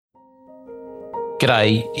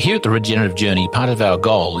G'day. Here at the Regenerative Journey, part of our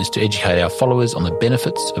goal is to educate our followers on the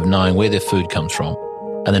benefits of knowing where their food comes from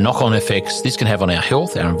and the knock-on effects this can have on our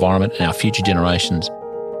health, our environment and our future generations.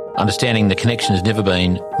 Understanding the connection has never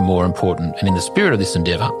been more important, and in the spirit of this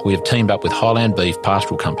endeavour, we have teamed up with Highland Beef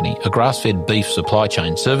Pastoral Company, a grass-fed beef supply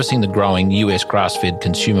chain servicing the growing US grass-fed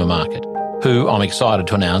consumer market, who I'm excited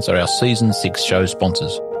to announce are our Season 6 show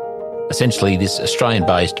sponsors. Essentially, this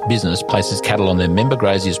Australian-based business places cattle on their member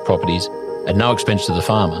graziers' properties at no expense to the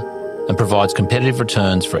farmer and provides competitive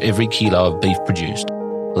returns for every kilo of beef produced,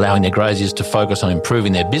 allowing their graziers to focus on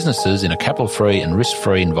improving their businesses in a capital-free and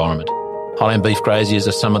risk-free environment. Highland Beef graziers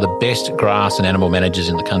are some of the best grass and animal managers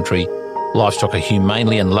in the country. Livestock are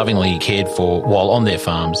humanely and lovingly cared for while on their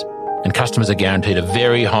farms, and customers are guaranteed a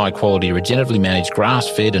very high-quality, regeneratively managed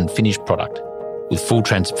grass-fed and finished product with full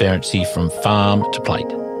transparency from farm to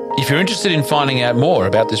plate. If you're interested in finding out more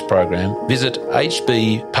about this program, visit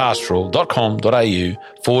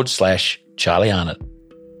hbpastoral.com.au/Charlie Arnott.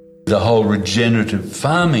 The whole regenerative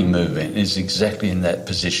farming movement is exactly in that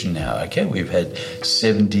position now. Okay, we've had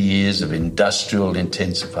 70 years of industrial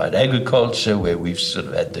intensified agriculture where we've sort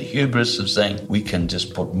of had the hubris of saying we can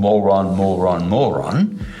just put more on,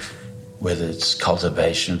 whether it's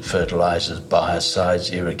cultivation, fertilizers,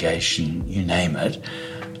 biocides, irrigation, you name it.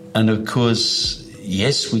 And of course,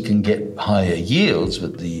 yes, we can get higher yields,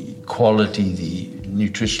 but the quality, the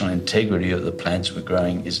nutritional integrity of the plants we're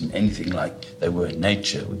growing isn't anything like they were in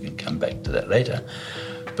nature. We can come back to that later.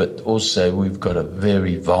 But also we've got a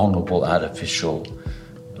very vulnerable artificial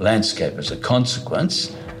landscape as a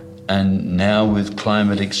consequence. And now with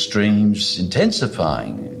climate extremes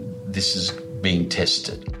intensifying, this is being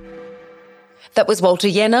tested. That was Walter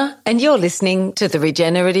Jehne, and you're listening to The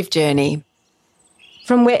Regenerative Journey.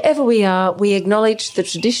 From wherever we are, we acknowledge the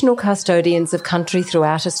traditional custodians of country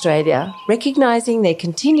throughout Australia, recognising their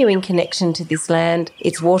continuing connection to this land,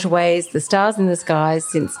 its waterways, the stars in the skies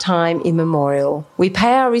since time immemorial. We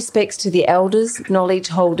pay our respects to the elders, knowledge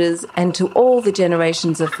holders, and to all the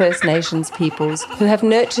generations of First Nations peoples who have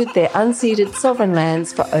nurtured their unceded sovereign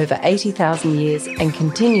lands for over 80,000 years and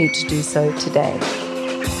continue to do so today.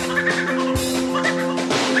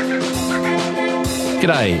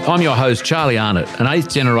 G'day, I'm your host Charlie Arnott, an 8th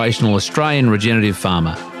generational Australian regenerative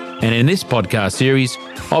farmer. And in this podcast series,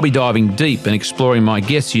 I'll be diving deep and exploring my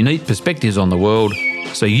guests' unique perspectives on the world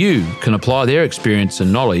so you can apply their experience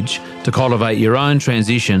and knowledge to cultivate your own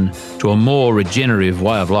transition to a more regenerative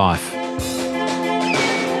way of life.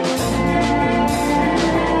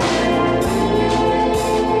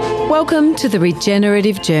 Welcome to The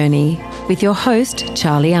Regenerative Journey with your host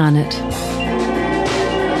Charlie Arnott.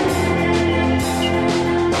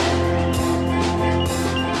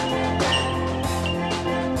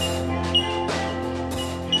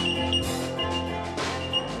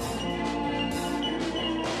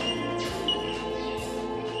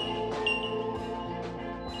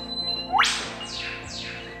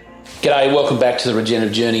 G'day, welcome back to the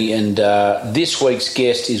Regenerative Journey, and this week's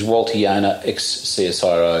guest is Walter Jehne,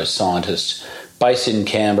 ex-CSIRO scientist, based in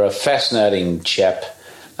Canberra, fascinating chap.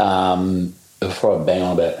 Before I bang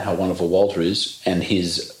on about how wonderful Walter is, and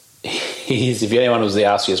his if anyone was at the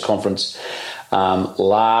RCS conference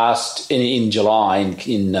in July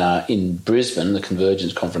in Brisbane, the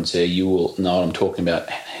Convergence conference there, you will know what I'm talking about.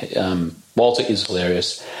 Walter is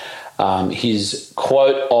hilarious. His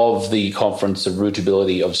quote of the conference, the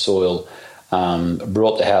rootability of soil,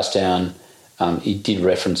 brought the house down. He did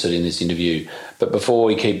reference it in this interview. But before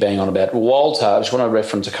we keep banging on about Walter, I just want to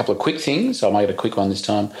reference a couple of quick things. I'll make it a quick one this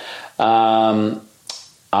time. mRNA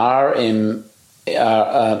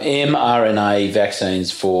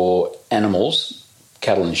vaccines for animals,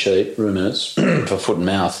 cattle and sheep, ruminants, for foot and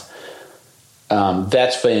mouth.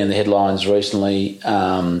 That's been in the headlines recently.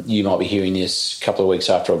 You might be hearing this a couple of weeks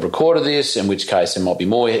after I've recorded this, in which case there might be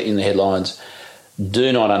more in the headlines.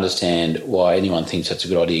 Do not understand why anyone thinks that's a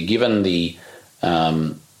good idea, given the,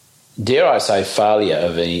 dare I say, failure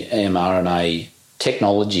of the mRNA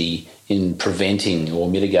technology in preventing or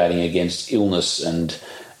mitigating against illness, and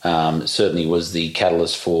certainly was the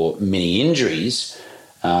catalyst for many injuries,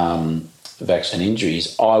 vaccine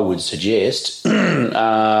injuries, I would suggest, in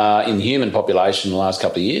the human population in the last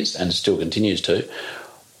couple of years, and still continues to.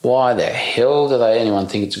 Why the hell do anyone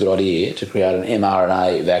think it's a good idea to create an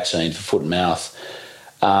mRNA vaccine for foot and mouth?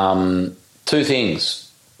 Two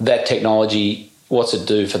things. That technology, what's it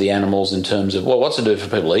do for the animals in terms of, what's it do for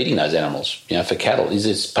people eating those animals? You know, for cattle, is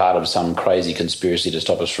this part of some crazy conspiracy to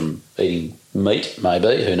stop us from eating meat?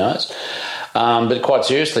 Maybe, who knows? But quite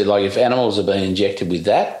seriously, like if animals are being injected with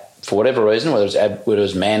that, for whatever reason, whether it's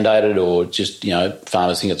mandated or just,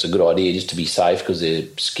 farmers think it's a good idea just to be safe because they're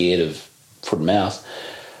scared of foot and mouth.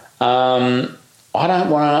 I don't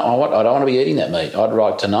want to be eating that meat. I'd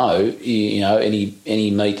like to know,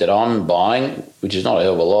 any meat that I'm buying, which is not a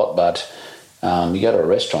hell of a lot, but you go to a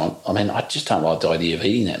restaurant. I mean, I just don't like the idea of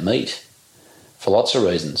eating that meat for lots of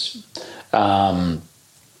reasons.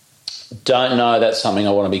 Don't know that's something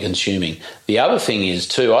I want to be consuming. The other thing is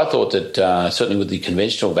too, I thought that certainly with the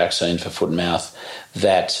conventional vaccine for foot and mouth,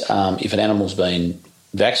 that if an animal's been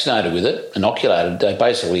vaccinated with it, inoculated, they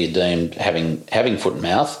basically are deemed having foot and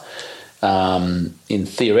mouth, in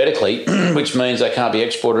theoretically, which means they can't be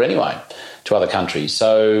exported anyway to other countries.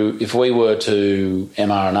 So if we were to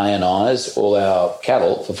mRNA-inize all our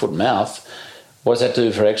cattle for foot and mouth, what does that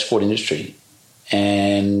do for our export industry?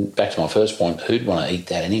 And back to my first point, who'd want to eat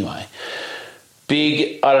that anyway?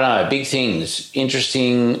 Big things,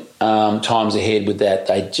 interesting times ahead with that.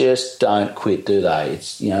 They just don't quit, do they?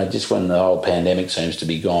 It's, just when the whole pandemic seems to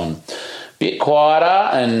be gone, a bit quieter,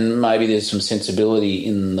 and maybe there's some sensibility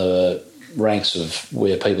in the ranks of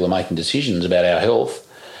where people are making decisions about our health.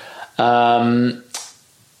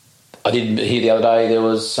 I did hear the other day there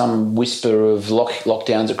was some whisper of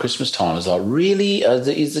lockdowns at Christmas time. I was like, really?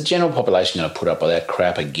 Is the general population going to put up with that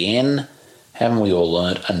crap again? Haven't we all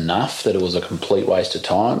learnt enough that it was a complete waste of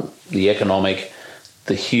time? The economic,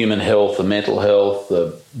 the human health, the mental health,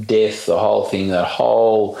 the death, the whole thing, that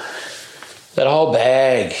whole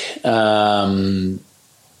bag. And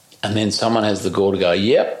then someone has the gall to go,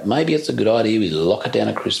 yep, maybe it's a good idea we lock it down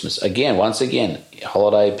at Christmas. Once again,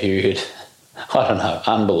 holiday period. I don't know,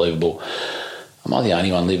 unbelievable. Am I the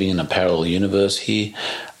only one living in a parallel universe here?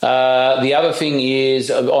 The other thing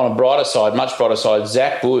is, on a brighter side, much brighter side,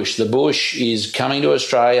 Zach Bush. The Bush is coming to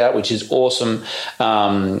Australia, which is awesome,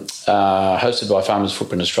 hosted by Farmers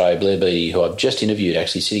Footprint Australia, Blair Beattie, who I've just interviewed,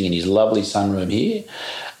 actually sitting in his lovely sunroom here.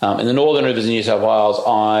 In the Northern Rivers of New South Wales,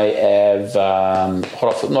 I have, hot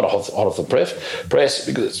off the press,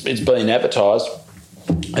 because it's been advertised.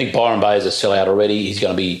 I think Byron Bay is a sellout already. He's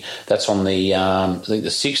going to be, that's on the, I think the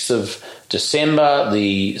 6th of December.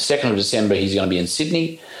 The 2nd of December, he's going to be in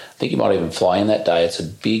Sydney. I think he might even fly in that day. It's a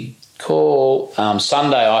big call.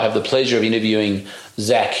 Sunday, I have the pleasure of interviewing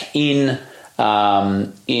Zach in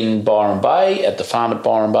Byron Bay, at the farm at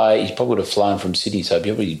Byron Bay. He probably would have flown from Sydney, so he'd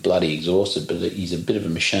be pretty bloody exhausted, but he's a bit of a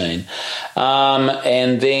machine.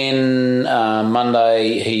 And then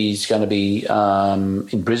Monday he's going to be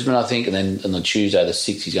in Brisbane, I think, and then on the Tuesday the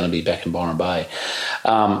 6th he's going to be back in Byron Bay.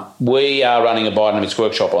 We are running a biodynamics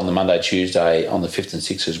workshop on the Monday, Tuesday, on the 5th and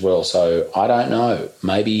 6th as well, so I don't know.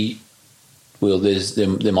 Maybe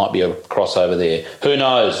there might be a crossover there. Who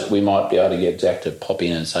knows? We might be able to get Zach to pop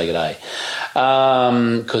in and say good day,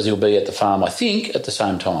 because he'll be at the farm, I think, at the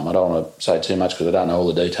same time. I don't want to say too much because I don't know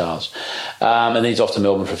all the details. And then he's off to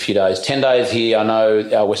Melbourne for a few days. 10 days here. I know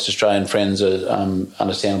our West Australian friends are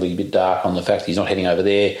understandably a bit dark on the fact that he's not heading over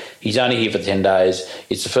there. He's only here for 10 days.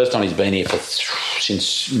 It's the first time he's been here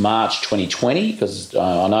since March 2020, because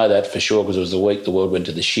I know that for sure, because it was the week the world went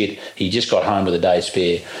to the shit. He just got home with a day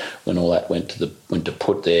spare when all that went to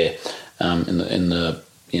put there in the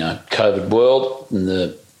COVID world, and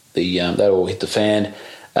that all hit the fan.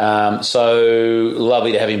 So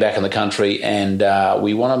lovely to have him back in the country, and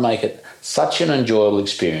we want to make it such an enjoyable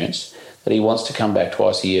experience that he wants to come back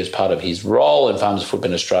twice a year as part of his role in Farmers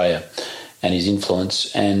Footprint Australia and his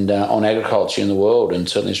influence and on agriculture in the world, and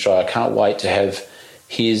certainly Australia. I can't wait to have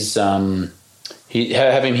his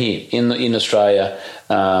have him here in Australia.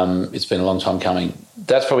 It's been a long time coming.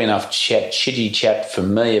 That's probably enough chitty chat for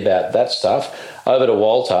me about that stuff. Over to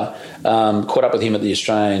Walter, caught up with him at the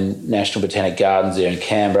Australian National Botanic Gardens there in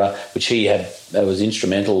Canberra, which he was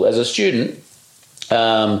instrumental as a student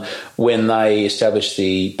when they established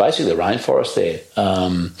basically the rainforest there,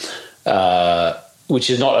 which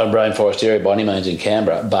is not a rainforest area by any means in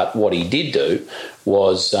Canberra. But what he did do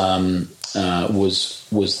was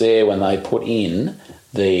there when they put in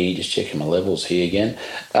just checking my levels here again.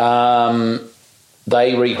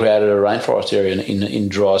 They recreated a rainforest area in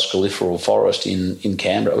dry sclerophyll forest in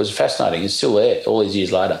Canberra. It was fascinating. It's still there all these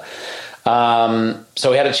years later.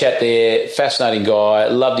 So we had a chat there. Fascinating guy.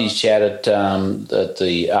 Loved his chat at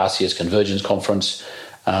the RCS Convergence Conference.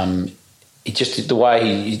 The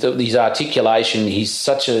way his articulation. He's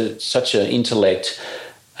such an intellect,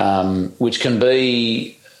 which can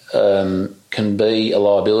be a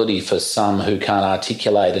liability for some who can't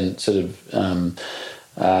articulate and sort of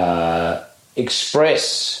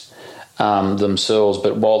express themselves,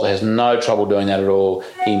 but Walter has no trouble doing that at all.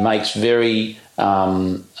 He makes very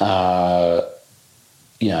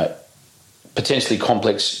potentially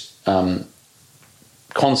complex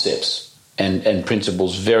concepts and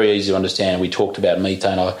principles very easy to understand. We talked about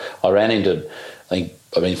methane. I ran into, I think,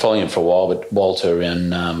 I've been following him for a while, but Walter around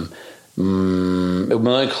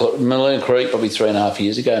Maloon Creek probably 3.5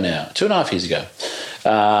 years ago now, 2.5 years ago.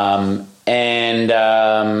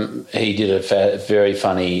 And he did a very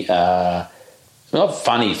funny, not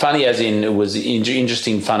funny as in it was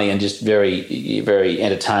interesting, funny, and just very, very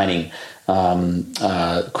entertaining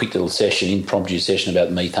quick little impromptu session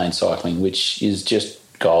about methane cycling, which is just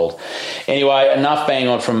gold. Anyway, enough bang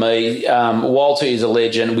on from me. Walter is a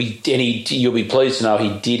legend. You'll be pleased to know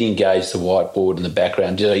he did engage the whiteboard in the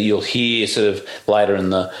background. You'll hear sort of later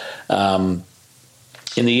in the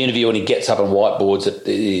interview when he gets up and whiteboards that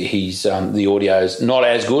the audio is not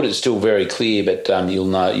as good. It's still very clear, but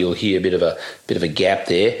you'll hear a bit of a gap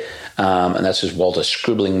there. And that's just Walter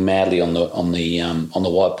scribbling madly on the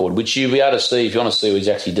whiteboard, which you'll be able to see. If you want to see what he's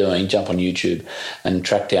actually doing, jump on YouTube and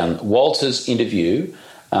track down Walter's interview,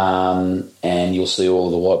 and you'll see all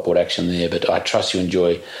of the whiteboard action there. But I trust you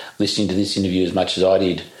enjoy listening to this interview as much as I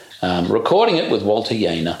did recording it with Walter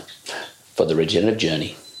Jehne for the Regenerative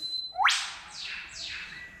Journey.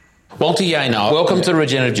 Walter Jehne, welcome to the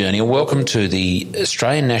Regenerative Journey, and welcome to the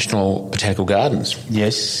Australian National Botanical Gardens.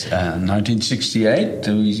 Yes, 1968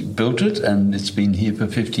 we built it, and it's been here for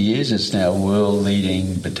 50 years. It's now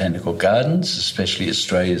world-leading botanical gardens, especially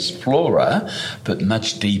Australia's flora, but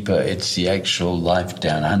much deeper. It's the actual life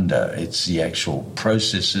down under. It's the actual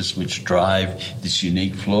processes which drive this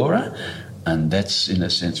unique flora, and that's, in a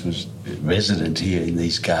sense, was resident here in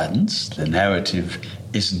these gardens. The narrative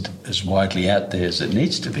isn't as widely out there as it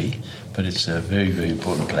needs to be, but it's a very, very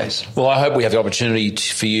important place. Well, I hope we have the opportunity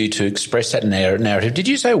for you to express that narrative. Did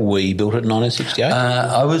you say we built it in 1968?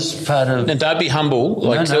 I was part of... And don't be humble.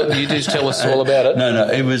 You just tell us all about it. No,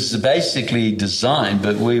 it was basically designed,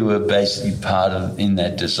 but we were basically part of, in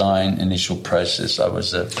that design initial process. I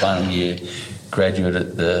was a final year graduate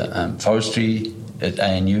at the forestry at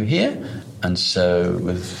ANU here. And so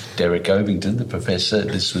with Derek Ovington, the professor,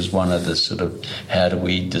 this was one of the sort of how do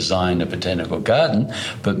we design a botanical garden?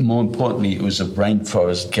 But more importantly, it was a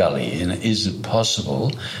rainforest gully. And is it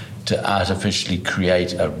possible to artificially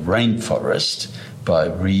create a rainforest by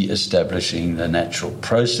re-establishing the natural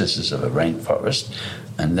processes of a rainforest?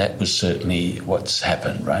 And that was certainly what's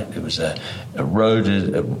happened, right? It was a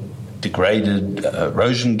degraded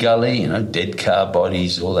erosion gully, dead car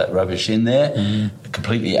bodies, all that rubbish in there,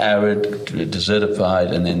 completely arid,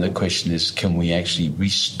 desertified, and then the question is, can we actually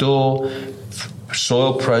restore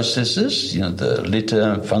soil processes, the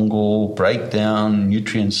litter, fungal breakdown,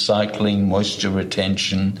 nutrient cycling, moisture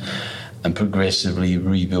retention, and progressively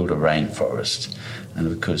rebuild a rainforest? And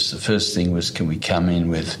of course, the first thing was, can we come in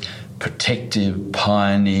with protective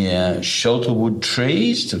pioneer shelterwood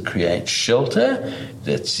trees to create shelter?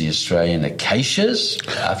 That's the Australian acacias.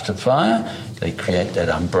 After fire, they create that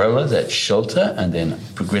umbrella, that shelter, and then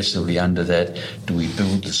progressively under that, do we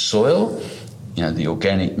build the soil, the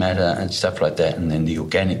organic matter and stuff like that, and then the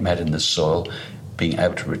organic matter in the soil being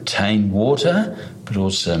able to retain water, but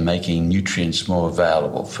also making nutrients more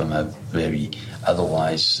available from a very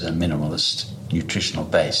otherwise minimalist nutritional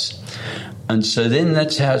base. And so then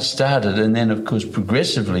that's how it started. And then, of course,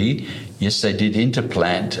 progressively, yes, they did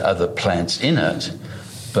interplant other plants in it,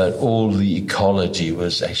 but all the ecology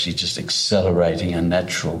was actually just accelerating a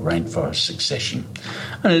natural rainforest succession.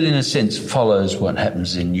 And it, in a sense, follows what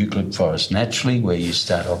happens in eucalypt forest naturally, where you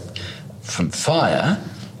start off from fire.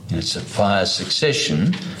 It's a fire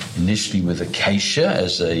succession, initially with acacia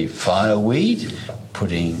as a fireweed,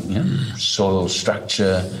 putting soil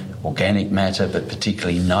structure, organic matter, but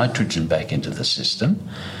particularly nitrogen back into the system.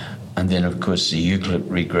 And then, of course, the eucalypt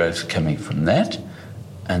regrowth coming from that.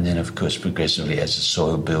 And then, of course, progressively as the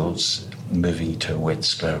soil builds, moving to a wet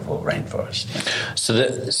sclerophyll rainforest.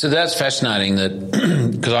 So that's fascinating,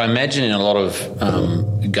 that because I imagine in a lot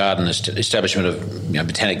of garden establishment of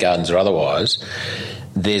botanic gardens or otherwise,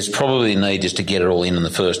 there's probably a need just to get it all in the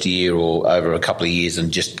first year or over a couple of years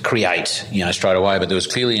and just create, straight away. But there was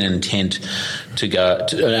clearly an intent to go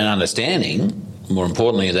to an understanding, more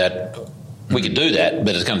importantly, that we could do that,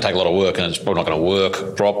 but it's going to take a lot of work and it's probably not going to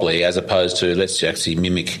work properly, as opposed to let's actually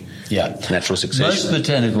mimic natural succession. Most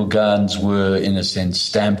botanical gardens were, in a sense,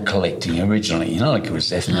 stamp collecting originally. Like it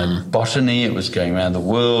was ethnobotany, it was going around the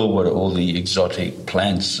world. What are all the exotic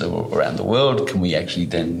plants around the world? Can we actually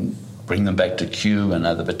then bring them back to Kew and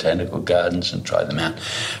other botanical gardens and try them out?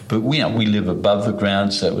 But we live above the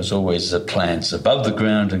ground, so it was always the plants above the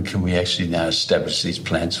ground, and can we actually now establish these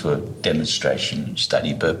plants for demonstration and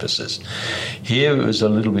study purposes? Here it was a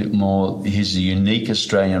little bit more, here's a unique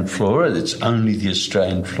Australian flora. It's only the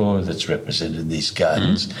Australian flora that's represented in these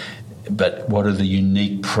gardens. But what are the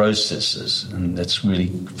unique processes? And that's really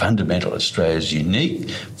fundamental. Australia's unique.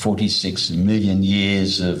 46 million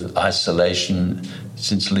years of isolation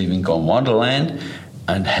since leaving Gondwanaland,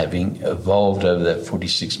 and having evolved over that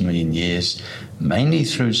 46 million years, mainly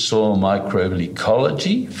through soil microbial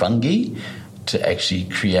ecology, fungi, to actually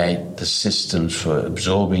create the systems for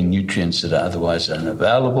absorbing nutrients that are otherwise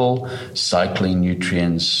unavailable, cycling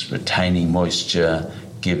nutrients, retaining moisture,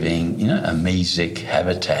 giving, a mesic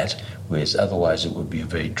habitat, whereas otherwise it would be a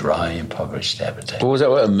very dry, impoverished habitat. What was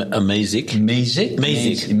that word? A mesic? Mesic.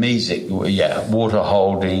 Mesic, yeah. Water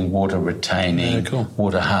holding, water retaining, cool.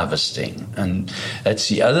 Water harvesting. And that's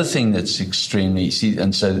the other thing that's extremely...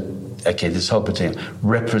 this whole particular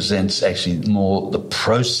represents actually more the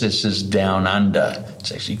processes down under.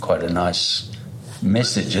 It's actually quite a nice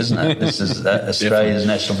message, isn't it? This is Australia's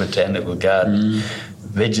National Botanical Garden.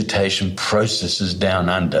 Vegetation processes down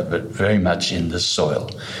under, but very much in the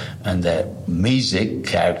soil. And that mesic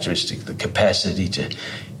characteristic, the capacity to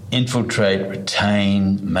infiltrate,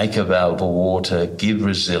 retain, make available water, give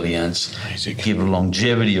resilience, give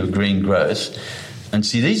longevity of green growth. And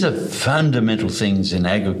see, these are fundamental things in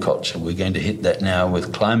agriculture. We're going to hit that now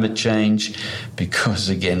with climate change because,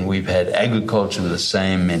 again, we've had agriculture with the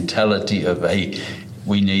same mentality of,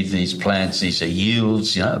 we need these plants, these are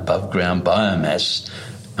yields, above ground biomass,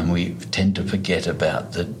 and we tend to forget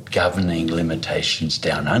about the governing limitations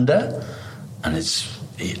down under, and it's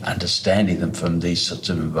understanding them from these sorts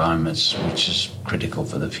of environments which is critical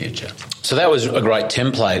for the future. So that was a great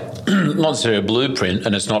template, not necessarily a blueprint,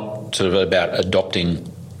 and it's not sort of about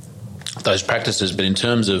adopting those practices, but in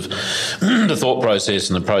terms of the thought process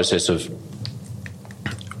and the process of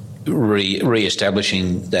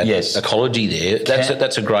re-establishing that ecology there.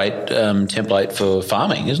 That's a great template for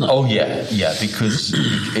farming, isn't it? Oh, yeah, because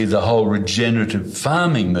the whole regenerative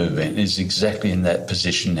farming movement is exactly in that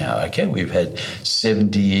position now. Okay, we've had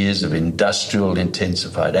 70 years of industrial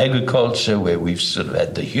intensified agriculture where we've sort of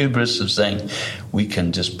had the hubris of saying we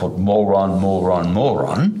can just put more on,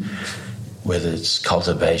 whether it's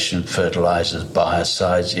cultivation, fertilizers,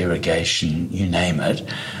 biocides, irrigation, you name it.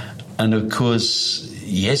 And of course,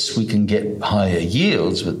 yes, we can get higher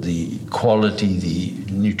yields, but the quality, the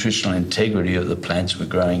nutritional integrity of the plants we're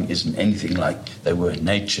growing isn't anything like they were in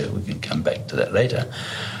nature. We can come back to that later.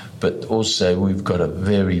 But also we've got a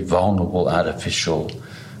very vulnerable artificial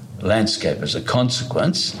landscape as a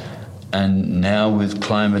consequence. And now with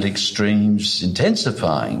climate extremes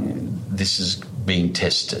intensifying, this is being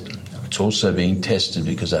tested. It's also being tested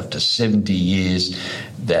because after 70 years,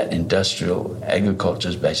 that industrial agriculture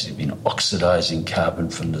has basically been oxidising carbon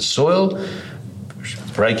from the soil,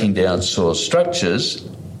 breaking down soil structures.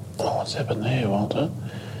 Oh, what's happened there, Walter?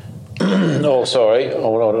 Oh, sorry. I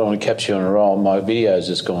don't want to catch you on a roll. My video's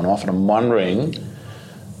just gone off, and I'm wondering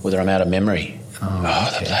whether I'm out of memory.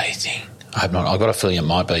 Okay. The bloody thing. I hope not. I've got a feeling it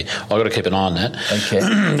might be. I've got to keep an eye on that. Okay.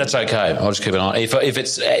 That's okay. I'll just keep an eye. If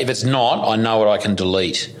it's not, I know what I can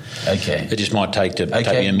delete. Okay. It just might take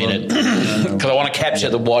me a minute because I want to capture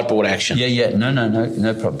the whiteboard action. Yeah.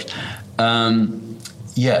 No problem.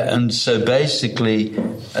 And so basically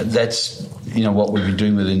that's what we've been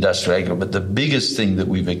doing with industrial agriculture. But the biggest thing that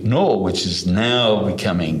we've ignored, which is now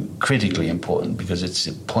becoming critically important because it's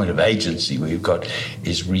a point of agency we've got,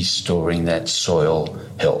 is restoring that soil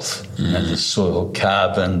health and the soil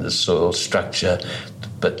carbon, the soil structure,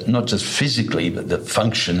 but not just physically, but the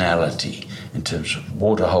functionality in terms of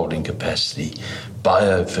water holding capacity,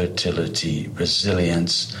 biofertility,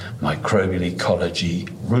 resilience, microbial ecology,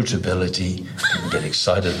 rootability. People get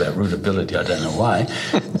excited about rootability. I don't know why.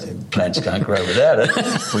 Plants can't grow without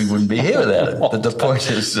it. We wouldn't be here without it. But the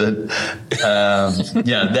point is that,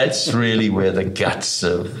 that's really where the guts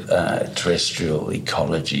of terrestrial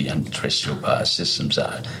ecology and terrestrial biosystems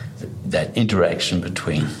are. That interaction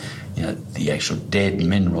between, the actual dead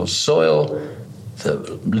mineral soil, the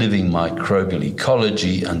living microbial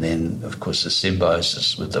ecology, and then, of course, the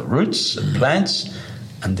symbiosis with the roots of plants,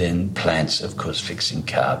 and then plants, of course, fixing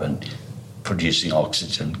carbon, producing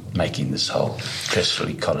oxygen, making this whole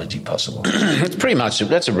terrestrial ecology possible.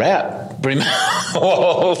 That's a wrap. Pretty much.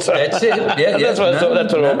 That's it. Yeah. That's what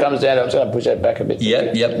it all comes down to. I'm trying to push that back a bit.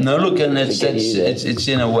 Yep. No, look, and it's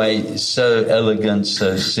in a way so elegant,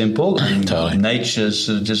 so simple. And totally. Nature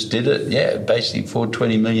sort of just did it. Basically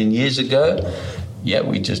 420 million years ago. Yeah,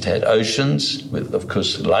 we just had oceans with, of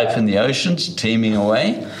course, life in the oceans teeming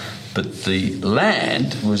away. But the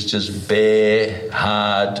land was just bare,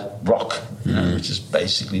 hard rock, which is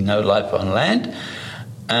basically no life on land.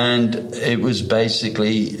 And it was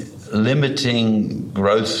basically limiting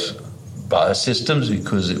growth biosystems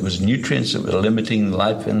because it was nutrients that were limiting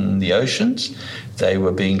life in the oceans. They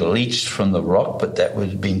were being leached from the rock, but that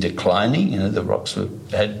had been declining. The rocks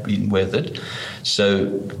had been weathered.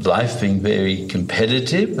 So life being very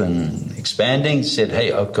competitive and expanding said,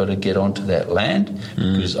 hey, I've got to get onto that land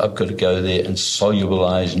because I've got to go there and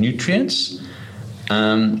solubilize nutrients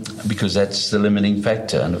because that's the limiting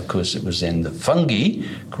factor. And, of course, it was then the fungi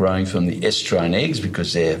growing from the estrine eggs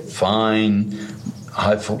because they're fine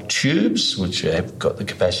hyphal tubes, which have got the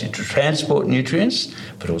capacity to transport nutrients,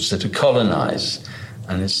 but also to colonize.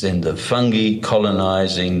 And it's then the fungi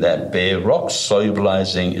colonizing that bare rock,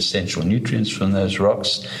 solubilizing essential nutrients from those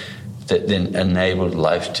rocks that then enabled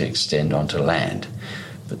life to extend onto land.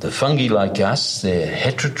 But the fungi, like us, they're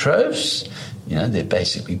heterotrophs, they're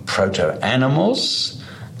basically proto-animals,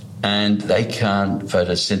 and they can't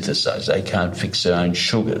photosynthesize. They can't fix their own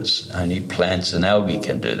sugars. Only plants and algae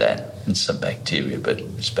can do that, and some bacteria, but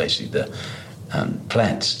it's basically the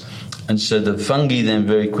plants. And so the fungi then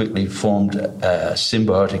very quickly formed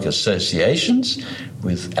symbiotic associations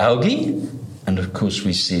with algae, and of course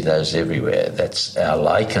we see those everywhere. That's our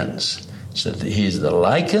lichens. So here's the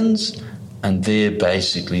lichens, and they're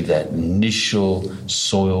basically that initial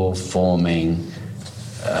soil-forming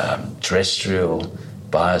terrestrial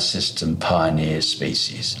biosystem pioneer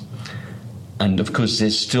species. And, of course, they're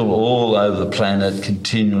still all over the planet,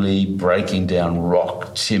 continually breaking down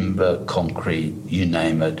rock, timber, concrete, you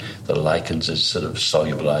name it. The lichens are sort of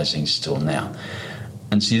solubilizing still now.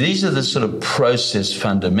 And see, these are the sort of process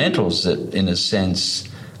fundamentals that, in a sense,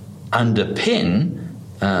 underpin,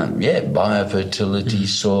 biofertility,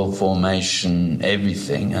 soil formation,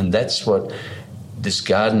 everything. And that's what this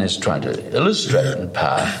garden is trying to illustrate in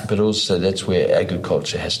part, but also that's where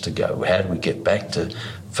agriculture has to go. How do we get back to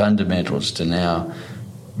fundamentals to now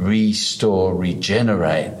restore,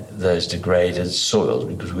 regenerate those degraded soils,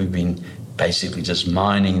 because we've been basically just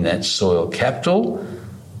mining that soil capital,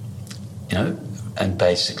 and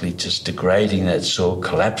basically just degrading that soil,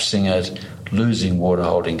 collapsing it, losing water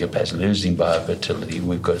holding capacity, losing biofertility.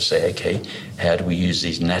 We've got to say, okay, how do we use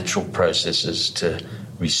these natural processes to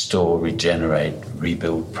restore, regenerate,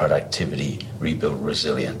 rebuild productivity, rebuild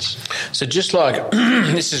resilience? So just like,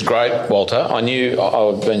 this is great, Walter. I've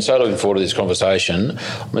been so looking forward to this conversation.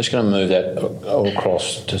 I'm just going to move that all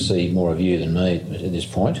across to see more of you than me at this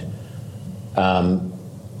point.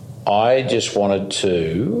 I just wanted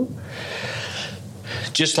to,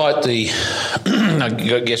 just like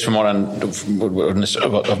I guess from what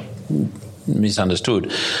I've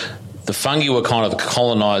misunderstood, the fungi were kind of the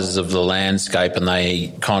colonisers of the landscape, and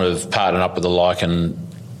they kind of partnered up with the lichen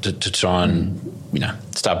to try and,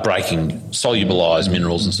 start breaking, solubilise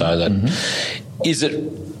minerals and so that. Is it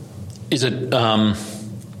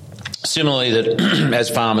similarly that as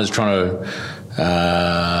farmers trying to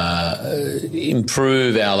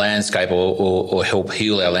improve our landscape or help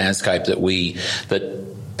heal our landscape that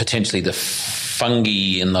potentially the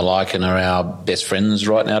fungi and the lichen are our best friends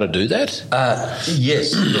right now to do that?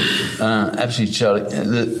 Yes, look, absolutely,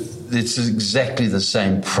 Charlie. It's exactly the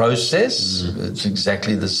same process. It's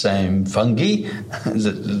exactly the same fungi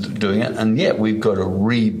that are doing it. And yet we've got to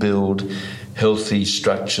rebuild healthy,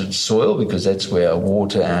 structured soil, because that's where our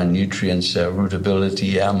water, our nutrients, our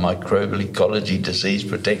rootability, our microbial ecology, disease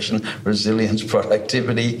protection, resilience,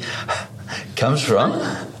 productivity comes from.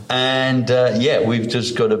 And, we've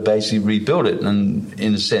just got to basically rebuild it. And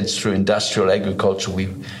in a sense, through industrial agriculture,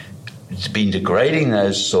 we've been degrading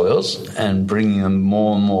those soils and bringing them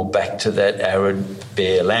more and more back to that arid,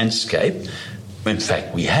 bare landscape. In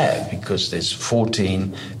fact, we have, because there's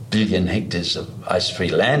 14 billion hectares of ice-free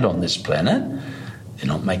land on this planet. They're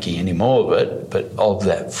not making any more of it, but of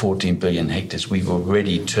that 14 billion hectares, we've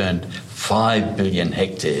already turned 5 billion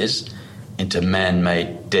hectares into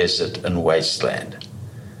man-made desert and wasteland.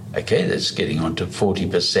 Okay, that's getting on to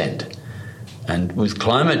 40%. And with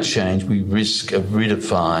climate change, we risk of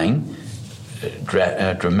redefying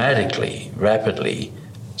dramatically, rapidly,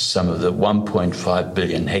 some of the 1.5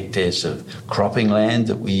 billion hectares of cropping land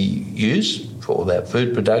that we use for all that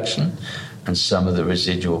food production, and some of the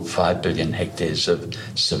residual 5 billion hectares of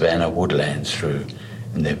savanna woodland through.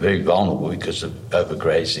 And they're very vulnerable because of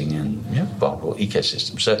overgrazing and vulnerable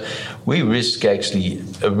ecosystems. So we risk actually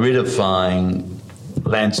redefying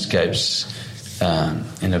landscapes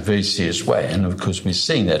in a very serious way. And of course we're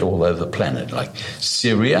seeing that all over the planet, like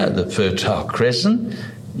Syria, the Fertile Crescent,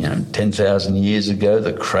 10,000 years ago,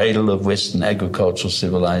 the cradle of Western agricultural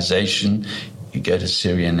civilization. You go to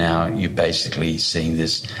Syria now, you're basically seeing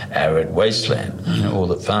this arid wasteland. All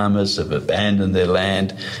the farmers have abandoned their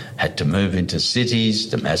land, had to move into cities,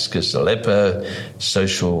 Damascus, Aleppo,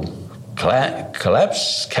 social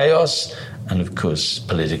collapse, chaos, and of course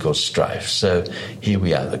political strife. So here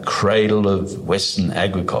we are, the cradle of Western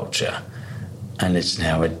agriculture, and it's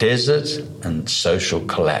now a desert and social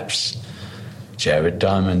collapse. Jared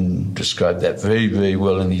Diamond described that very, very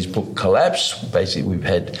well in his book Collapse. Basically, we've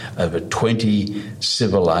had over 20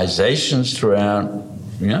 civilizations throughout,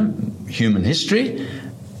 human history.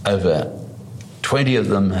 Over 20 of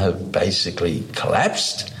them have basically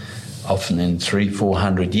collapsed, often in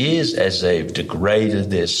 300-400 years, as they've degraded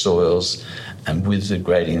their soils, and with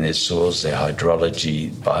degrading their soils, their hydrology,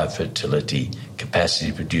 biofertility, capacity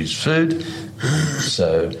to produce food.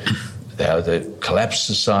 So they either collapse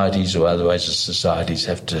societies, or otherwise the societies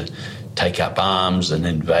have to take up arms and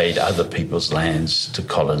invade other people's lands to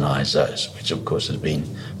colonise those, which of course has been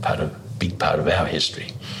a big part of our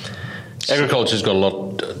history. Agriculture's got a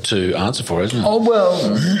lot to answer for, hasn't it? Oh, well,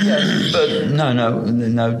 yeah, but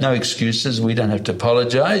no excuses. We don't have to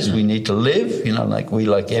apologise. We need to live,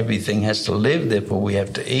 like everything has to live, therefore we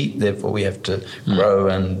have to eat, therefore we have to grow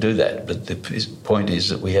and do that. But the point is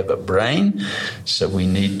that we have a brain, so we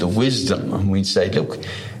need the wisdom. And we say, look,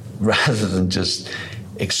 rather than just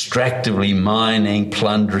extractively mining,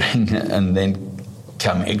 plundering, and then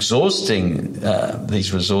exhausting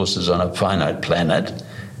these resources on a finite planet,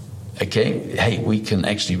 we can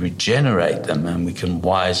actually regenerate them, and we can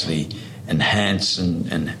wisely enhance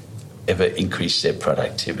and ever increase their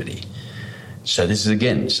productivity. So this is,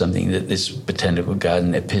 again, something that this botanical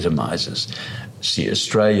garden epitomises. See,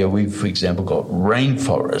 Australia, we've, for example, got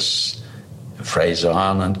rainforests, Fraser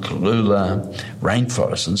Island, Kalula,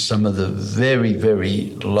 rainforests, and some of the very,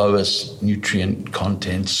 very lowest nutrient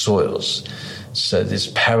content soils. So this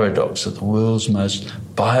paradox of the world's most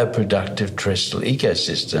bioproductive terrestrial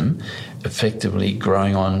ecosystem effectively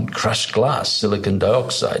growing on crushed glass, silicon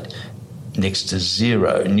dioxide, next to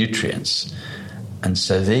zero nutrients. And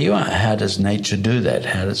so there you are. How does nature do that?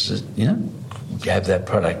 How does it, have that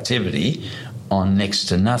productivity on next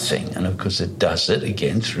to nothing? And of course it does it,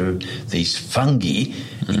 again, through these fungi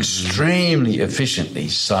extremely efficiently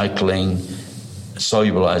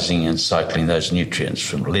solubilizing and cycling those nutrients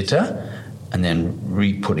from litter, and then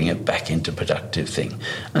re-putting it back into productive thing.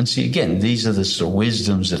 And see, again, these are the sort of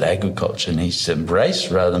wisdoms that agriculture needs to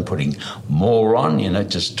embrace, rather than putting more on,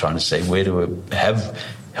 just trying to say, where do I have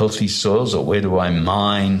healthy soils, or where do I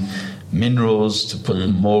mine minerals to put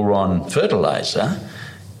more on fertilizer?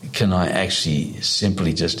 Can I actually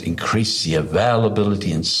simply just increase the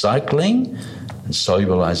availability and cycling and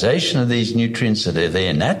solubilization of these nutrients that are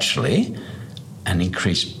there naturally, and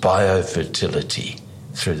increase biofertility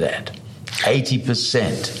through that?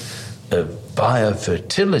 80% of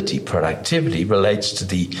biofertility productivity relates to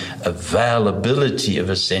the availability of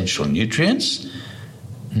essential nutrients,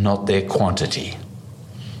 not their quantity.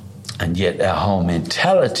 And yet our whole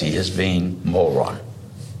mentality has been more on.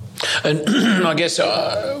 And I guess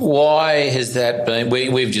why has that been?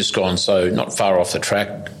 We've just gone so not far off the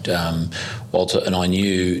track, Walter, and I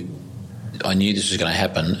knew this was going to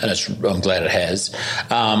happen, and I'm glad it has.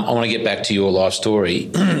 I want to get back to your life story,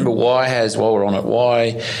 but while we're on it,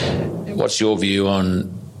 what's your view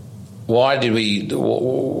on at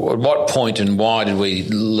what point and why did we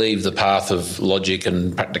leave the path of logic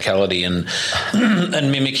and practicality and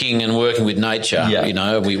mimicking and working with nature?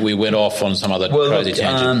 Yeah. We went off on some other crazy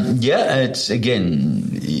tangent. It's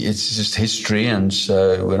just history, and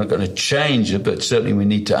so we're not going to change it, but certainly we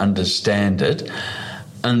need to understand it.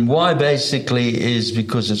 And why basically is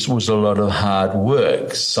because it was a lot of hard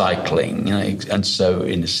work, cycling, and so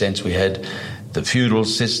in a sense we had the feudal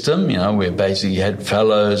system, where basically you had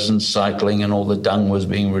fallows and cycling and all the dung was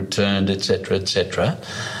being returned, etc., etc.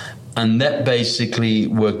 And that basically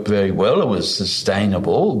worked very well. It was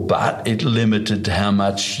sustainable, but it limited how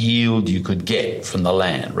much yield you could get from the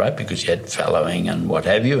land, right? Because you had fallowing and what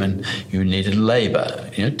have you, and you needed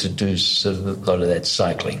labour, to do sort of a lot of that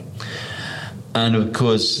cycling. And, of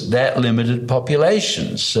course, that limited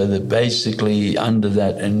populations, so that basically under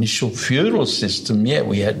that initial feudal system,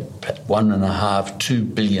 we had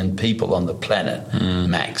 1.5-2 billion people on the planet,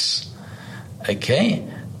 max. Okay?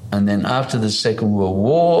 And then after the Second World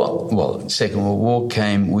War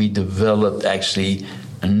came, we developed actually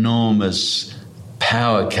enormous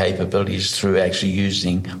power capabilities through actually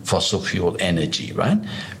using fossil fuel energy, right?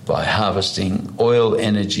 By harvesting oil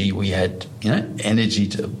energy, we had, energy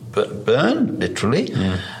to burn, literally.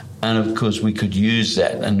 And, of course, we could use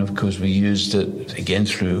that. And, of course, we used it, again,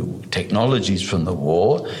 through technologies from the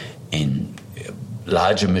war in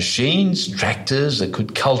larger machines, tractors that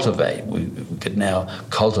could cultivate. We could now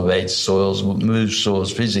cultivate soils, move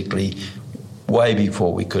soils physically way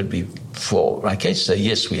before we could before. Okay, so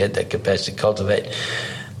yes, we had that capacity to cultivate.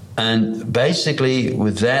 And basically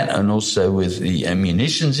with that, and also with the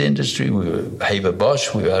munitions industry,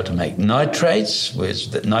 Haber-Bosch, we were able to make nitrates,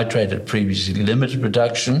 whereas the nitrate had previously limited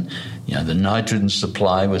production. The nitrogen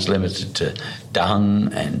supply was limited to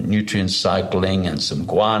dung and nutrient cycling and some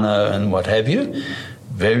guano and what have you,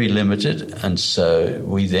 very limited. And so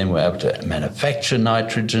we then were able to manufacture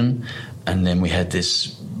nitrogen, and then we had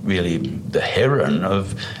this really the heroin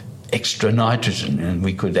of extra nitrogen, and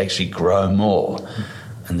we could actually grow more.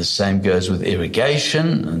 And the same goes with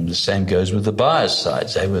irrigation, and the same goes with the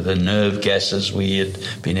biocides. They were the nerve gases we had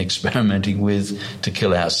been experimenting with to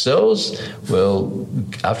kill ourselves. Well,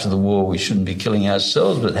 after the war, we shouldn't be killing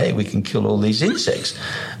ourselves, but hey, we can kill all these insects.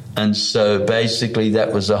 And so basically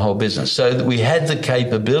that was the whole business. So we had the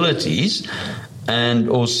capabilities, and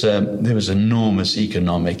also there was enormous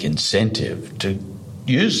economic incentive to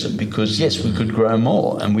use them because, yes, we could grow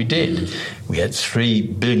more, and we did. We had 3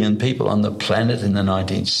 billion people on the planet in the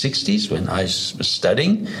 1960s when I was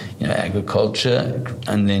studying, agriculture,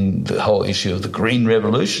 and then the whole issue of the Green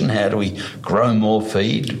Revolution. How do we grow more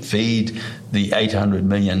feed the 800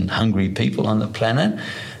 million hungry people on the planet?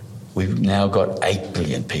 We've now got 8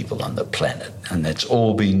 billion people on the planet, and that's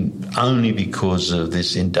all been only because of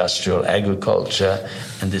this industrial agriculture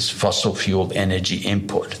and this fossil fuel energy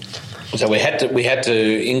input. So we had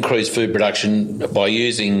to increase food production by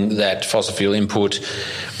using that fossil fuel input,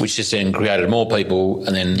 which just then created more people,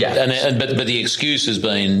 and then but the excuse has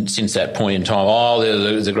been since that point in time,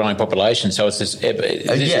 there's a growing population, so it's this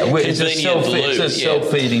it's a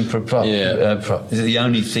self-feeding the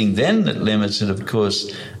only thing then that limits it, of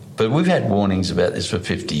course. But we've had warnings about this for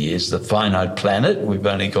 50 years. The finite planet, we've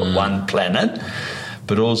only got one planet.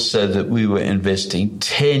 But also that we were investing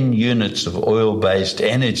 10 units of oil-based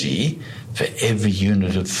energy for every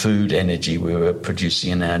unit of food energy we were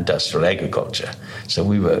producing in our industrial agriculture. So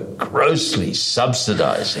we were grossly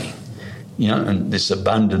subsidizing, and this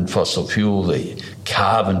abundant fossil fuel, the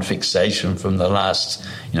carbon fixation from the last,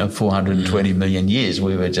 420 million years,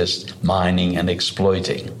 we were just mining and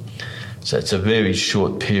exploiting. So it's a very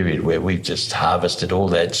short period where we've just harvested all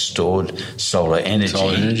that stored solar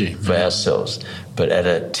energy for ourselves, but at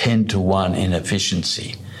a 10-to-1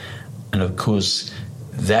 inefficiency. And of course,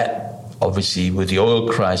 that obviously with the oil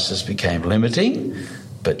crisis became limiting,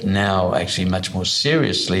 but now actually much more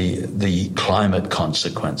seriously, the climate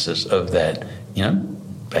consequences of that,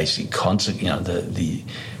 basic the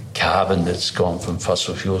carbon that's gone from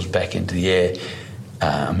fossil fuels back into the air.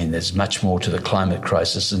 There's much more to the climate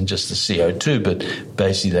crisis than just the CO2, but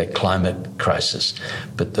basically that climate crisis.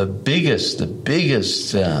 But the biggest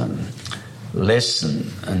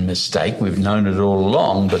lesson and mistake, we've known it all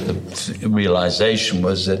along, but the realization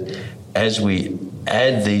was that as we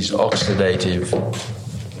add these oxidative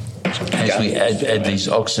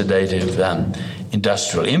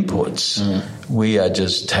industrial inputs, we are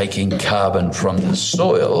just taking carbon from the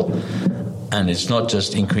soil. And it's not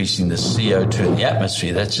just increasing the CO2 in the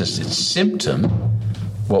atmosphere, that's just its symptom.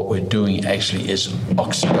 What we're doing actually is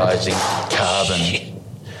oxidizing carbon.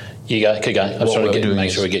 You go, keep going. I'm sorry to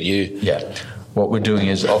make sure we get you. Yeah. What we're doing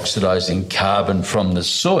is oxidizing carbon from the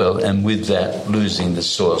soil, and with that, losing the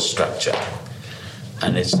soil structure.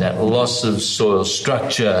 And it's that loss of soil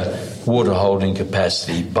structure, water holding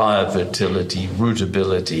capacity, biofertility,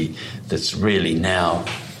 rootability that's really now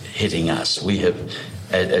hitting us. We have,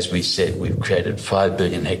 as we said, we've created 5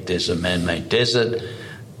 billion hectares of man-made desert,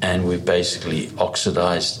 and we've basically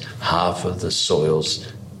oxidized half of the soils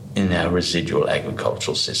in our residual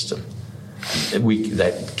agricultural system.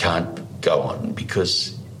 That can't go on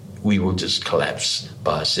because we will just collapse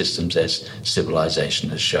biosystems, as civilization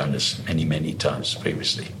has shown us many, many times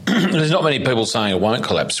previously. There's not many people saying it won't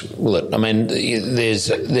collapse, will it? I mean, there's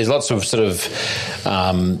lots of sort of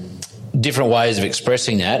different ways of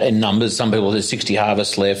expressing that in numbers. Some people, there's 60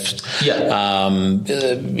 harvests left. Yeah.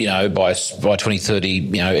 By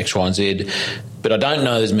 2030, X, Y, and Z. But I don't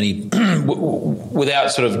know there's many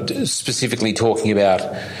without sort of specifically talking about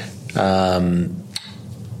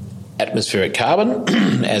atmospheric carbon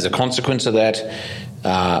as a consequence of that.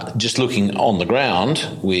 Just looking on the ground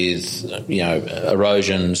with,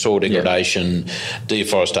 erosion, soil degradation,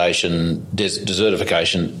 deforestation,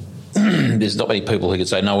 desertification, there's not many people who could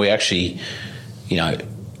say, no, we're actually,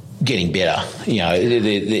 getting better.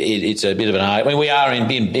 It's a bit of an art. I mean, we are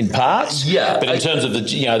in parts, but in terms of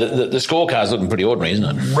the scorecard's looking pretty ordinary, isn't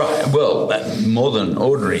it? Right. Well, more than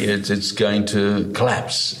ordinary, it's going to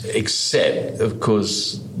collapse. Except, of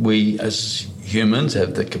course, we as humans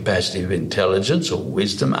have the capacity of intelligence or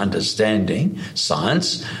wisdom, understanding,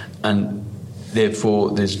 science, and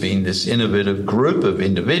therefore, there's been this innovative group of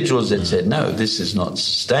individuals that said, no, this is not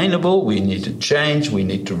sustainable. We need to change. We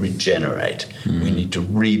need to regenerate. We need to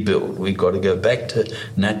rebuild. We've got to go back to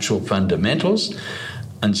natural fundamentals.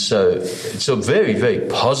 And so it's a very, very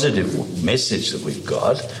positive message that we've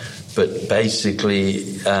got. But basically,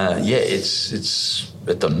 it's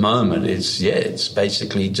at the moment, it's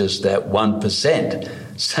basically just that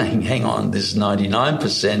 1% saying, hang on, this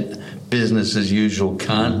 99% business as usual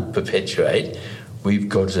can't perpetuate. We've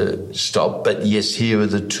got to stop. But yes, here are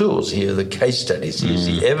the tools, here are the case studies, here's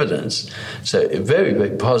the evidence. So very,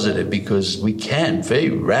 very positive, because we can very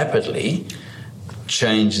rapidly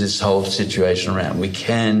change this whole situation around. We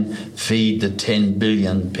can feed the 10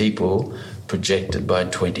 billion people projected by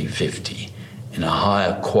 2050 in a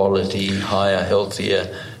higher quality, higher,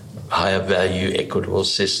 healthier, higher value, equitable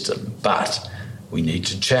system. But we need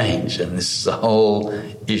to change, and this is the whole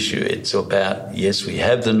issue. It's about, yes, we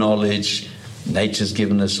have the knowledge, nature's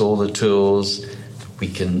given us all the tools, we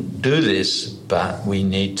can do this, but we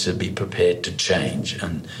need to be prepared to change.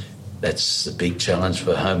 And that's the big challenge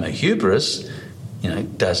for Homo hubris.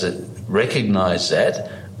 Does it recognise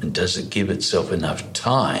that, and does it give itself enough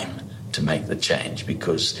time to make the change?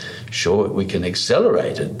 Because sure, we can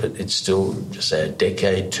accelerate it, but it's still, say, a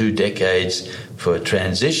decade, 2 decades for a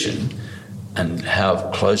transition. And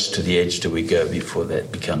how close to the edge do we go before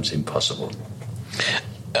that becomes impossible?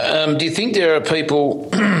 Do you think there are people,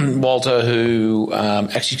 Walter, who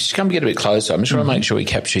actually just come get a bit closer? I'm just trying to make sure we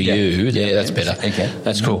capture you. Yeah, that's better. Okay,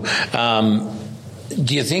 that's cool.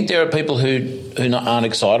 Do you think there are people who aren't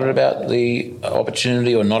excited about the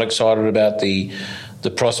opportunity, or not excited about the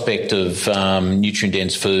prospect of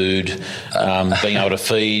nutrient-dense food, being able to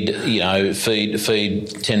feed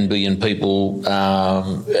 10 billion people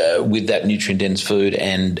with that nutrient-dense food,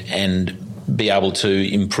 and be able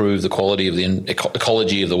to improve the quality of the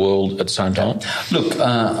ecology of the world at the same time? Look,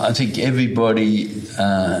 I think everybody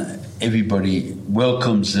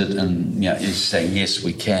welcomes it, and is saying, yes,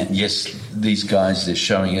 we can. Yes, these guys, they're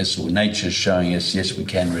showing us, or nature's showing us, yes, we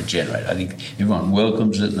can regenerate. I think everyone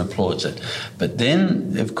welcomes it and applauds it. But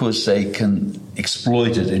then, of course, they can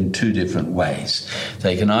exploit it in 2 different ways.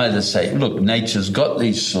 They can either say, look, nature's got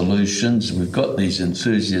these solutions, we've got these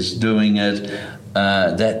enthusiasts doing it,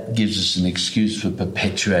 that gives us an excuse for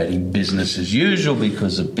perpetuating business as usual,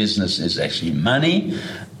 because the business is actually money.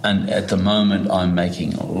 And at the moment, I'm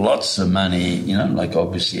making lots of money, like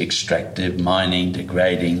obviously extractive, mining,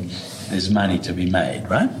 degrading. There's money to be made,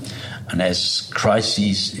 right? And as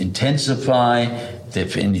crises intensify,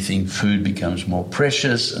 if anything, food becomes more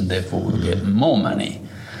precious, and therefore we'll get more money.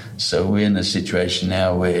 So we're in a situation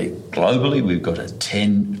now where globally we've got a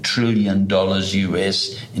 $10 trillion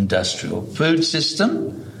US industrial food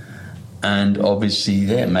system. And obviously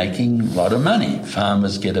they're making a lot of money.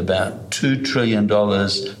 Farmers get about $2 trillion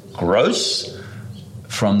gross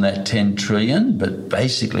from that 10 trillion, but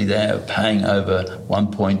basically they are paying over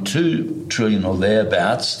 1.2 trillion or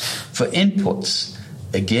thereabouts for inputs.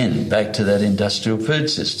 Again, back to that industrial food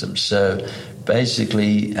system. So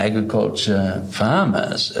basically agriculture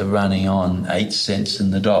farmers are running on 8 cents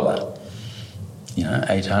in the dollar,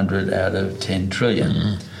 800 out of 10 trillion.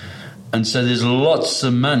 Mm-hmm. And so there's lots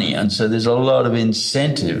of money, and so there's a lot of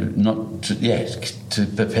incentive not to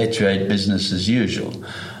perpetuate business as usual.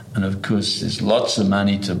 And of course, there's lots of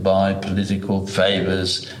money to buy political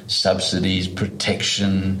favours, subsidies,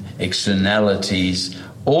 protection, externalities,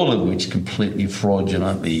 all of which completely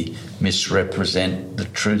fraudulently misrepresent the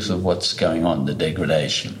truth of what's going on, the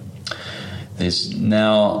degradation. So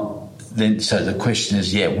the question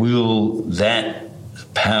is, will that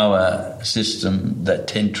power system, that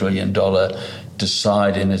 $10 trillion,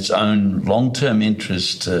 decide in its own long-term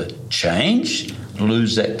interest to change,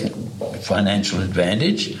 lose that financial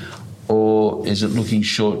advantage, or is it looking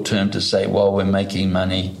short-term to say, well, we're making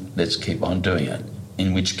money, let's keep on doing it,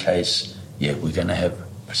 in which case, we're going to have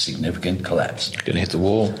a significant collapse. Going to hit the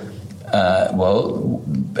wall. Well,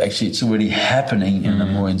 actually, it's already happening in a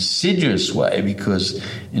more insidious way, because,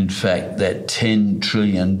 in fact, that $10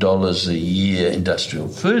 trillion a year industrial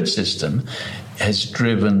food system has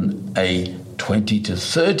driven a $20 to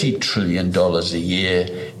 $30 trillion a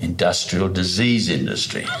year industrial disease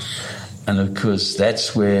industry. And, of course,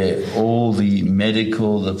 that's where all the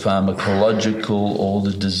medical, the pharmacological, all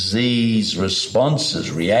the disease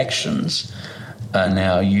responses, reactions, are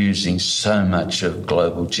now using so much of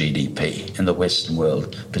global GDP in the Western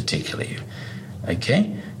world particularly.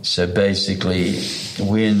 Okay? So basically,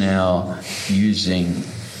 we're now using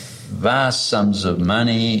vast sums of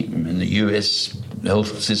money. In the US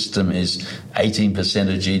health system is 18%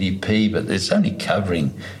 of GDP, but it's only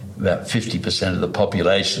covering about 50% of the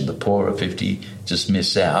population, the poorer 50 just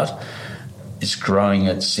miss out. It's growing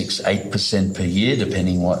at 6-8% per year,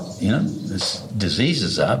 depending what the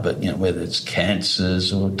diseases are. But whether it's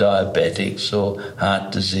cancers or diabetics or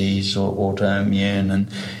heart disease or autoimmune, and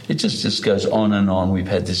it just goes on and on. We've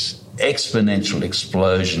had this exponential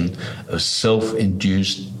explosion of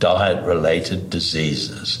self-induced diet-related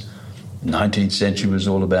diseases. The 19th century was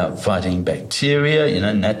all about fighting bacteria,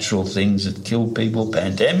 natural things that kill people,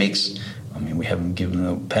 pandemics. I mean, we haven't given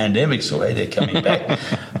the pandemics away, they're coming back.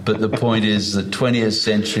 But the point is, the 20th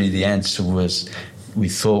century, the answer was we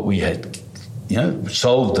thought we had,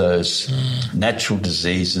 solved those natural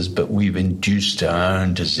diseases, but we've induced our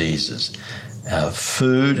own diseases. Our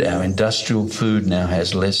food, our industrial food now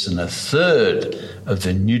has less than a third of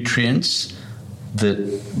the nutrients that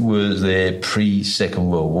were there pre-Second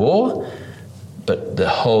World War. But the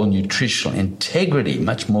whole nutritional integrity,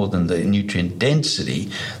 much more than the nutrient density,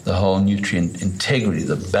 the whole nutrient integrity,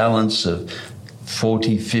 the balance of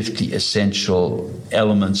 40, 50 essential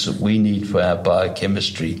elements that we need for our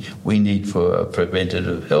biochemistry, we need for our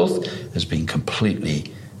preventative health, has been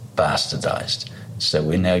completely bastardized. So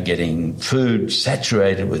we're now getting food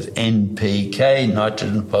saturated with NPK,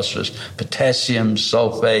 nitrogen, phosphorus, potassium,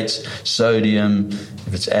 sulfates, sodium,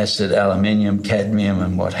 if it's acid, aluminium, cadmium,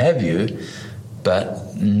 and what have you,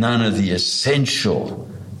 but none of the essential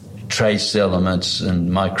trace elements and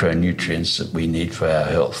micronutrients that we need for our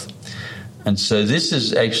health. And so this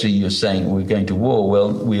is actually, you're saying we're going to war.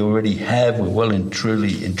 Well, we already have. We're well and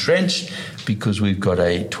truly entrenched because we've got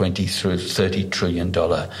a $20-30 trillion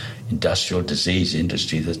industrial disease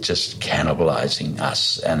industry that's just cannibalizing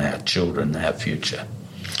us and our children and our future.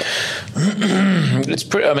 It's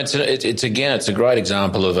pretty. I mean, it's a great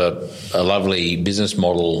example of a lovely business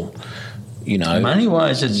model.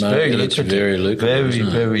 Money-wise, it's very lucrative. Very lucrative.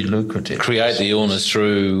 Very lucrative. Create the illness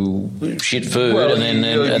through shit food, and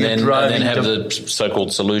then have the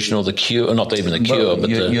so-called solution or the cure, not even the cure, but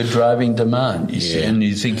you're driving demand. You see, and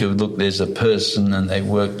you think of, look, there's a person and they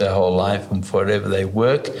work their whole life and for whatever they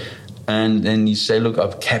work, and then you say, look,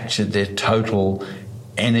 I've captured their total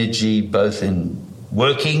energy, both in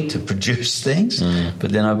working to produce things,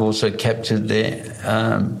 but then I've also captured their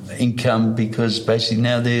income because basically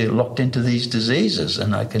now they're locked into these diseases,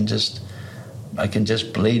 and I can just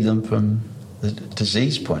bleed them from the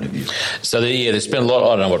disease point of view. So they spend a lot.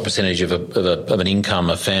 I don't know what percentage of an income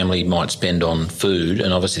a family might spend on food,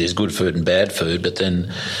 and obviously there's good food and bad food, but then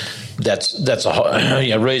that's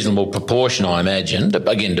a reasonable proportion, I imagine.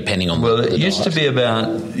 Again, depending on it used to be about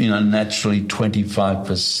naturally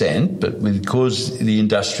 25%, but because the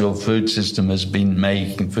industrial food system has been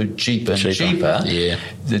making food cheaper and cheaper,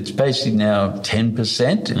 it's basically now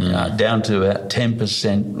 10%, down to about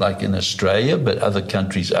 10%, like in Australia. But other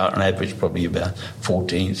countries are on average probably about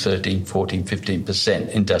 15%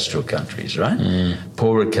 industrial countries, right?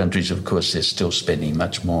 Poorer countries, of course, they're still spending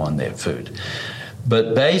much more on their food.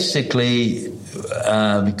 But basically,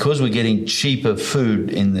 because we're getting cheaper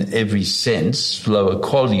food in every sense, lower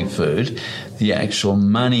quality food, the actual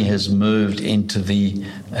money has moved into the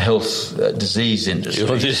health disease industry.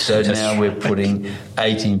 So now we're putting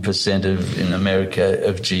 18% in America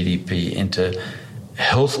of GDP into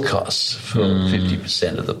health costs for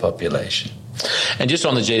 50% of the population. And just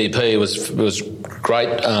on the GDP, it was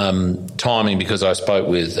great timing because I spoke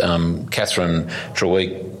with Catherine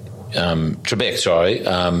Trebeck,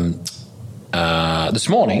 this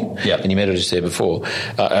morning, and you met her just there before.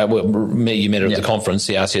 You met her at the conference,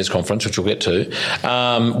 the RCS conference, which we'll get to.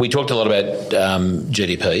 We talked a lot about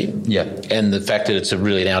GDP, and the fact that it's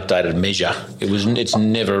an outdated measure. It's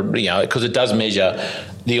never, because it does measure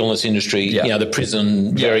the illness industry, the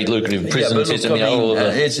prison, very lucrative prison system.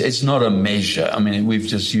 It's not a measure. I mean, we've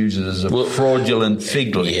just used it as a fraudulent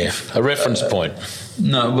fig leaf. A reference point.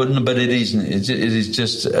 No, but it isn't. It is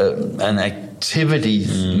just an activity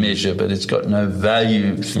measure, but it's got no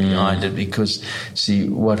value behind it because, see,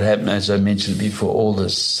 what happened, as I mentioned before, all the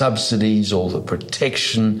subsidies, all the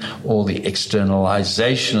protection, all the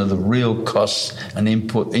externalization of the real costs and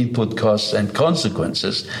input costs and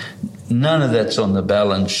consequences, none of that's on the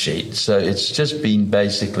balance sheet. So it's just been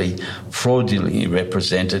basically fraudulently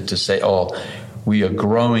represented to say, we are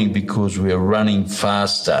growing because we are running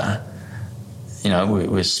faster.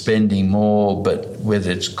 We're spending more, but whether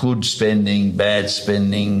it's good spending, bad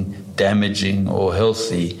spending, damaging or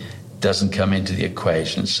healthy, doesn't come into the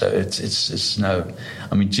equation. So it's no.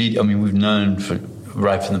 We've known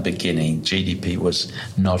right from the beginning, GDP was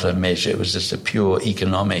not a measure. It was just a pure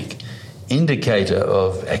economic indicator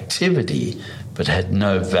of activity, but had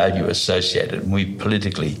no value associated. And we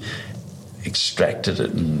politically extracted it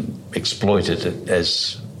and exploited it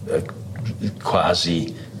as a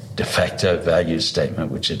quasi de facto value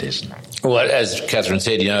statement, which it isn't. Well, as Catherine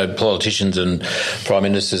said, politicians and prime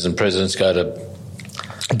ministers and presidents go to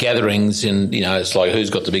gatherings and, it's like who's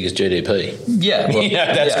got the biggest GDP. Yeah. Well,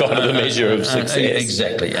 that's kind of the measure of success.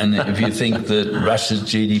 Exactly. And if you think that Russia's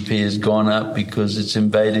GDP has gone up because it's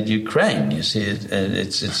invaded Ukraine, you see,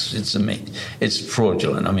 it's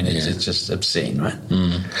fraudulent. I mean, it's just obscene, right?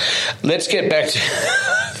 Let's get back to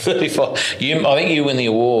 35. I think you win the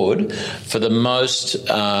award for the most,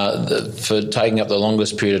 for taking up the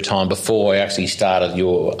longest period of time before I actually started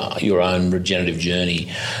your own regenerative journey,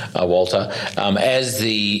 Walter,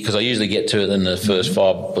 because I usually get to it in the first 5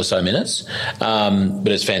 or so minutes, but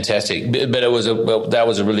it's fantastic. But that was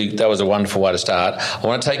a wonderful way to start. I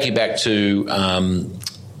want to take you back to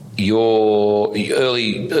your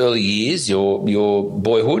early years, your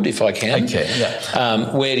boyhood, if I can. Okay.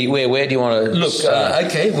 Yeah. Where do you want to look?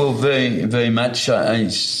 Okay. Well, very very much. I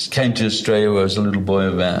came to Australia when I was a little boy,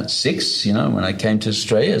 about 6. When I came to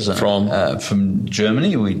Australia from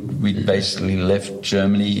Germany, we basically left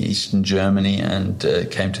Germany, Eastern Germany, and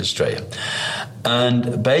came to Australia.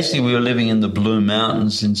 And basically, we were living in the Blue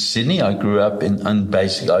Mountains in Sydney. I grew up I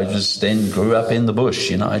just then grew up in the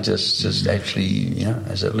bush. I just actually,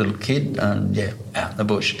 as a little kid, out in the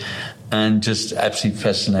bush. And just absolutely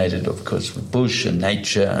fascinated, of course, with bush and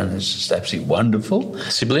nature, and it's just absolutely wonderful.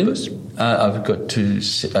 Siblings? I've got two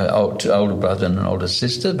older brother and an older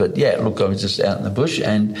sister, but I was just out in the bush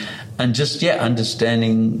and just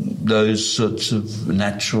understanding those sorts of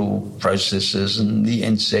natural processes and the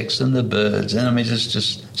insects and the birds, and I mean, it's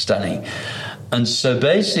just stunning. And so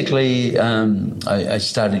basically, I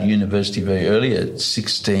started university very early at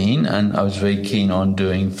 16, and I was very keen on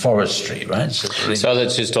doing forestry, right? So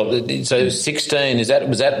let's just stop. So 16, was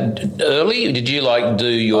that early? Did you do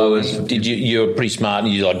you were pretty smart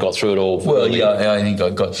and you got through it all? Well, I think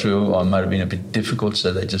I got through. I might have been a bit difficult,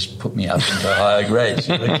 so they just put me up into higher grades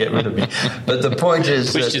to get rid of me. But the point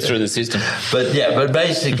is, pushed you through the system. But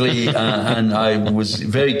basically, and I was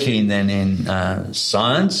very keen then in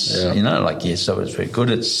science. Yes, I was very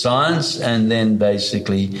good at science, and then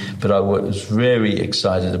basically, but I was very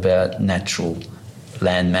excited about natural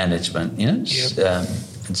land management, and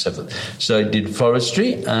so forth. So I did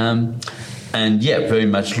forestry, and very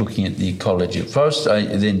much looking at the ecology of forest. I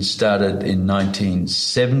then started in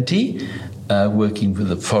 1970 working with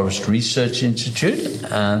the Forest Research Institute,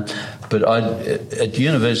 but at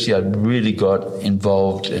university I really got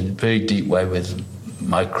involved in a very deep way with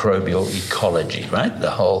microbial ecology, right?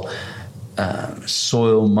 The whole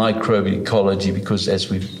soil microbial ecology, because as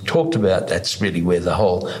we've talked about, that's really where the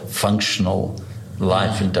whole functional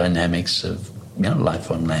life and dynamics of life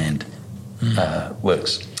on land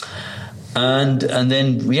works. And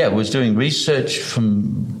then was doing research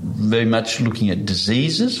from very much looking at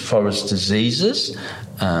diseases, forest diseases.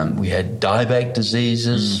 We had dieback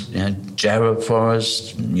diseases, Jarrah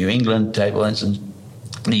forest, New England tablelands, and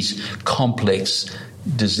these complex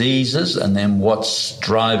diseases, and then what's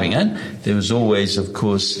driving it. There was always, of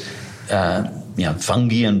course,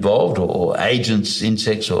 fungi involved, or agents,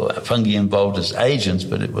 insects or fungi involved as agents,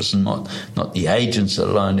 but it was not the agents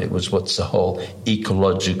alone. It was what's the whole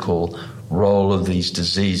ecological role of these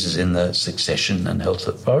diseases in the succession and health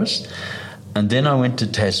of forests. And then I went to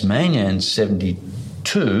Tasmania in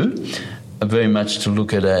 1972, very much to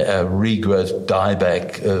look at a regrowth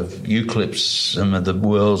dieback of eucalypts, some of the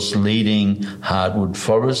world's leading hardwood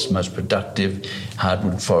forests, most productive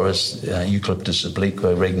hardwood forests, Eucalyptus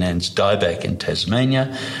obliqua regnans dieback in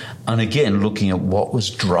Tasmania. And again, looking at what was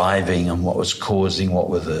driving and what was causing, what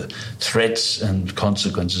were the threats and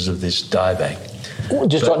consequences of this dieback.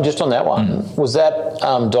 Just on that one, was that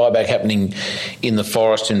dieback happening in the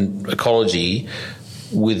forest and ecology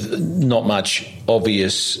with not much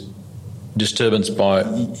obvious disturbance by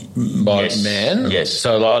man? Yes.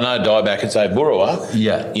 So I know dieback at, say, Burrawa.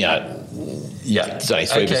 Yeah. It's only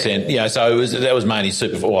 3%. Okay. So that was mainly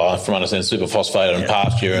from understanding, superphosphate and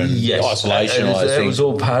pasture and isolation. That was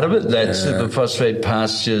all part of it. That superphosphate,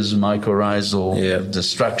 pastures, mycorrhizal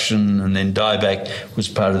destruction, and then dieback was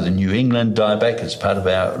part of the New England dieback. It's part of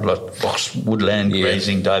our woodland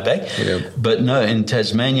grazing dieback. Yeah. But no, in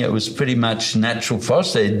Tasmania it was pretty much natural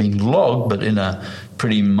forest. They had been logged, but in a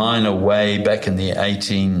pretty minor way back in the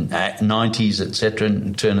 1890s, etc.,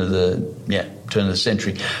 turn of the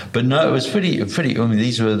century. But no, it was pretty. I mean,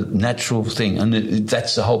 these were natural things, and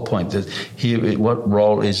that's the whole point. That here, what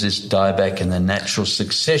role is this dieback in the natural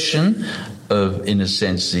succession of, in a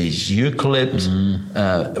sense, these eucalypt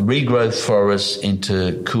regrowth forests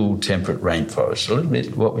into cool, temperate rainforests? A little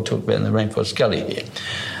bit what we talked about in the Rainforest Gully here.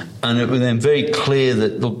 And it was then very clear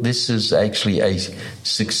that, look, this is actually a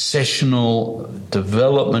successional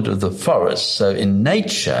development of the forest. So in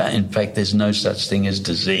nature, in fact, there's no such thing as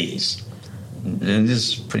disease. And this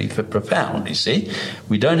is pretty profound, you see.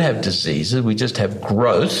 We don't have diseases, we just have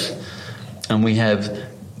growth, and we have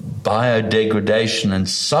biodegradation and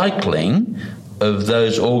cycling of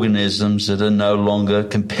those organisms that are no longer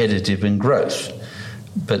competitive in growth.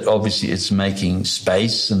 But obviously it's making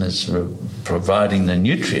space and it's providing the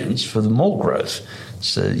nutrients for the more growth.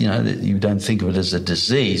 So, you don't think of it as a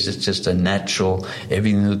disease. It's just a natural,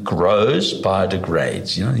 everything that grows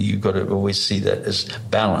biodegrades. You've got to always see that as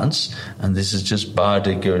balance. And this is just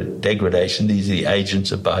biodegradation. These are the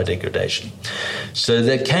agents of biodegradation. So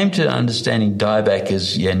they came to understanding dieback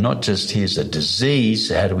as, not just here's a disease,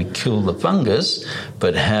 how do we kill the fungus,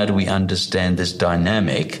 but how do we understand this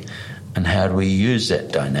dynamic and how do we use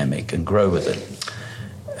that dynamic and grow with it?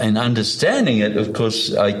 And understanding it, of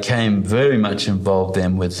course, I came very much involved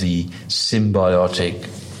then with the symbiotic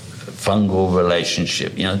fungal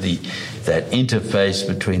relationship, that interface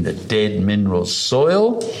between the dead mineral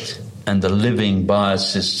soil and the living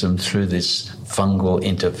biosystem through this fungal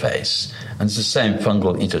interface. And it's the same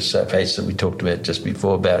fungal interface that we talked about just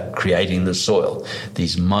before about creating the soil.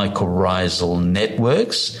 These mycorrhizal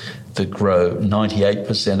networks that grow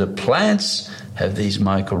 98% of plants have these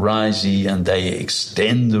mycorrhizae, and they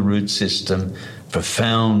extend the root system,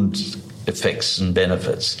 profound effects and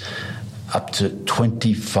benefits. Up to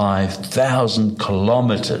 25,000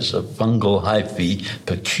 kilometres of fungal hyphae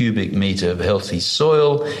per cubic metre of healthy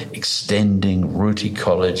soil, extending root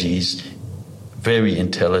ecologies very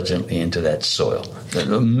intelligently into that soil.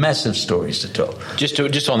 There are massive stories to tell. Just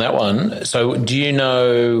on that one, so do you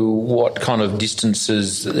know what kind of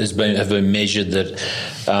distances have been measured that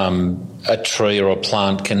a tree or a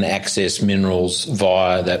plant can access minerals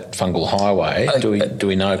via that fungal highway? Do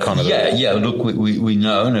we know kind of? Yeah. Look, we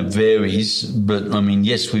know, and it varies. But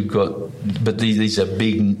yes, we've got. But these are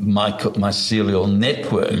big mycelial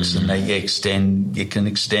networks, and they extend. You can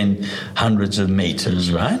extend hundreds of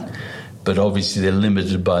meters, right? But obviously they're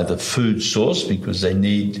limited by the food source because they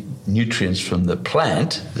need nutrients from the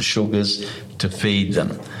plant, the sugars, to feed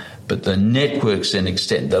them. But the networks then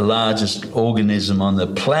extend. The largest organism on the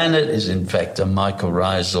planet is in fact a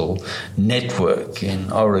mycorrhizal network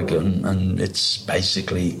in Oregon, and it's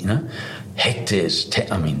basically, hectares,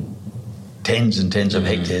 tens and tens of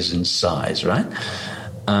hectares in size, right?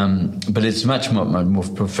 But it's much more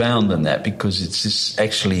profound than that because it's this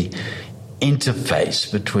actually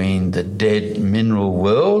interface between the dead mineral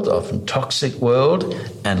world, often toxic world,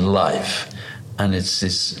 and life. And it's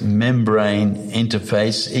this membrane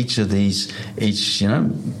interface. Each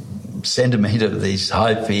centimetre of these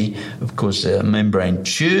hyphae, of course, a membrane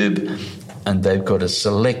tube, and they've got a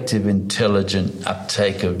selective, intelligent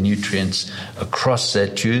uptake of nutrients across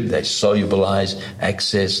that tube. They solubilize,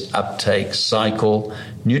 access, uptake, cycle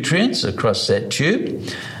nutrients across that tube.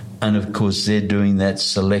 And, of course, they're doing that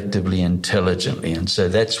selectively, intelligently. And so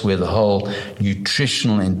that's where the whole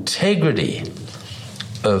nutritional integrity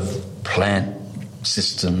of plant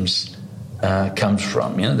systems comes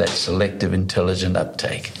from, that selective, intelligent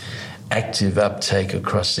uptake, active uptake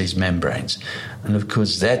across these membranes. And, of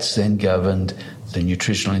course, that's then governed the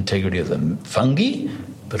nutritional integrity of the fungi,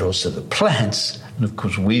 but also the plants. And, of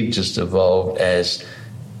course, we've just evolved as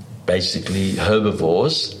basically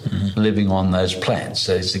herbivores living on those plants.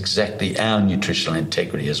 So it's exactly our nutritional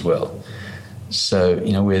integrity as well. So,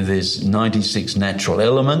 where there's 96 natural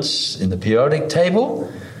elements in the periodic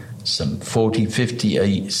table, some 40, 50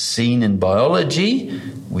 are seen in biology.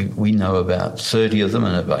 We know about 30 of them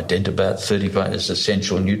and have identified about 35 as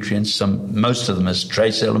essential nutrients. Most of them as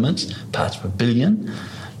trace elements, parts per billion,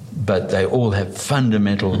 but they all have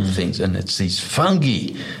fundamental things. And it's these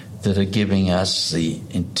fungi that are giving us the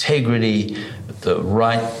integrity, the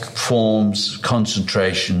right forms,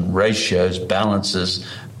 concentration, ratios, balances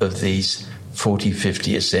of these 40,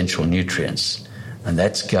 50 essential nutrients. And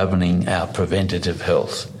that's governing our preventative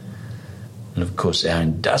health. And, of course, our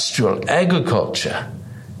industrial agriculture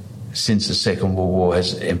since the Second World War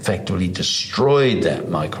has effectively destroyed that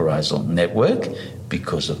mycorrhizal network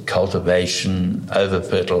because of cultivation,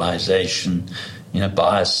 over-fertilization,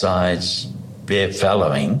 biocides, bare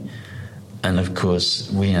fallowing. And, of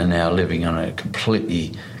course, we are now living on a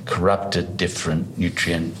completely corrupted, different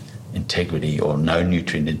nutrient integrity or no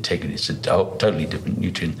nutrient integrity. It's a totally different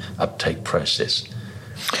nutrient uptake process.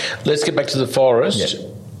 Let's get back to the forest. Yeah.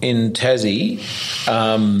 In Tassie,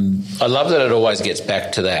 I love that it always gets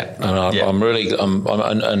back to that. And I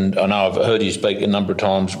know I've heard you speak a number of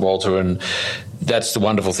times, Walter, and that's the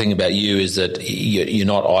wonderful thing about you, is that you're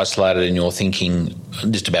not isolated in your thinking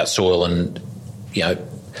just about soil and,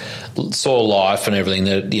 soil life and everything.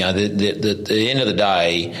 At the end of the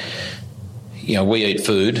day, we eat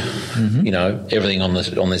food. Mm-hmm. Everything on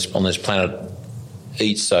this planet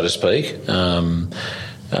eats, so to speak,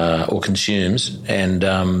 or consumes, and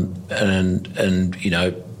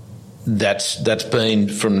that's been,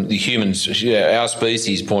 from the humans, our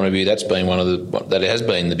species point of view, that has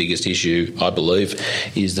been the biggest issue, I believe,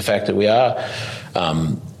 is the fact that we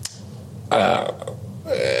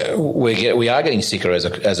are getting sicker as a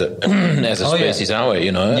species, aren't we?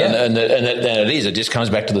 Yeah. And it is. It just comes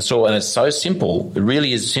back to the soil, and it's so simple. It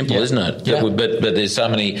really is simple, isn't it? Yeah. But there's so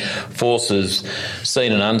many forces,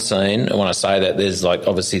 seen and unseen. And when I say that, there's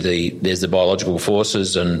obviously there's the biological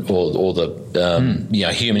forces and or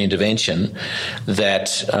the human intervention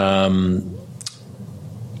that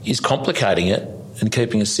is complicating it and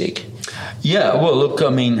keeping us sick. Yeah, well, look, I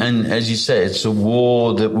mean, and as you say, it's a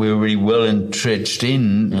war that we're really well entrenched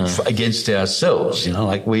in against ourselves,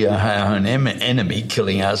 we are our own enemy,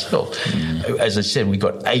 killing ourselves. As I said, we've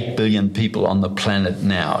got 8 billion people on the planet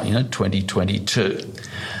now, 2022.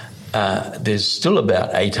 There's still about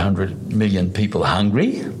 800 million people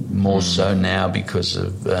hungry, more so now because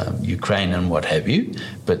of Ukraine and what have you,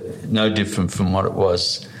 but no different from what it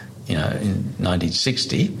was, in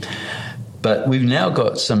 1960. But we've now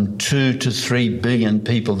got some 2 to 3 billion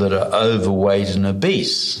people that are overweight and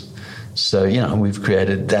obese. So, we've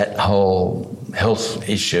created that whole health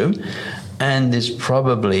issue. And there's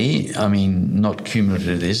probably, not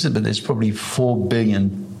cumulative this, but there's probably 4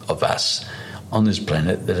 billion of us on this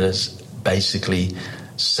planet that is basically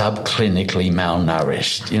subclinically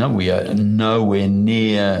malnourished. We are nowhere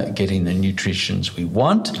near getting the nutrition we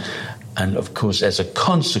want. And, of course, as a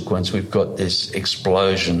consequence, we've got this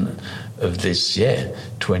explosion of this,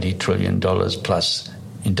 $20 trillion plus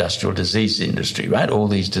industrial disease industry, right? All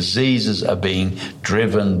these diseases are being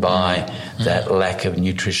driven by that lack of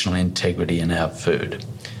nutritional integrity in our food.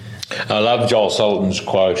 I love Joel Salatin's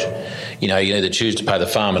quote, you either choose to pay the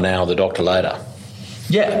farmer now or the doctor later.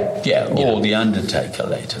 Yeah, or the undertaker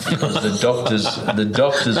later, because the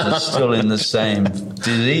doctors are still in the same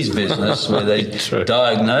disease business where they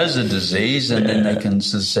diagnose a disease and then they can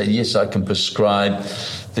sort of say, yes, I can prescribe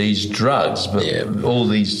these drugs, but all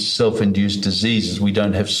these self-induced diseases we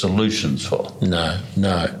don't have solutions for. No,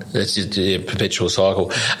 that's a perpetual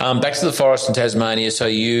cycle. Back to the forest in Tasmania. So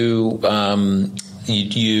you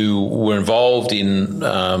were involved in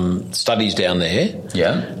studies down there.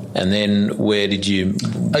 Yeah. And then where did you...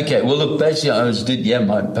 Okay, well, look, basically I did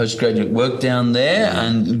my postgraduate work down there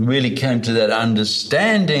and really came to that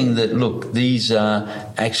understanding that, look, these are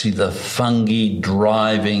actually the fungi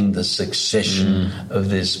driving the succession of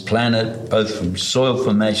this planet, both from soil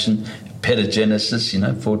formation, pedogenesis,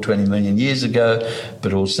 420 million years ago,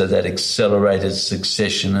 but also that accelerated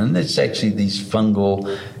succession. And it's actually these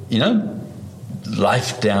fungal,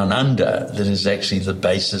 life down under that is actually the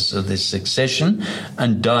basis of this succession,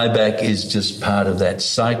 and dieback is just part of that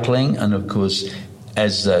cycling. And of course,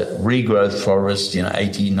 as the regrowth forest,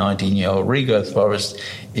 18, 19-year-old regrowth forest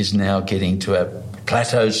is now getting to a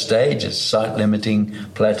plateau stage, a site-limiting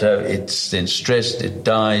plateau, it's then stressed, it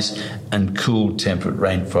dies, and cool temperate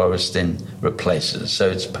rainforest then replaces. So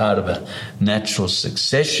it's part of a natural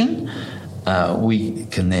succession. We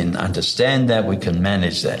can then understand that, we can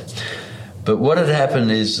manage that. But what had happened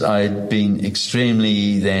is I'd been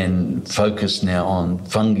extremely then focused now on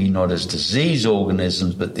fungi, not as disease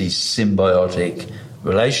organisms, but these symbiotic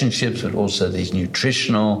relationships, but also these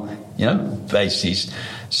nutritional, bases.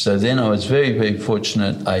 So then I was very, very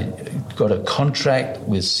fortunate. I got a contract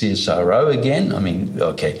with CSIRO again.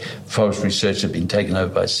 Forest research had been taken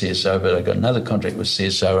over by CSIRO, but I got another contract with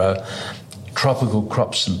CSIRO, tropical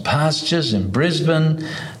crops and pastures in Brisbane.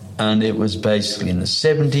 And it was basically in the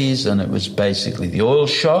 70s, and it was basically the oil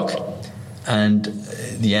shock. And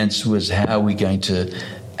the answer was, how are we going to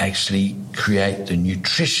actually create the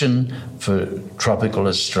nutrition for tropical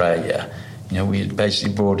Australia? We had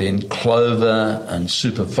basically brought in clover and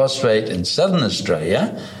superphosphate in southern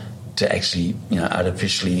Australia to actually,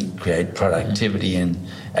 artificially create productivity in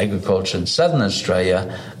agriculture in southern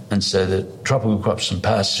Australia. And so the tropical crops and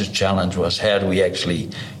pastures challenge was, how do we actually,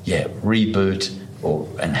 reboot or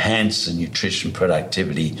enhance the nutrition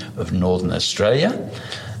productivity of northern Australia?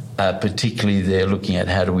 Particularly they're looking at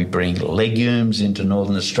how do we bring legumes into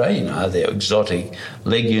northern Australia? Are there exotic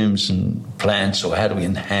legumes and plants, or how do we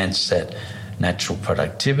enhance that natural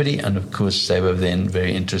productivity? And of course they were then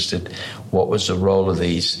very interested what was the role of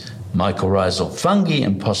these mycorrhizal fungi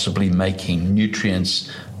and possibly making nutrients,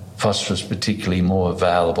 phosphorus particularly, more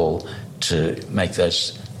available to make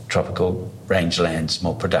those tropical rangelands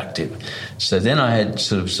more productive. So then I had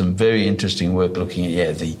sort of some very interesting work looking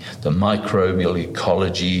at the microbial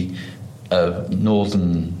ecology of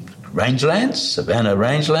northern rangelands, savanna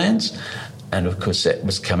rangelands, and of course that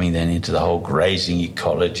was coming then into the whole grazing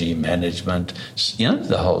ecology management,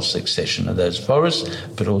 the whole succession of those forests,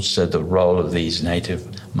 but also the role of these native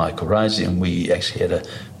mycorrhizae. And we actually had a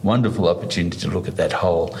wonderful opportunity to look at that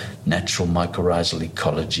whole natural mycorrhizal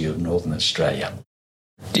ecology of northern Australia.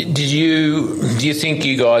 Do you think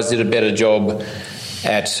you guys did a better job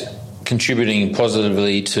at contributing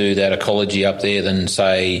positively to that ecology up there than,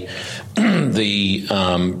 say, the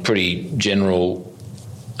pretty general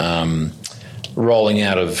rolling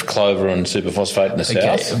out of clover and superphosphate in the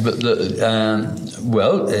south?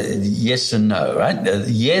 But yes and no, right?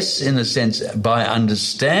 Yes, in the sense, by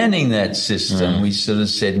understanding that system, we sort of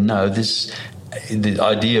said, no, the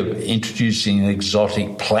idea of introducing an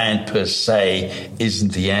exotic plant per se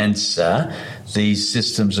isn't the answer. These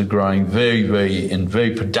systems are growing in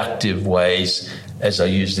very productive ways, as I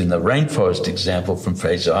used in the rainforest example from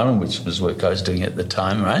Fraser Island, which was work I was doing at the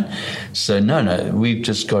time, right? So no, we've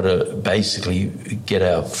just got to basically get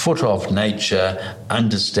our foot off nature,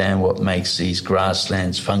 understand what makes these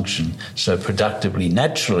grasslands function so productively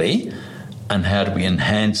naturally, and how do we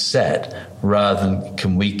enhance that, rather than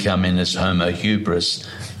can we come in as Homo hubris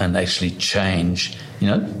and actually change,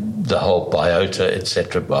 the whole biota,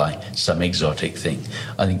 etc., by some exotic thing.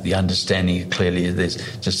 I think the understanding clearly is there's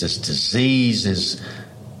just this disease is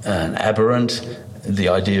an aberrant. The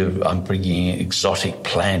idea of I'm bringing an exotic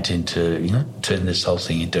plant into, turn this whole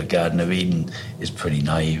thing into a Garden of Eden is pretty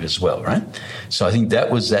naive as well, right? So I think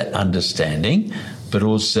that was that understanding, but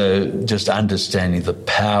also just understanding the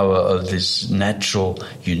power of this natural,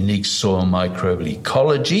 unique soil microbial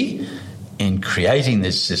ecology in creating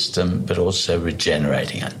this system, but also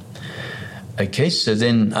regenerating it. Okay, so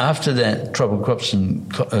then after that tropical crops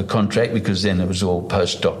and contract, because then it was all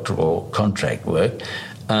postdoctoral contract work,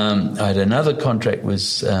 I had another contract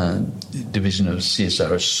with Division of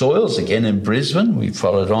CSIRO Soils, again in Brisbane. We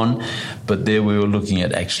followed on, but there we were looking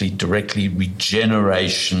at actually directly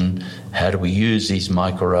regeneration. How do we use these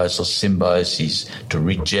mycorrhizal symbioses to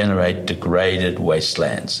regenerate degraded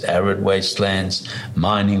wastelands, arid wastelands,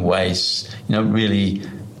 mining wastes, really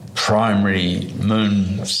primary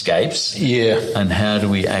moonscapes. Yeah. And how do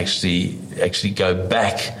we actually go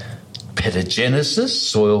back pedogenesis,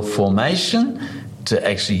 soil formation, to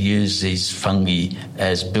actually use these fungi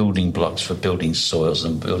as building blocks for building soils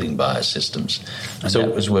and building biosystems. And so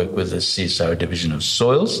that was work with the CSIRO Division of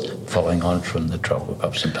Soils, following on from the tropical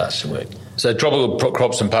crops and pasture work. So tropical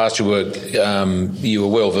crops and pasture work, you were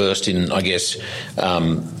well versed in, I guess,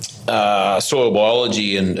 soil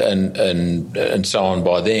biology and so on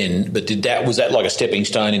by then. But was that like a stepping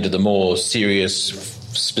stone into the more serious,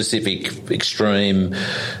 specific, extreme,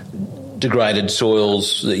 degraded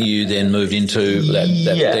soils that you then moved into?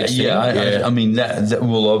 I mean, that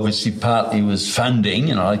well, obviously partly was funding,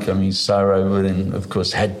 CSIRO then, of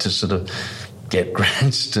course, had to sort of get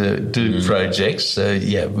grants to do projects. So,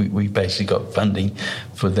 we basically got funding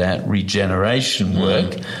for that regeneration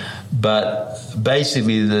work. But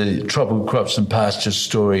basically the tropical crops and pasture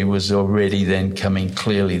story was already then coming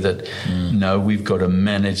clearly that, we've got to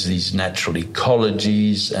manage these natural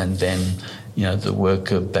ecologies, and then, the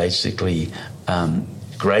work of basically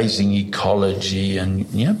grazing ecology and,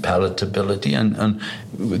 palatability. And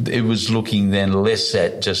it was looking then less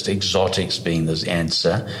at just exotics being the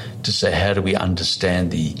answer, to say how do we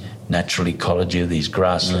understand the natural ecology of these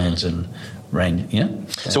grasslands and range,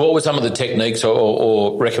 So what were some of the techniques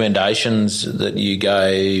or recommendations that you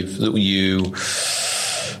gave, that you,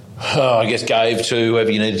 gave to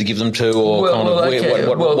whoever you needed to give them to, or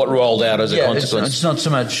what rolled out as a consequence? It's not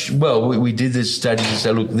so much, we did this study to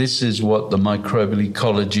say, look, this is what the microbial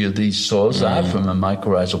ecology of these soils are from a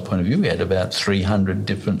mycorrhizal point of view. We had about 300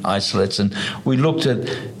 different isolates, and we looked at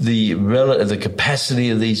the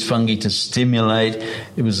capacity of these fungi to stimulate.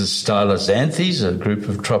 It was the stylosanthes, a group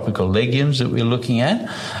of tropical legumes that we were looking at.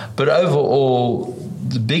 But overall,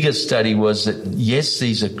 the biggest study was that, yes,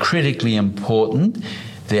 these are critically important.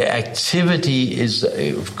 Their activity is,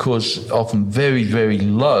 of course, often very, very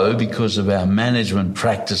low because of our management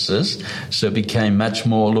practices. So it became much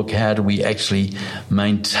more, look, how do we actually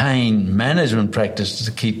maintain management practices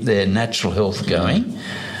to keep their natural health going?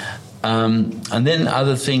 And then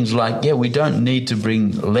other things like, we don't need to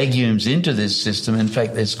bring legumes into this system. In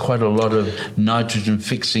fact, there's quite a lot of nitrogen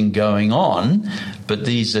fixing going on, but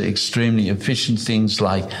these are extremely efficient things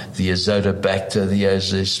like the Azotobacter, the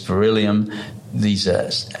Azospirillum. These are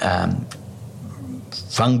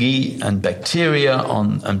fungi and bacteria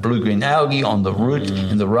and blue-green algae on the root,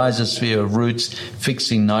 in the rhizosphere of roots,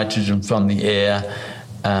 fixing nitrogen from the air,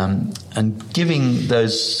 and giving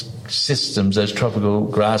those systems, those tropical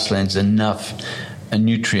grasslands, enough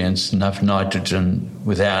nutrients, enough nitrogen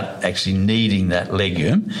without actually needing that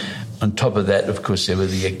legume. On top of that, of course, there were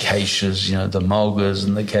the acacias, the mulgas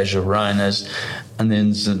and the casuarinas. And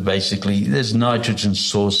then basically there's nitrogen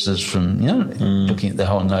sources from, looking at the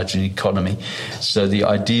whole nitrogen economy. So the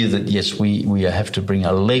idea that, yes, we have to bring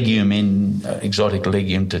a legume in, exotic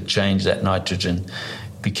legume, to change that nitrogen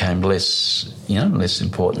became less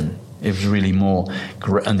important. It was really more,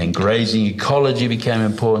 and then grazing ecology became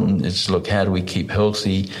important. It's, look, how do we keep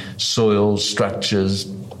healthy soil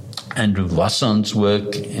structures? Andrew Voisson's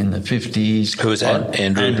work in the 50s. Who was that?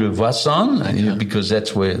 Andrew Voisson, because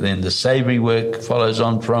that's where then the savoury work follows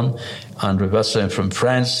on from. Andrew Voisson from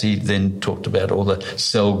France, he then talked about all the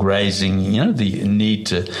cell grazing, the need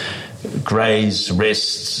to graze,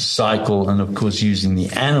 rest, cycle, and of course using the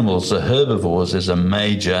animals, the herbivores, as a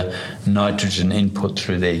major nitrogen input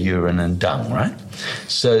through their urine and dung, right?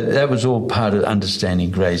 So that was all part of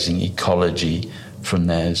understanding grazing ecology from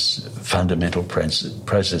those fundamental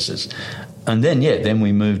processes. And then, then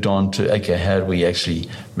we moved on to, okay, how do we actually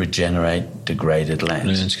regenerate degraded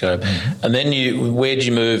lands? And then where did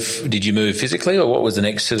you move? Did you move physically, or what was the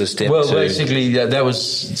next sort of step? Well, basically, that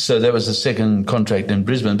was the second contract in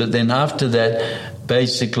Brisbane. But then after that,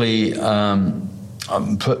 basically,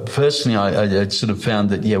 personally, I sort of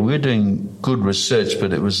found that, we were doing good research,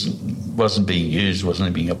 but it wasn't being used,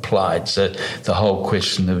 wasn't being applied. So the whole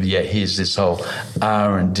question of, here's this whole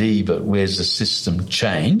R&D, but where's the system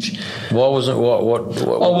change? What was it?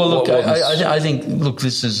 I think,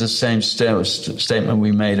 this is the same statement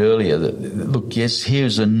we made earlier, that, yes,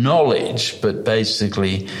 here's a knowledge, but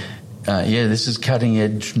basically, this is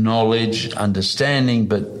cutting-edge knowledge, understanding,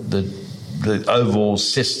 but the overall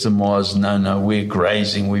system was, no, we're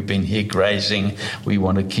grazing, we've been here grazing, we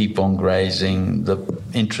want to keep on grazing, the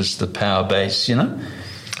interest, the power base,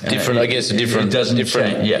 Different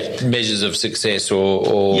measures of success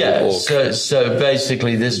So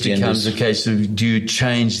basically this becomes a case of, do you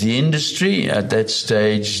change the industry? At that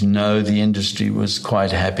stage, no, the industry was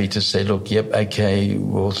quite happy to say, look, okay,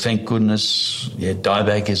 well, thank goodness,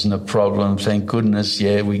 dieback isn't a problem, thank goodness,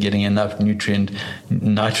 we're getting enough nitrogen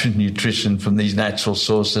nutrition from these natural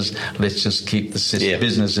sources, let's just keep the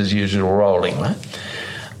business as usual rolling, right?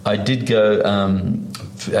 I did go,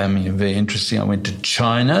 very interesting, I went to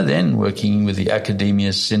China then, working with the Academia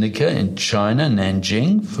Sinica in China,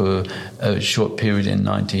 Nanjing, for a short period in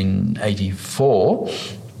 1984.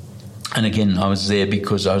 And again, I was there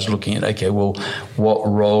because I was looking at, what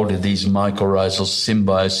role did these mycorrhizal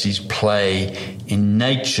symbioses play in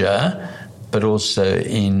nature, but also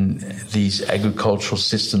in these agricultural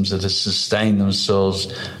systems that have sustained themselves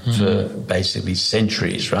for basically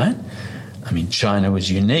centuries, right? I mean, China was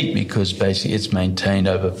unique because basically it's maintained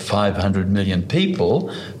over 500 million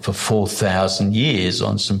people for 4,000 years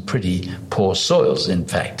on some pretty poor soils, in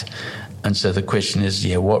fact. And so the question is,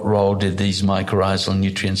 what role did these mycorrhizal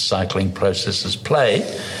nutrient cycling processes play?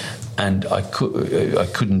 And I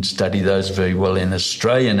couldn't study those very well in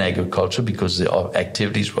Australian agriculture because the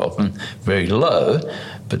activities were often very low.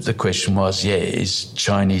 But the question was, is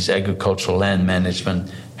Chinese agricultural land management,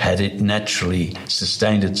 had it naturally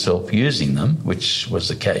sustained itself using them, which was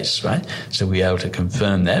the case, right? So we were able to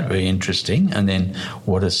confirm that, very interesting. And then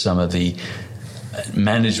what are some of the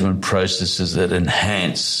management processes that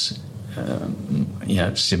enhance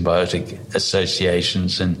symbiotic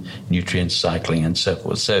associations and nutrient cycling and so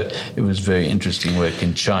forth. So it was very interesting work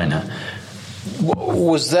in China.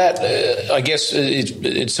 Was that, I guess,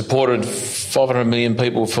 it supported 500 million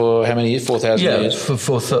people for how many years? 4,000 years? Yeah,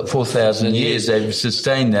 for 4,000 years. They've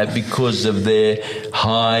sustained that because of their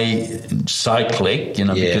high cyclic,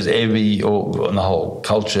 because on the whole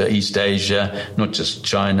culture, East Asia, not just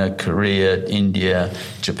China, Korea, India,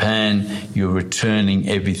 Japan, you're returning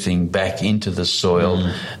everything back into the soil.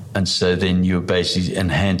 And so then you're basically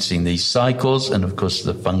enhancing these cycles. And, of course,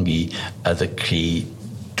 the fungi are the key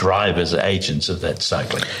drivers, agents of that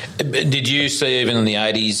cycling. Did you see even in the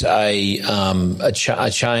 80s a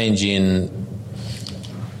change in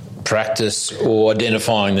practice, or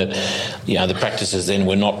identifying that the practices then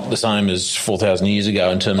were not the same as 4,000 years ago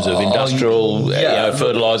in terms of industrial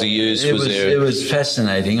fertilizer use? It was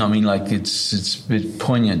fascinating. I mean, it's a bit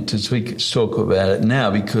poignant as we talk about it now,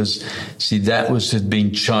 because that had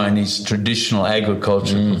been Chinese traditional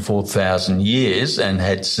agriculture for 4,000 years and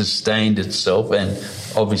had sustained itself, and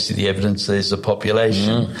obviously the evidence there's a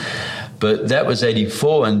population. But that was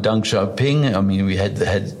 84, and Deng Xiaoping, I mean, we had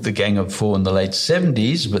the Gang of Four in the late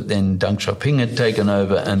 70s, but then Deng Xiaoping had taken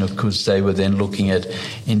over, and of course they were then looking at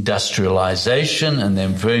industrialization and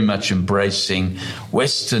then very much embracing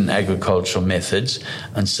Western agricultural methods,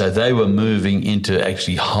 and so they were moving into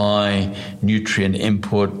actually high nutrient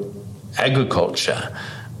input agriculture.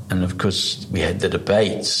 And of course we had the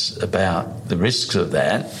debates about the risks of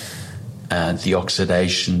that, the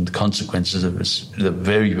oxidation, the consequences of the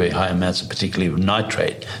very, very high amounts, particularly of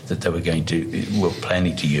nitrate, that they were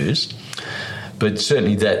planning to use. But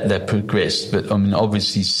certainly that progressed. But I mean,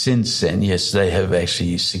 obviously since then, yes, they have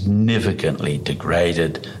actually significantly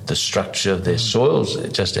degraded the structure of their soils,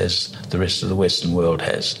 just as the rest of the Western world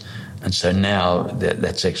has. And so now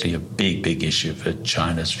that's actually a big, big issue for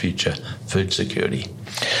China's future food security.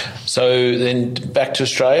 So then back to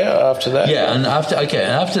Australia after that? Yeah, and after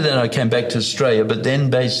that I came back to Australia, but then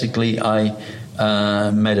basically I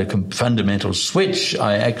made a fundamental switch.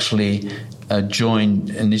 I actually joined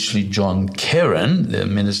initially John Kerrin, the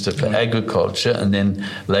Minister for Agriculture, and then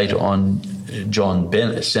later on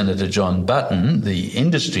Senator John Button, the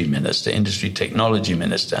industry technology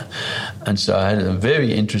minister. And so I had a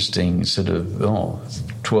very interesting sort of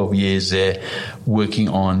 12 years there working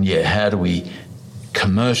on, how do we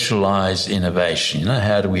commercialize innovation?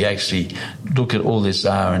 How do we actually look at all this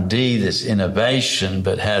R&D, this innovation,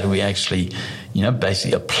 but how do we actually,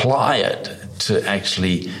 basically apply it to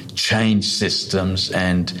actually change systems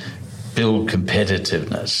and build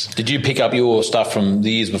competitiveness. Did you pick up your stuff from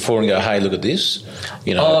the years before and go, hey, look at this?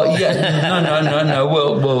 Oh, yeah. No.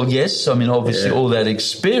 Well, yes. I mean, obviously all that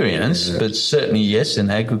experience, but certainly, yes, in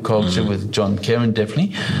agriculture with John Kerrin,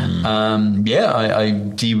 definitely. I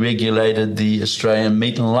deregulated the Australian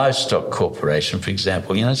Meat and Livestock Corporation, for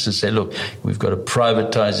example, to say, look, we've got to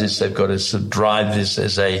privatise this. They've got to sort of drive this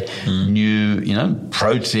as a new,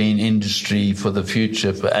 protein industry for the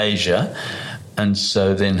future for Asia. And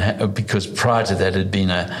so then, because prior to that had been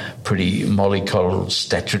a pretty mollycoddled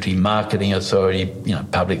statutory marketing authority,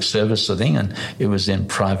 public service sort of thing, and it was then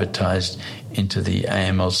privatised into the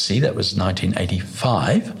AMLC. That was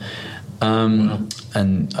 1985.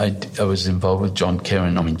 And I was involved with John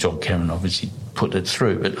Kerrin. I mean, John Kerrin obviously put it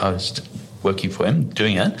through, but I was working for him,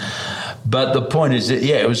 doing it. But the point is that,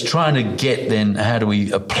 it was trying to get then, how do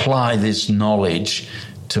we apply this knowledge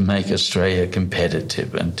to make Australia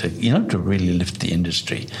competitive and to really lift the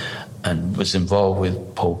industry, and was involved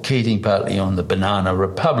with Paul Keating partly on the Banana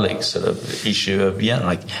Republic sort of issue of,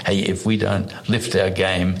 hey, if we don't lift our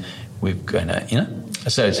game, we're going to,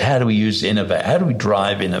 So it's how do we how do we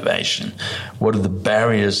drive innovation? What are the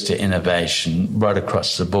barriers to innovation right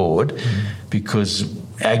across the board? Because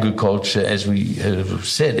agriculture, as we have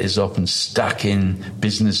said, is often stuck in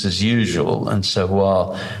business as usual. And so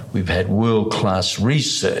while we've had world-class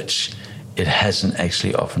research, it hasn't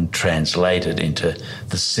actually often translated into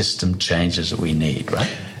the system changes that we need,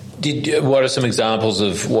 right? What are some examples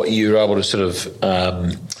of what you were able to sort of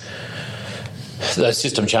those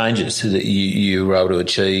system changes that you were able to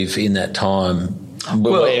achieve in that time?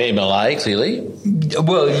 Well, MLA, clearly.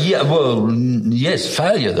 Yes,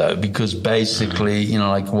 failure, though, because basically,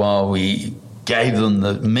 while we gave them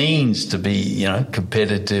the means to be,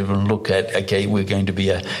 competitive and look at, okay, we're going to be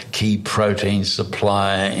a key protein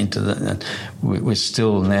supplier we're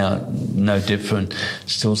still now no different,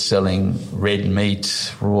 still selling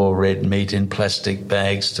raw red meat in plastic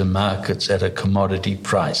bags to markets at a commodity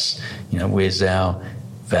price. Where's our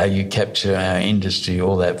value capture, our industry,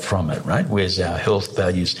 all that from it, right? Where's our health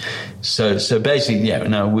values? So basically,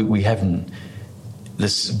 we haven't,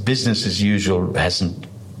 this business as usual hasn't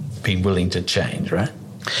been willing to change, right?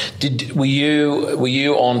 Were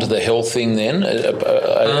you onto the health thing then?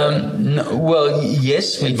 No, well,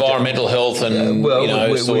 yes. Environmental health and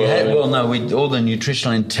all the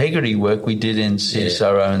nutritional integrity work we did in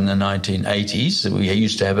CSIRO in the 1980s. We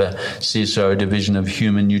used to have a CSIRO division of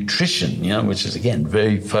human nutrition, which is again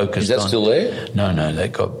very focused. Is that still there? No,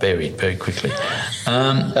 that got buried very quickly.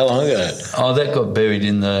 How long ago? Oh, that got buried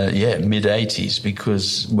in the mid 80s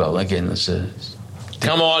because, well, again, there's a.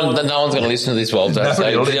 Come on, no one's going to listen to this, Walter.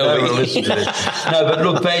 Nobody will listen to this. No, but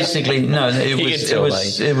look, basically,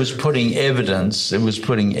 it was putting evidence. It was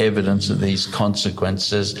putting evidence of these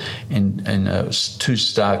consequences in a too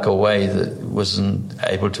stark a way that wasn't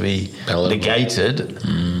able to be negated,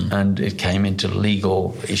 and it came into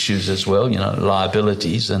legal issues as well.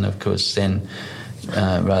 Liabilities, and of course then.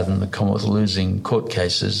 Rather than the Commonwealth losing court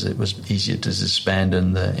cases, it was easier to disband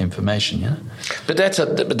the information. But that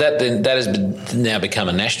has now become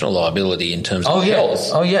a national liability in terms of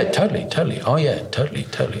health. Oh yeah, totally. Oh yeah, totally.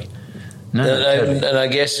 And I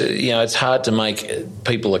guess, it's hard to make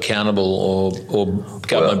people accountable or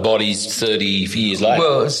government bodies 30 years later.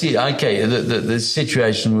 Well, see, okay, the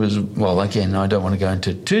situation was, again, I don't want to go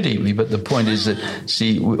into it too deeply, but the point is that,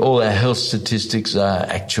 all our health statistics are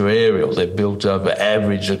actuarial. They're built over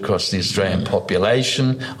average across the Australian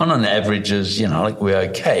population. On an average, we're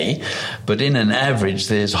okay, but in an average,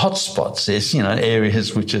 there's hotspots. There's,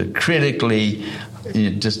 areas which are critically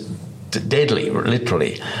just deadly,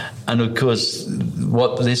 literally. And of course,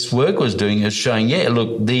 what this work was doing is showing,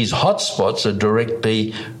 these hotspots are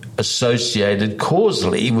directly associated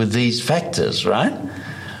causally with these factors, right?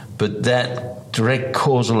 But that direct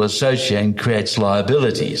causal association creates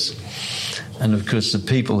liabilities. And of course, the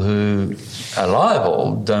people who are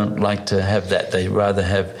liable don't like to have that. They rather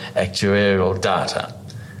have actuarial data.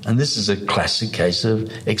 And this is a classic case of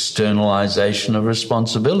externalisation of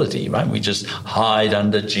responsibility, right? We just hide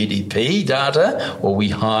under GDP data, or we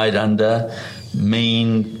hide under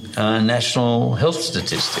mean national health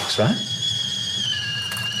statistics, right?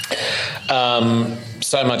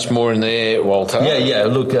 So much more in there, Walter. Yeah.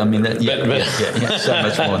 Look, I mean, so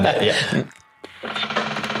much more in there. Yeah.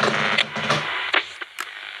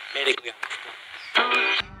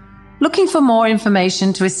 Looking for more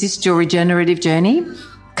information to assist your regenerative journey?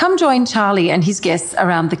 Come join Charlie and his guests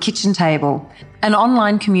around the kitchen table, an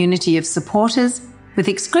online community of supporters with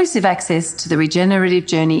exclusive access to the Regenerative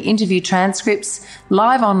Journey interview transcripts,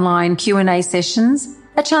 live online Q&A sessions,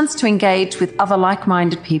 a chance to engage with other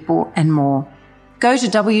like-minded people and more. Go to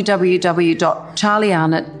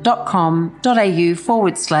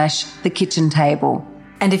www.charliearnott.com.au/the kitchen table.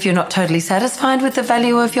 And if you're not totally satisfied with the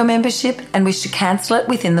value of your membership and wish to cancel it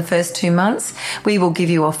within the first 2 months, we will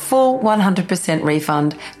give you a full 100%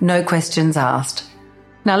 refund, no questions asked.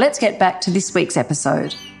 Now let's get back to this week's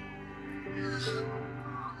episode.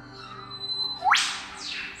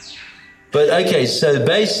 But okay, so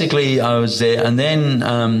basically I was there, and then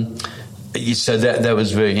so that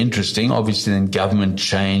was very interesting. Obviously, then government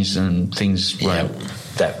changed and things weren't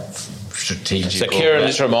that strategic. So Kieran,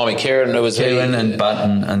 just remind me, Kieran and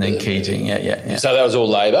Button, and then Keating. Yeah. So that was all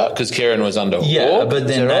Labor because Kieran was under war. But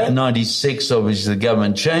then in '96, obviously the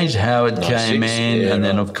government changed. Howard came in, and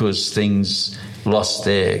then of course things lost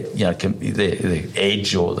their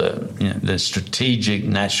edge, or the strategic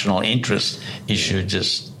national interest issue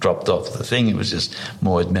just dropped off the thing. It was just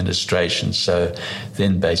more administration. So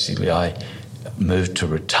then basically I moved to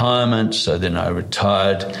retirement. So then I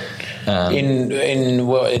retired. In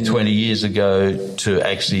 20 years ago to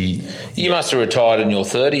actually... You must have retired in your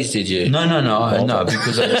 30s, did you? No,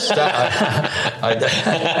 because I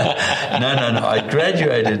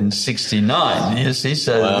graduated in 69, you see,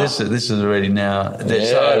 so wow. This is already now...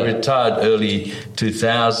 So I retired early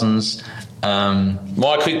 2000s.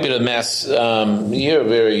 My quick bit of maths, you're a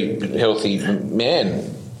very healthy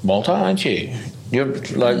man, Walter, aren't you? You're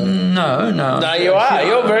like no, you are.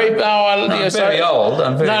 You're very. I'm very old.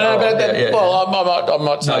 I'm very old. Well, I'm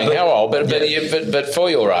not saying how old, but for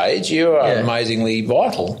your age, you are amazingly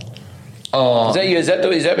vital. Oh, is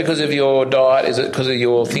that because of your diet? Is it because of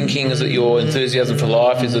your thinking? Is it your enthusiasm for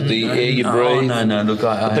life? Is it the air you breathe? No. Look,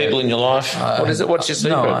 the people in your life. What is it? What's your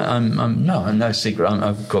secret? I'm no secret.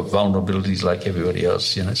 I've got vulnerabilities like everybody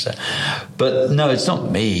else, So, but no, it's not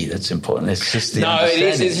me that's important. It's just the understanding.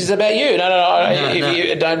 It is. It's about you. No.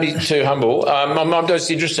 You don't be too humble. I'm just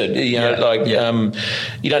interested. You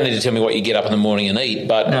don't need to tell me what you get up in the morning and eat,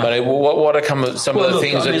 but what are some of the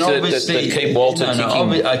things that keep Walter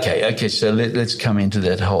ticking? Okay. So let's come into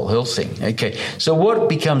that whole health thing. Okay, so what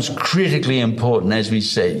becomes critically important, as we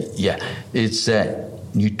say, it's that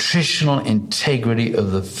nutritional integrity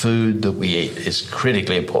of the food that we eat is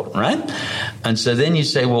critically important, right? And so then you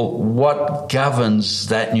say, well, what governs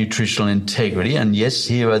that nutritional integrity? And yes,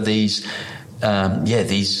 here are these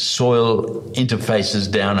soil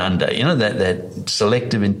interfaces down under, that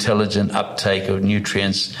selective, intelligent uptake of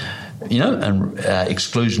nutrients, and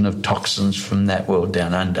exclusion of toxins from that world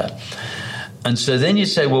down under. And so then you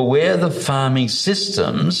say, well, where are the farming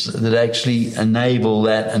systems that actually enable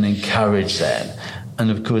that and encourage that? And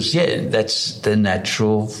of course, that's the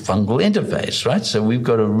natural fungal interface, right? So we've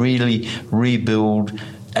got to really rebuild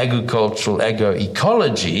agricultural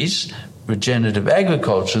agroecologies, regenerative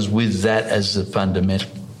agricultures, with that as the fundamental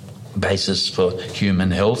basis for human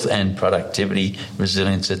health and productivity,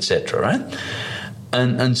 resilience, etc., right?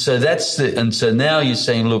 And so so now you're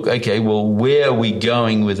saying, look, okay, well, where are we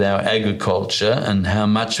going with our agriculture, and how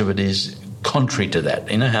much of it is contrary to that?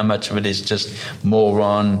 How much of it is just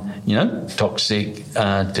moron, toxic,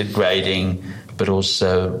 degrading, but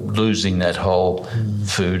also losing that whole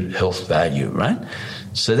food health value, right?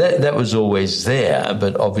 So that was always there,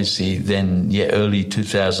 but obviously then, early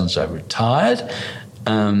 2000s I retired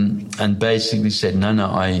and basically said, no,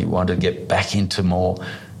 I want to get back into more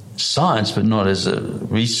science, but not as a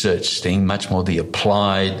research thing, much more the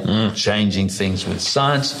applied, changing things with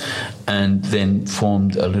science, and then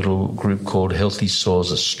formed a little group called Healthy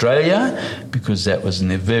Soils Australia, because that was in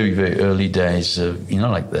the very, very early days of,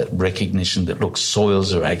 like that recognition that, look,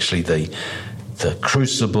 soils are actually the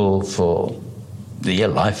crucible for the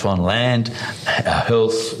life on land, our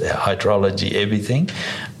health, our hydrology, everything.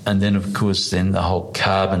 And then, of course, the whole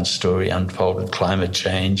carbon story unfolded, climate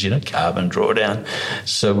change, carbon drawdown.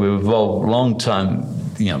 So we evolved a long time,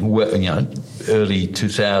 early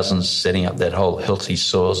 2000s, setting up that whole healthy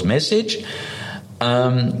soils message.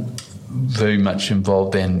 Very much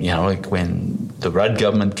involved then, like when the Rudd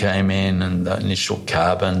government came in and the initial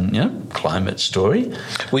carbon, climate story.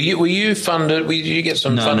 Were you funded? Did you get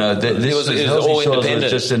some funding? No, this was all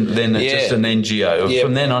independent. Just an NGO. Yep.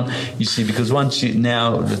 From then on, you see, because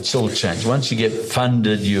now it's all changed. Once you get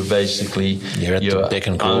funded, you're basically you're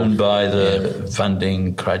owned by the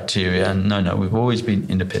funding criteria. And no, we've always been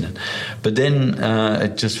independent. But then,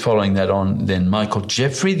 just following that on, then Michael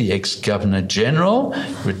Jeffrey, the ex-Governor General,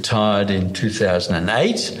 retired in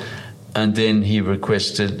 2008. And then he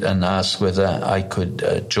requested and asked whether I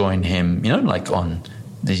could join him, like on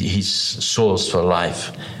his Soils for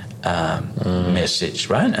Life message,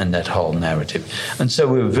 right? And that whole narrative. And so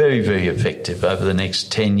we were very, very effective over the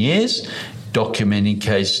next 10 years, documenting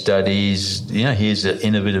case studies, here's the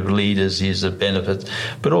innovative leaders, here's the benefits,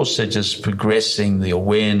 but also just progressing the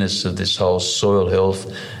awareness of this whole soil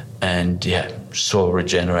health and, soil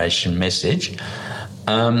regeneration message.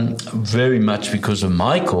 Very much because of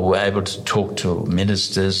Michael, we're able to talk to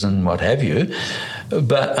ministers and what have you.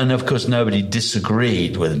 And of course, nobody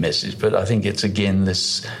disagreed with the message. But I think it's, again,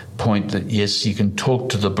 this point that, yes, you can talk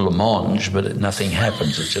to the blancmange, but nothing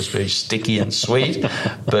happens. It's just very sticky and sweet,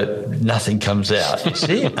 but nothing comes out, you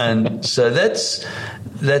see? And so that's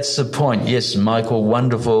the point. Yes, Michael,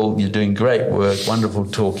 wonderful. You're doing great work, wonderful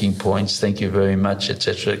talking points. Thank you very much,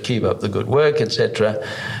 etc. Keep up the good work, etc.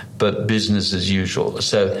 But business as usual.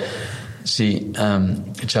 So, see,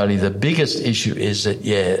 Charlie, the biggest issue is that,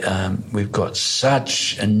 we've got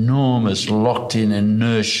such enormous locked-in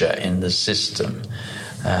inertia in the system.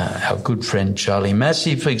 Our good friend Charlie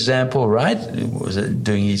Massey, for example, right, was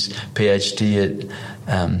doing his PhD at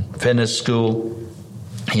Venice School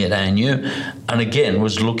here at ANU, and again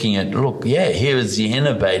was looking at, here is the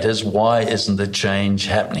innovators, why isn't the change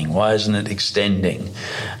happening? Why isn't it extending?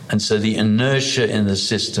 And so the inertia in the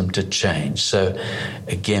system to change. So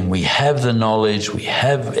again, we have the knowledge, we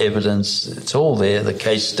have evidence, it's all there, the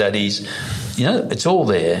case studies, it's all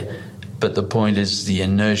there, but the point is the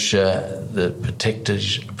inertia, the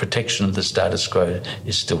protection of the status quo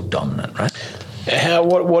is still dominant, right?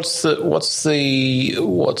 What's the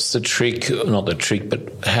trick? Not the trick,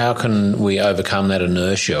 but how can we overcome that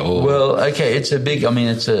inertia? Well, okay, it's a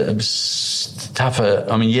tougher.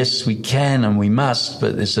 Yes, we can and we must,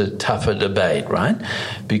 but it's a tougher debate, right?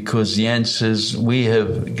 Because the answers we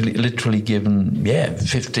have literally given,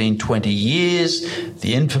 15, 20 years.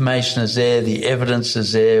 The information is there, the evidence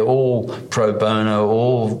is there, all pro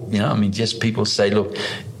bono, just people say, look,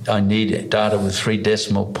 I need data with 3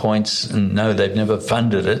 decimal points, and no, they've never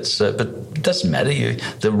funded it. So, but it doesn't matter.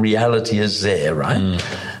 The reality is there, right?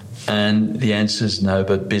 And the answer is no,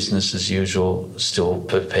 but business as usual still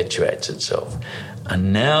perpetuates itself.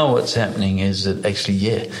 And now what's happening is that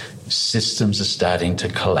actually, systems are starting to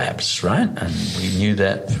collapse, right? And we knew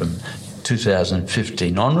that from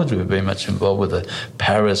 2015 onwards. We were very much involved with the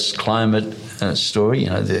Paris climate story,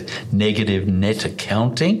 the negative net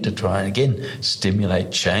accounting to try and, again,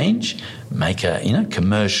 stimulate change, make a,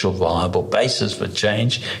 commercial viable basis for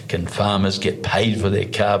change. Can farmers get paid for their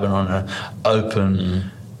carbon on an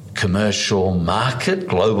open commercial market,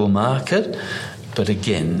 global market? But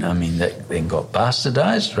again, that then got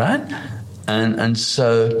bastardized, right? And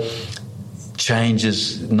so change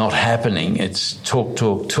is not happening. It's talk,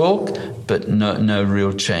 but no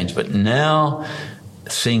real change. But now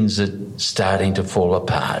things are starting to fall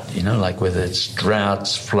apart, like whether it's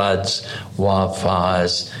droughts, floods,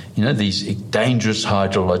 wildfires, these dangerous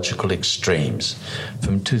hydrological extremes.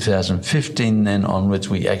 From 2015 then onwards,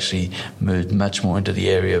 we actually moved much more into the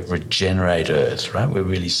area of regenerate Earth, right? We're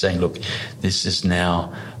really saying, look, this is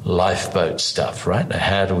now lifeboat stuff, right?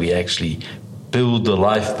 How do we actually build the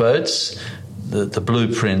lifeboats, the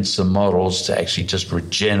blueprints, the models to actually just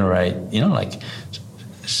regenerate,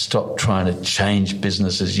 stop trying to change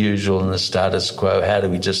business as usual and the status quo. How do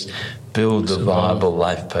we just build the viable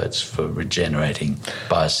lifeboats for regenerating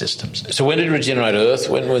biosystems. So when did Regenerate Earth?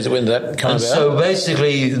 When did that come about? So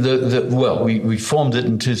basically, we formed it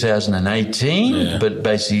in 2018, but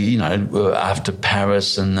basically, after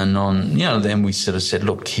Paris and then on, then we sort of said,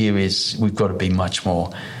 look, we've got to be much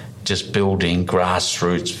more just building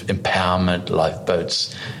grassroots empowerment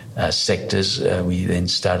lifeboats sectors. We then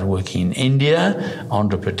started working in India,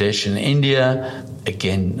 Andhra Pradesh in India.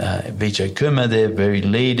 Again, Vijay Kumar there, very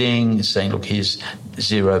leading, saying, look, here's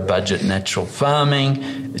zero budget natural farming.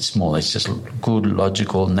 It's more or less just good,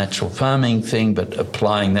 logical natural farming thing, but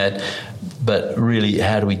applying that. But really,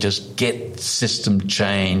 how do we just get system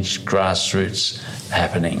change, grassroots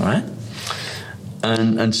happening, right?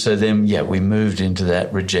 And so then, we moved into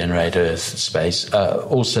that Regenerate Earth space.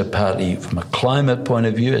 Also partly from a climate point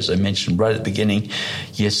of view, as I mentioned right at the beginning,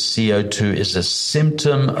 yes, CO2 is a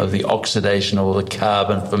symptom of the oxidation of all the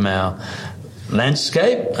carbon from our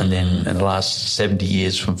landscape, and then in the last 70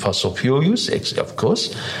 years from fossil fuel use, of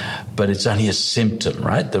course, but it's only a symptom,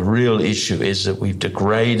 right? The real issue is that we've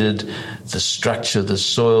degraded the structure of the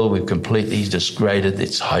soil, we've completely degraded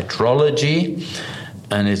its hydrology,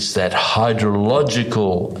 and it's that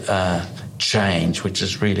hydrological change which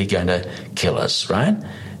is really going to kill us, right?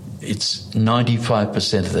 It's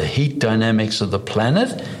 95% of the heat dynamics of the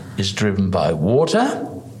planet is driven by water,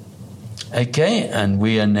 okay? And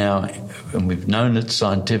we are now, and we've known it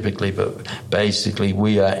scientifically, but basically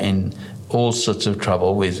we are in all sorts of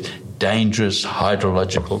trouble with dangerous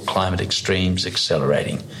hydrological climate extremes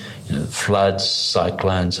accelerating. Floods,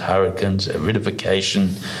 cyclones, hurricanes,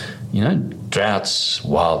 aridification, droughts,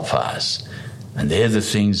 wildfires. And they're the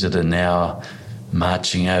things that are now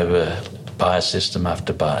marching over biosystem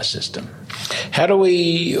after biosystem. How do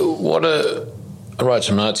we, I wrote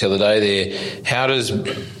some notes the other day there, how does,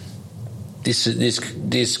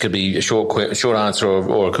 this could be a short answer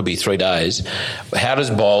or it could be 3 days, how does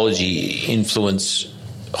biology influence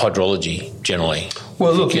hydrology generally?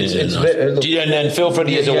 Well, look, and feel free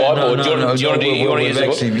to use a whiteboard. Do you want to use a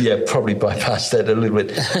actually, probably bypass that a little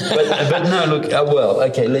bit. But no, look,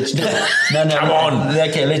 let's do it. No, come on.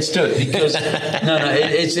 Okay, let's do it because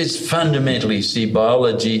it's fundamentally,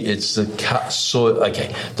 biology. It's the soil.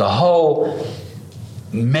 Okay, the whole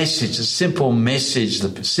message, the simple message,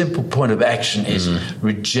 the simple point of action is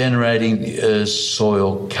regenerating the Earth's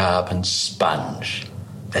soil carbon sponge.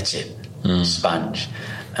 That's it, sponge.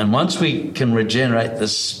 And once we can regenerate the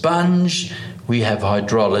sponge, we have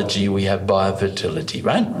hydrology, we have biofertility,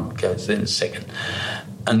 right? I'll go to that in a second.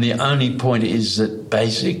 And the only point is that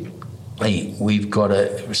basically we've got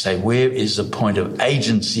to say where is the point of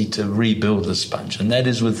agency to rebuild the sponge? And that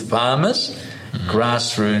is with farmers,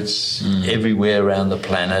 grassroots, everywhere around the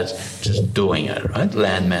planet, just doing it, right?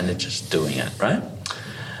 Land managers doing it, right?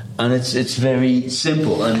 And it's very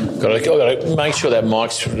simple. And got to make sure that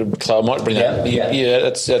mic's might bring that. Yeah,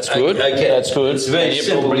 that's good. Okay, that's good. It's very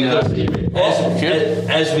simple.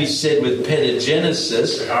 As we said with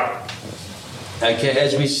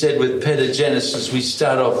petagenesis, we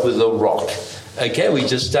start off with a rock. Okay, we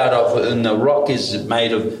just start off with, and the rock is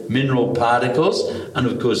made of mineral particles, and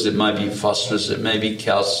of course it might be phosphorus, it may be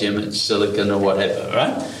calcium, it's silicon or whatever,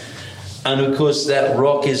 right? And of course that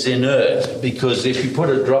rock is inert because if you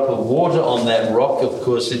put a drop of water on that rock, of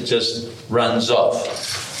course it just runs off.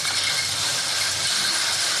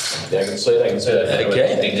 Yeah, I can see that.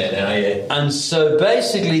 Okay. Yeah. And so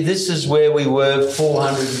basically this is where we were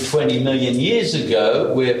 420 million years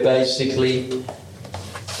ago, where basically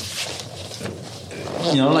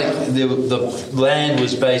the land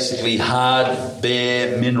was basically hard,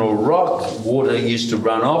 bare, mineral rock. Water used to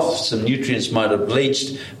run off. Some nutrients might have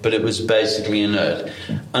bleached, but it was basically inert.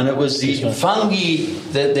 And it was the fungi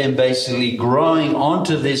that then basically growing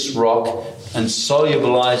onto this rock and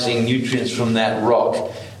solubilizing nutrients from that rock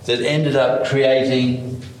that ended up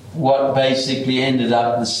creating what basically ended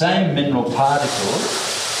up the same mineral particles.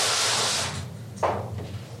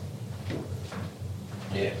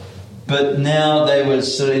 But now they were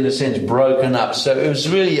sort of, in a sense, broken up. So it was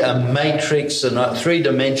really a matrix, a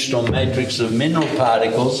three-dimensional matrix of mineral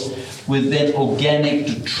particles with then organic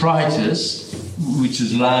detritus, which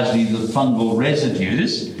is largely the fungal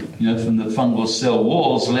residues, from the fungal cell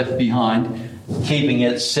walls left behind, keeping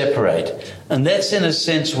it separate. And that's, in a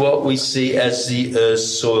sense, what we see as the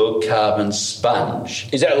Earth's soil carbon sponge.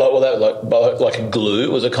 Is that like a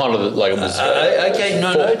glue? Was it kind of like it was?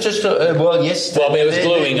 Just yes. Well, I mean, it was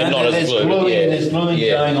gluing and not as glue. There's gluing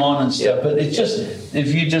going on and stuff, but it's just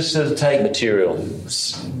if you just sort of take material.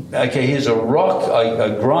 Okay, here's a rock. I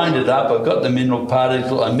grind it up. I've got the mineral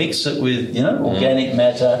particle. I mix it with organic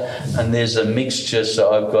matter, and there's a mixture.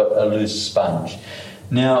 So I've got a loose sponge.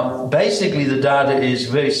 Now, basically the data is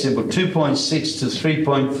very simple. 2.6 to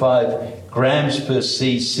 3.5 grams per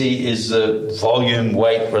cc is the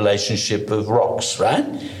volume-weight relationship of rocks, right?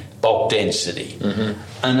 Bulk density.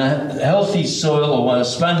 And a healthy soil, or a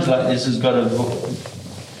sponge like this, has got a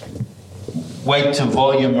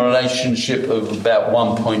weight-to-volume relationship of about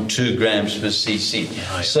 1.2 grams per cc.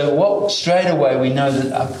 Right. So straight away we know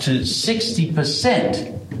that up to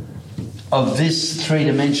 60% of this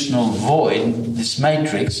three-dimensional void, this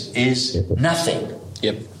matrix, is nothing.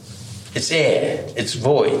 Yep. It's air. It's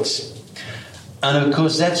voids. And of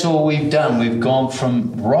course, that's all we've done. We've gone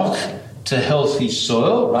from rock to healthy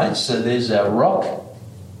soil, right? So there's our rock.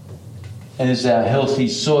 There's our healthy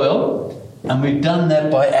soil. And we've done that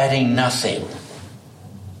by adding nothing.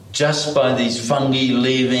 Just by these fungi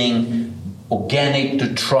leaving organic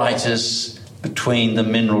detritus between the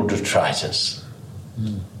mineral detritus.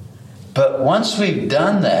 But once we've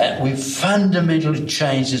done that, we've fundamentally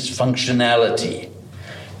changed its functionality.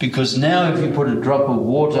 Because now if you put a drop of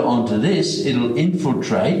water onto this, it'll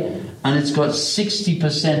infiltrate, and it's got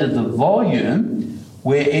 60% of the volume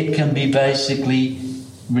where it can be basically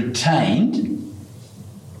retained.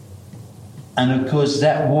 And of course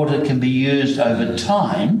that water can be used over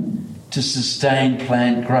time to sustain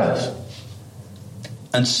plant growth.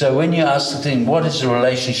 And so when you ask the thing, what is the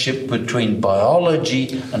relationship between biology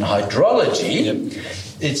and hydrology? Yep.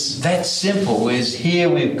 It's that simple. Whereas here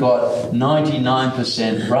we've got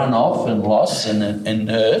 99% runoff and loss in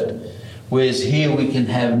earth, whereas here we can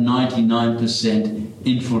have 99%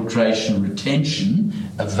 infiltration, retention,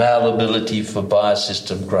 availability for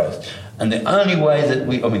biosystem growth. And the only way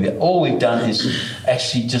that all we've done is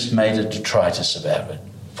actually just made a detritus about it,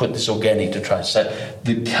 put this organic detritus. So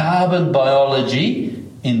the carbon biology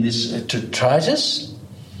in this detritus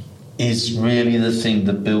is really the thing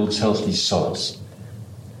that builds healthy soils.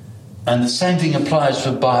 And the same thing applies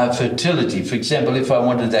for biofertility. For example, if I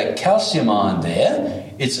wanted that calcium ion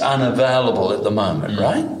there, it's unavailable at the moment,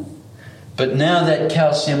 right? But now that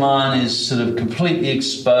calcium ion is sort of completely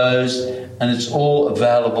exposed and it's all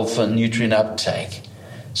available for nutrient uptake.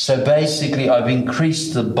 So basically I've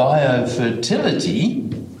increased the biofertility.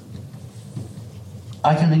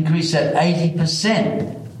 I can increase that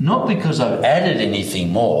 80%, not because I've added anything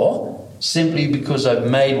more, simply because I've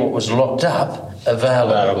made what was locked up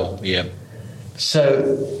available. Yeah.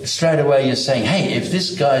 So straight away you're saying, hey, if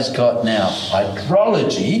this guy's got now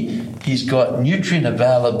hydrology, he's got nutrient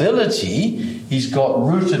availability, he's got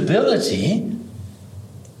rootability,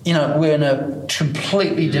 we're in a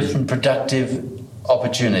completely different productive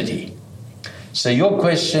opportunity. So your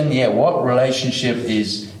question, what relationship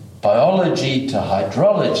is biology to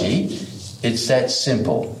hydrology? It's that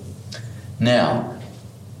simple. Now,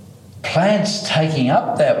 plants taking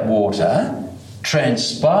up that water,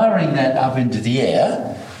 transpiring that up into the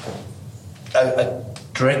air, are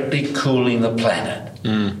directly cooling the planet.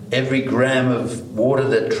 Every gram of water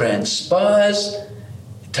that transpires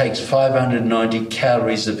takes 590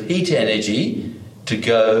 calories of heat energy to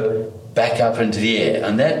go back up into the air.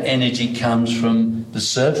 And that energy comes from the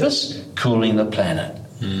surface, cooling the planet.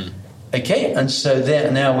 Okay, and so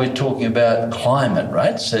now we're talking about climate,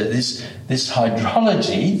 right? So this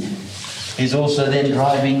hydrology is also then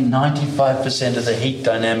driving 95% of the heat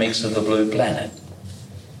dynamics of the blue planet.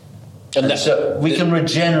 And so we can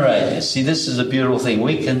regenerate this. See, this is a beautiful thing.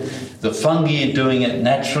 The fungi are doing it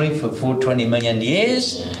naturally for 420 million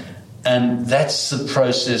years, and that's the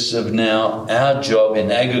process of now our job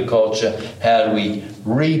in agriculture. How do we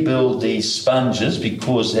rebuild these sponges?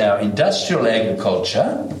 Because our industrial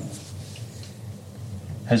agriculture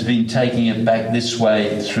has been taking it back this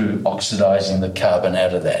way through oxidizing the carbon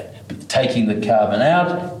out of that. Taking the carbon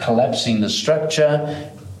out, collapsing the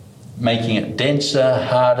structure, making it denser,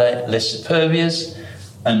 harder, less pervious,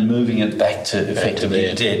 and moving it back to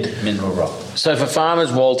effectively dead mineral rock. So for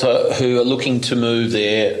farmers, Walter, who are looking to move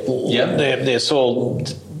their soil,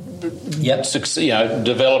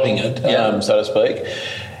 developing it, so to speak,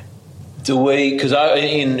 because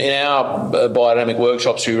in our biodynamic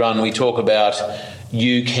workshops we run, we talk about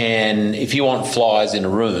you can, if you want flies in a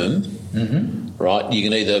room, right, you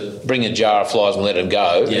can either bring a jar of flies and let them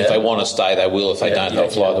go. If they want to stay, they will. If they don't, they'll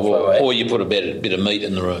fly the wall. Or you put a bit of meat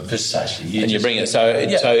in the room. Precisely. And you bring it. So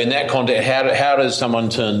in that context, how does someone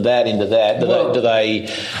turn that into that? The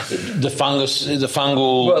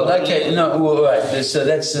fungal... Well, okay, right. So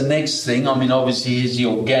that's the next thing. I mean, obviously, here's the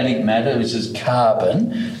organic matter, which is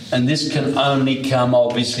carbon. And this can only come,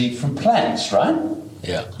 obviously, from plants, right?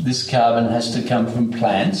 Yeah. This carbon has to come from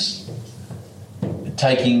plants,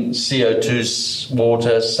 taking CO2,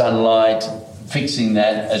 water, sunlight, fixing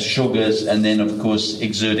that as sugars, and then, of course,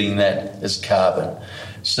 exuding that as carbon.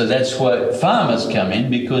 So that's why farmers come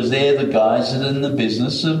in, because they're the guys that are in the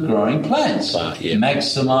business of growing plants,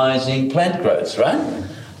 maximising plant growth, right?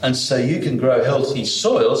 And so you can grow healthy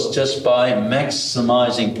soils just by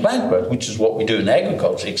maximising plant growth, which is what we do in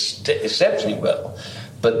agriculture exceptionally well.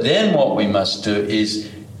 But then what we must do is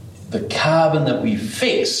the carbon that we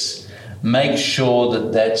fix, make sure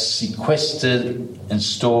that that's sequestered and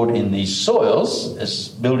stored in these soils as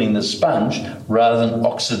building the sponge rather than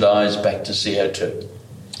oxidised back to CO2.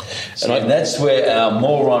 So that's where our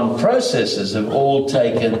moron processes have all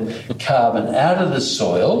taken carbon out of the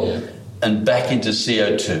soil and back into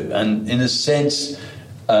CO2. And in a sense,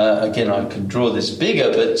 again, I can draw this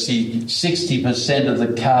bigger, but see, 60% of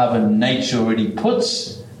the carbon nature already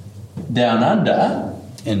puts down under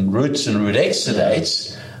in roots and root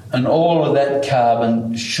exudates, and all of that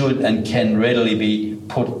carbon should and can readily be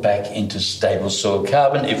put back into stable soil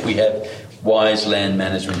carbon if we have wise land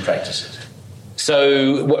management practices.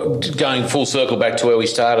 So going full circle back to where we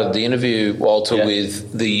started the interview, Walter,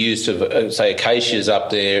 with the use of, say, acacias up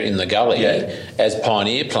there in the gully as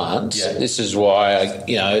pioneer plants, this is why,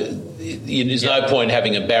 there's no point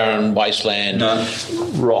having a barren wasteland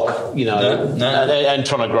rock, and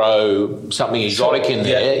trying to grow something exotic in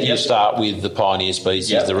there. You start with the pioneer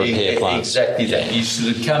species, the repair plants. Exactly that. You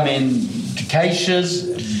sort of come in acacias,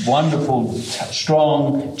 wonderful,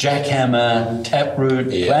 strong jackhammer taproot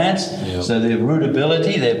plants. So their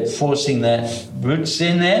rootability, they're forcing that roots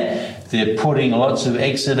in there. They're putting lots of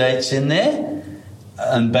exudates in there.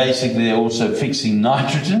 And basically they're also fixing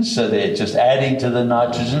nitrogen, so they're just adding to the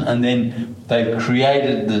nitrogen. And then they've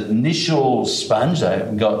created the initial sponge. They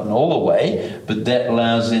haven't gotten all the way, but that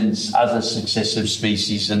allows in other successive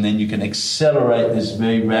species, and then you can accelerate this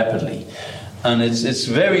very rapidly. And it's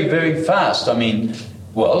very, very fast. I mean,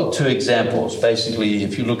 well, two examples. Basically,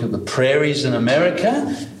 if you look at the prairies in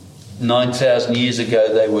America, 9,000 years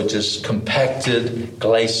ago, they were just compacted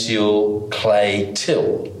glacial clay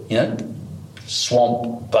till,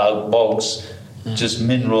 swamp, bogs, just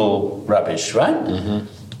mineral rubbish, right? Mm-hmm.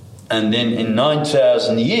 And then in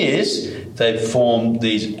 9,000 years, they've formed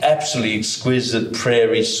these absolutely exquisite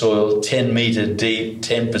prairie soil, 10 metre deep,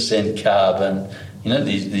 10% carbon,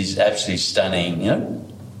 these absolutely stunning,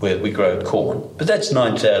 where we grow corn. But that's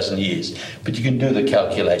 9,000 years. But you can do the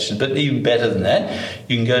calculation. But even better than that,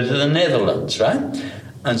 you can go to the Netherlands, right?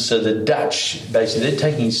 And so the Dutch, basically, they're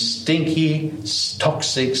taking stinky,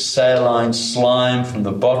 toxic, saline slime from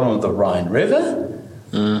the bottom of the Rhine River,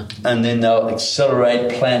 and then they'll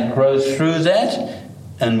accelerate plant growth through that,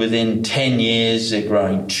 and within 10 years they're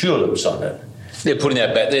growing tulips on it. They're putting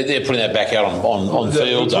that back. They're putting that back out on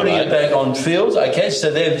fields. They're putting it back on fields. Okay,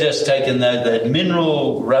 so they've just taken that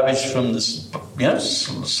mineral rubbish from the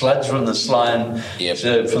sludge from the slime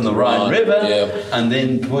from the Rhine River, and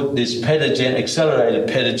then put this accelerated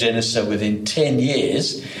petagenesis. So within 10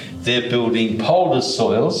 years, they're building polder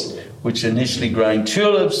soils, which are initially growing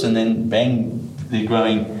tulips, and then bang, they're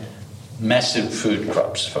growing massive food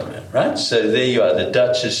crops from it, right? So there you are. The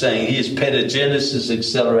Dutch are saying, here's petagenesis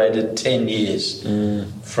accelerated 10 years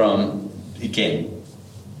from, again,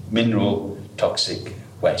 mineral toxic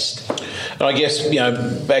waste. And I guess,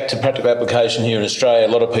 back to practical application here in Australia,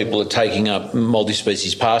 a lot of people are taking up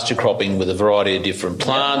multi-species pasture cropping with a variety of different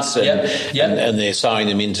plants and they're sowing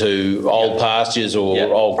them into old pastures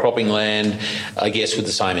or old cropping land, I guess, with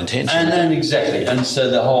the same intention. And exactly. And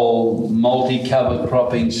so the whole multi-cover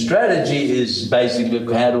cropping strategy is basically,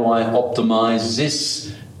 how do I optimise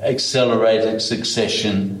this accelerated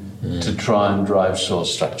succession to try and drive soil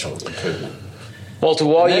structural improvement? Walter,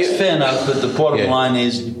 that's fair enough, but the bottom line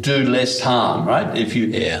is do less harm, right? If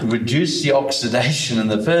you reduce the oxidation in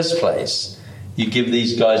the first place, you give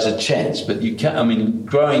these guys a chance. But you can't,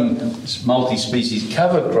 growing multi-species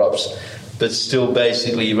cover crops, but still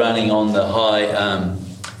basically running on the high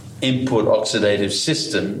input oxidative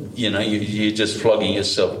system, you're just flogging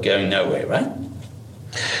yourself, going nowhere, right?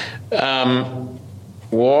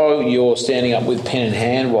 While you're standing up with pen in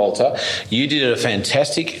hand, Walter, you did a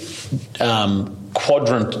fantastic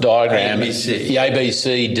quadrant diagram. ABC. The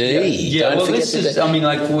ABCD. Yeah, well, this is, what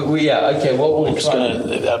we'll try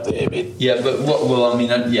to... up there a bit. Yeah, but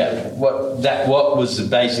what was the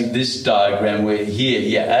basic, this diagram where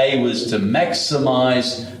here, A was to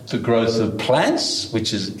maximise the growth of plants,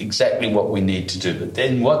 which is exactly what we need to do. But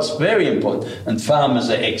then what's very important, and farmers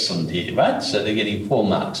are excellent here, right? So they're getting 4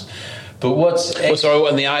 marks. But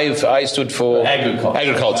and the A stood for?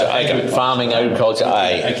 Agriculture. Farming, agriculture,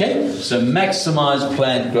 A. Okay, so maximise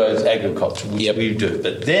plant growth agriculture, which we do.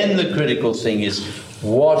 But then the critical thing is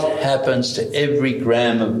what happens to every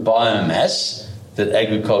gram of biomass that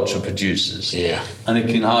agriculture produces. Yeah. And it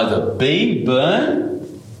can either B,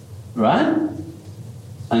 burn, right,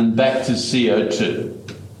 and back to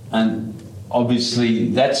CO2. And obviously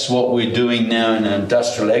that's what we're doing now in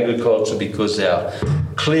industrial agriculture, because our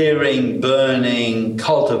clearing, burning,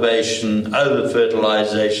 cultivation,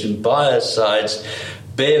 over-fertilization, biocides,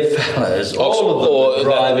 bare fallows, all of them are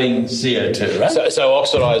driving CO2, right? So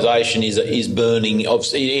oxidisation is burning of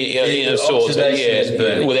in a sort, is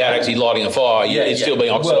burning. Without actually lighting a fire. It's still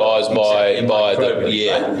being oxidised by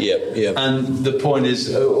the And the point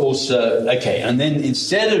is also and then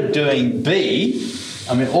instead of doing B,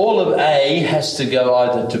 I mean, all of A has to go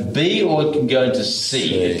either to B or it can go into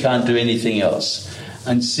C. It can't do anything else.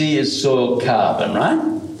 And C is soil carbon,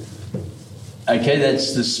 right? Okay,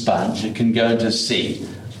 that's the sponge. It can go into C.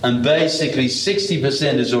 And basically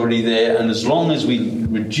 60% is already there, and as long as we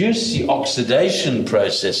reduce the oxidation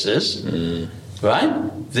processes, right,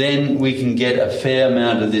 then we can get a fair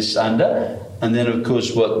amount of this under. And then, of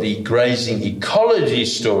course, what the grazing ecology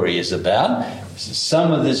story is about is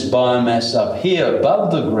some of this biomass up here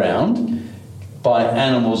above the ground, by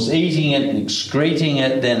animals eating it and excreting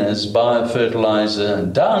it then as biofertilizer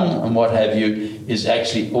and dung and what have you, is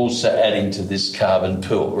actually also adding to this carbon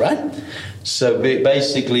pool, right? So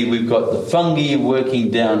basically we've got the fungi working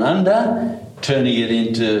down under, turning it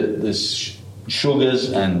into this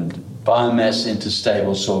sugars and biomass into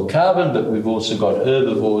stable soil carbon, but we've also got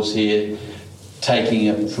herbivores here taking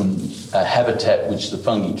it from a habitat which the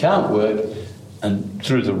fungi can't work and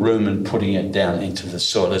through the rumen putting it down into the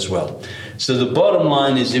soil as well. So the bottom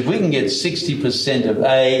line is if we can get 60% of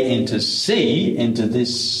A into C, into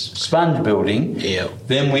this sponge building,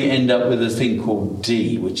 then we end up with a thing called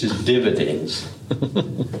D, which is dividends.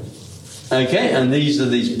 Okay, and these are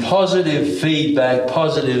these positive feedback,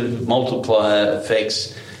 positive multiplier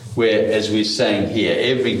effects where, as we're saying here,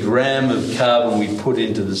 every gram of carbon we put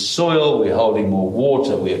into the soil, we're holding more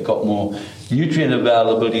water, we've got more nutrient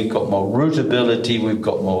availability, we've got more rootability, we've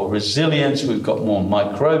got more resilience, we've got more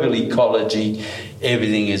microbial ecology.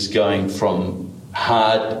 Everything is going from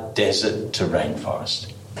hard desert to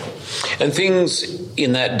rainforest. And things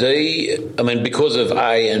in that D, I mean, because of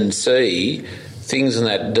A and C, things in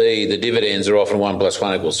that D, the dividends are often 1 +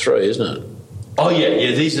 1 = 3, isn't it? Oh,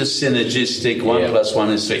 yeah, these are synergistic, 1 + 1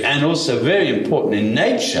 is 3. And also very important in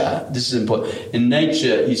nature, this is important, in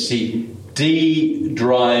nature you see D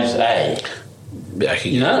drives A.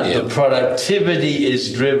 The productivity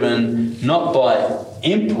is driven not by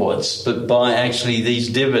inputs, but by actually these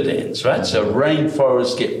dividends, right? So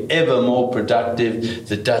rainforests get ever more productive,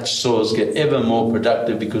 the Dutch soils get ever more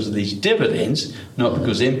productive because of these dividends, not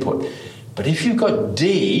because input. But if you've got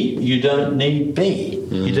D, you don't need B.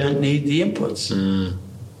 You don't need the inputs.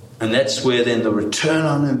 And that's where then the return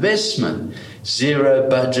on investment, zero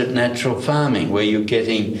budget natural farming, where you're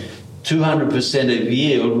getting 200% of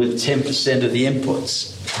yield with 10% of the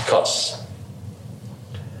inputs costs.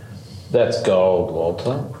 That's gold,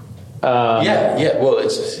 Walter. Well,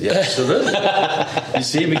 it's absolutely. You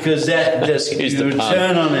see, because the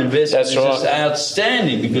return on investment is just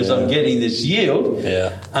outstanding because I'm getting this yield.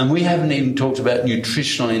 Yeah. And we haven't even talked about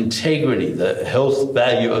nutritional integrity, the health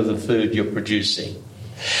value of the food you're producing.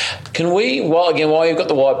 Can we, while you've got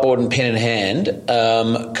the whiteboard and pen in hand,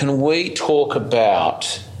 can we talk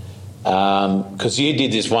about, because you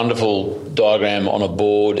did this wonderful diagram on a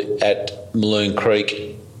board at Maloon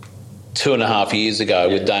Creek 2.5 years ago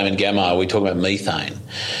with Damon Gammo, we talked about methane.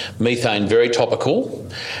 Methane, very topical.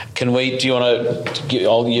 Do you want to,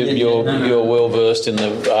 you're well versed in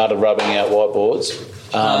the art of rubbing out whiteboards.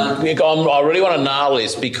 I really want to nail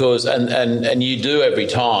this because, and you do every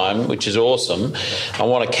time, which is awesome. I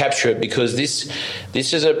want to capture it because this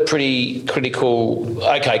is a pretty critical,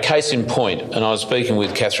 case in point, and I was speaking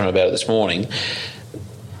with Catherine about it this morning.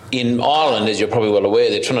 In Ireland, as you're probably well aware,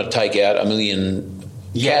 they're trying to take out 1 million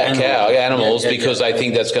animals because they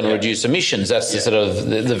think that's going to reduce emissions. That's the sort of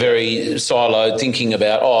the very siloed thinking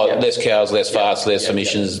about, less cows, less farts, less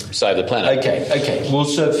emissions, save the planet. Okay. Well,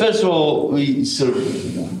 so first of all, we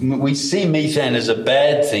see methane as a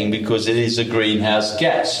bad thing because it is a greenhouse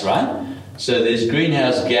gas, right? So there's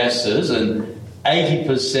greenhouse gases, and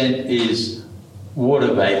 80% is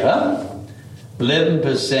water vapour,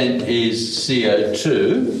 11% is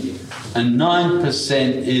CO2, and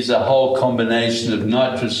 9% is a whole combination of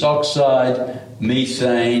nitrous oxide,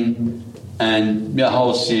 methane, and a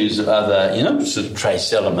whole series of other, sort of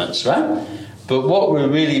trace elements, right? But what we're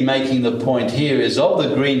really making the point here is of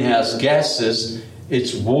the greenhouse gases,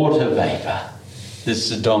 it's water vapour. This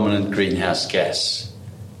is the dominant greenhouse gas,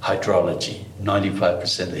 hydrology,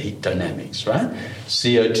 95% of the heat dynamics, right?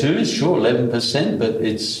 CO2 is sure 11%, but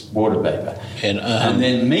it's water vapor. And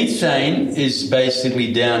then methane is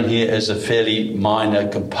basically down here as a fairly minor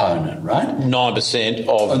component, right? 9%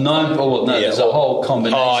 of... There's a whole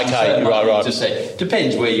combination. Oh, okay, so right. To say,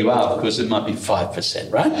 depends where you are, because it might be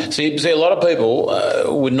 5%, right? See, a lot of people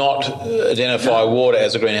would not identify water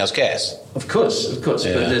as a greenhouse gas. Of course, Yeah. but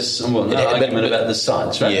there's argument about the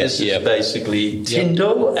science, right? This is basically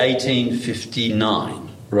Tyndall, 1859.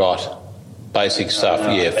 Right. Basic stuff,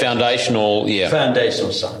 Foundational,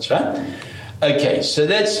 Foundational science, right? Okay, so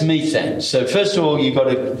that's methane. So first of all, you've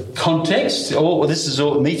got a context.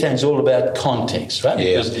 Methane's all about context, right?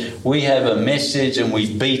 Yeah. Because we have a message and we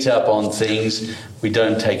beat up on things, we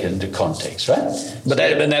don't take it into context, right? But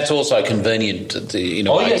that's also convenient in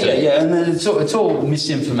a way. And then it's all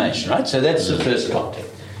misinformation, right? So that's the first context.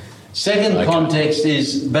 Second context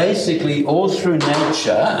is basically all through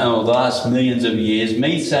nature, the last millions of years,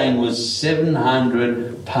 methane was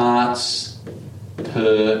 700 parts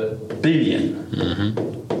per billion. Mm-hmm.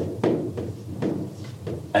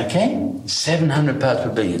 Okay? 700 parts per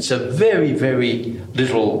billion. So very, very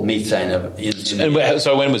little methane.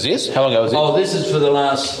 So when was this? How long ago was it? Oh, this is for the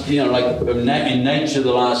last, in nature,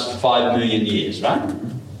 the last 5 million years, right?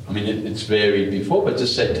 I mean, it's varied before, but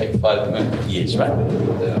just say take 5 million years, right?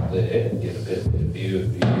 Out there, get a better view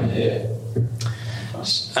of you there.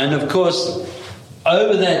 And of course,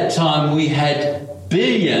 over that time, we had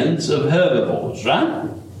billions of herbivores, right?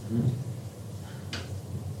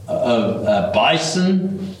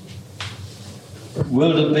 Bison,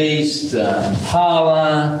 wildebeest,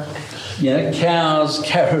 impala, cows,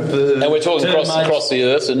 caribou. And we're talking across the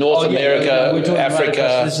earth, in North America, we're talking Africa. Right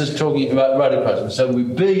across, this is talking about right across. So we're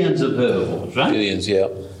billions of herbivores, right? Billions, yeah.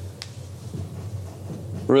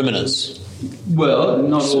 Ruminants. Well,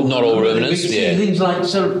 not all ruminants, Things like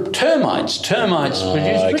termites. Termites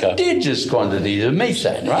produce prodigious quantities of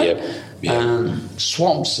methane, right? Yep.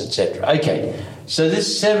 Swamps, etc. Okay, so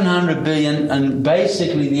this 700 billion, and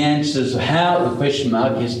basically the answer is the question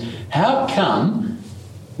mark is, how come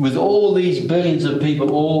with all these billions of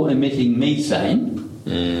people all emitting methane,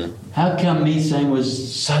 how come methane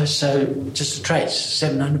was so just a trace,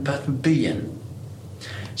 700 parts per billion?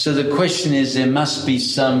 So the question is, there must be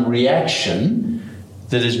some reaction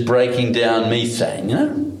that is breaking down methane,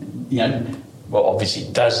 Well, obviously,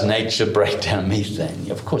 does nature break down methane?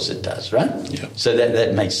 Of course it does, right? Yeah. So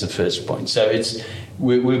that makes the first point. So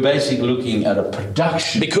we're basically looking at a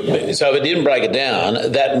production. So if it didn't break it down,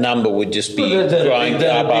 that number would just be growing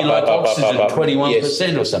up, like oxygen, up.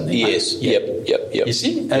 21% or something. Yes. Right? Yep. You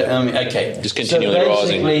see? Okay. Just continually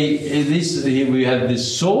rising. So basically, we have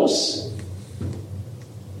this source,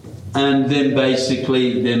 and then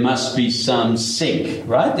basically there must be some sink,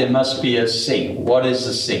 right? There must be a sink. What is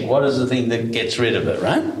the sink? What is the thing that gets rid of it,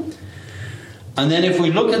 right? And then if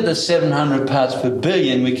we look at the 700 parts per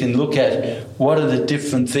billion, we can look at what are the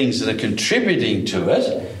different things that are contributing to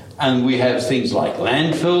it. And we have things like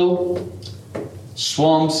landfill,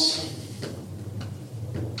 swamps,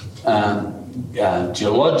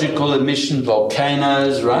 geological emissions,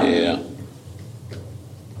 volcanoes, right? Yeah.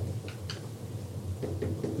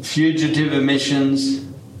 Fugitive emissions.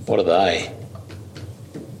 What are they?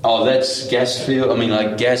 Oh, that's gas field. I mean,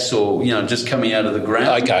 like gas or, just coming out of the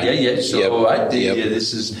ground. Okay. Yeah. So, all right.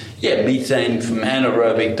 This is, methane from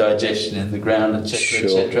anaerobic digestion in the ground, etc.,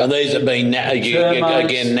 etc. And these have been,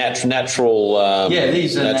 again, natural...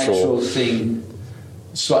 these are natural thing.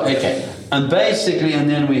 So, okay. And basically, and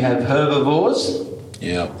then we have herbivores.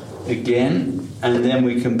 Yeah. Again. And then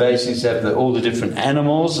we can basically have all the different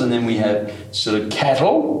animals, and then we have sort of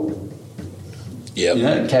cattle.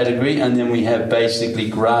 Yep. Category, and then we have basically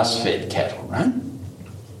grass-fed cattle, right?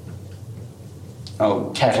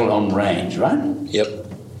 Oh, cattle on range, right? Yep.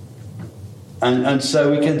 And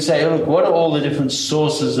so we can say, look, what are all the different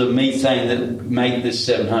sources of methane that make this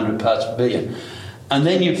 700 parts per billion? And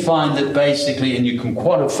then you find that basically, and you can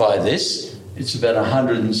quantify this, it's about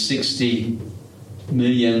 160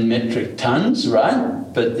 million metric tons, right?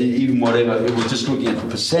 But even whatever, we're just looking at the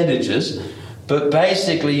percentages. But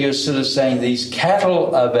basically, you're sort of saying these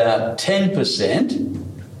cattle are about 10%,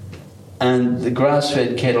 and the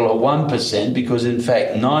grass-fed cattle are 1%, because in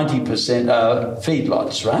fact 90% are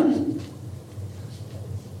feedlots, right?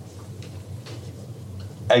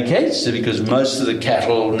 Okay, so because most of the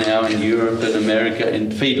cattle now in Europe and America in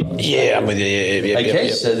feedlots. Yeah, I'm with you. Yeah, okay,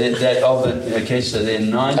 yeah. so so they're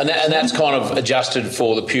 9%. And that's kind of adjusted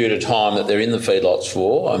for the period of time that they're in the feedlots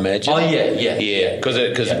for, I imagine. Oh, yeah.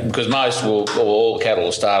 Because most all cattle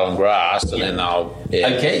will start on grass and then they'll...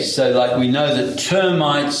 Yeah. Okay, so like we know that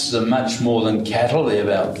termites are much more than cattle. They're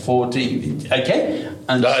about 40. Okay.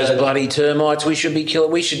 And those bloody termites, we should be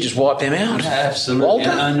killing. We should just wipe them out. Absolutely. Walter?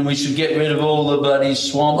 And we should get rid of all the bloody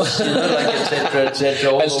swamps, et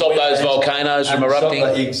cetera. And stop those volcanoes from erupting.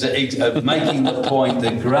 Making the point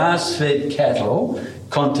that grass-fed cattle,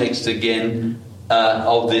 context again,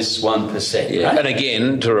 of this 1%. Yeah. Right? And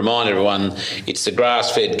again, to remind everyone, it's the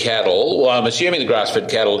grass-fed cattle. Well, I'm assuming the grass-fed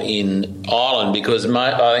cattle in Ireland because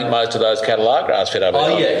I think most of those cattle are grass-fed over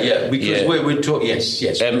there. Yeah. Because we're talking, yes.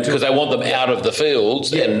 Because they want them out of the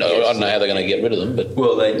fields, and I don't know how they're going to get rid of them. But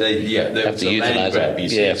they have to euthanize grab, them. you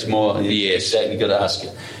see. It's more. Yes, you've got to ask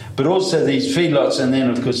it. But also these feedlots, and then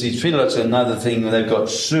of course these feedlots are another thing. They've got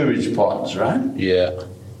sewage ponds, right? Yeah.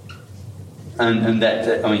 And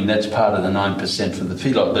that's part of the 9% for the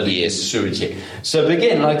feedlot, but yes, sewage here. So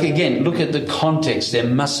again, look at the context. There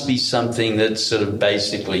must be something that's sort of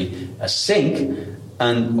basically a sink,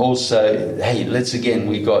 and also, hey,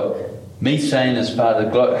 we've got methane as part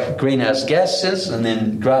of greenhouse gases, and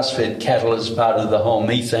then grass-fed cattle as part of the whole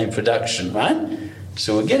methane production, right?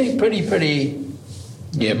 So we're getting pretty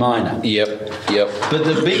minor. Yep. But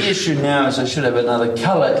the big issue now is I should have another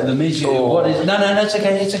colour. The measure. What is? No, it's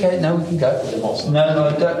okay. No, we can go.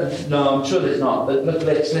 No, I'm sure there's not. But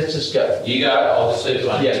let's just go. You go. I'll just see this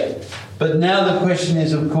one. Yeah. But now the question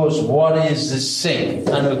is, of course, what is the sink?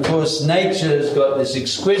 And of course, nature has got this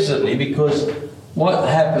exquisitely because what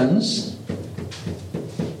happens?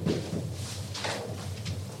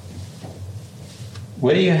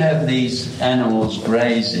 Where you have these animals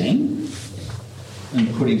grazing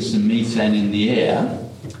and putting some methane in the air,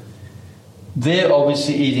 they're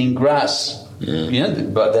obviously eating grass.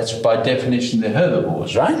 But that's by definition they're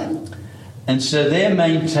herbivores, right? And so they're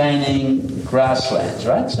maintaining grasslands,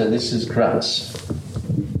 right? So this is grass.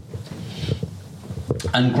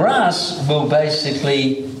 And grass will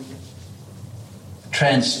basically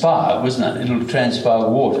transpire, wasn't it? It'll transpire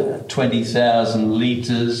water, 20,000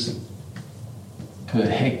 litres per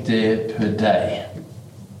hectare per day.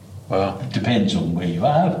 Well, it depends on where you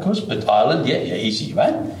are, of course, but Ireland, easy,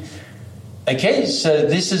 right? Okay, so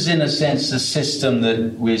this is in a sense the system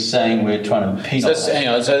that we're saying we're trying to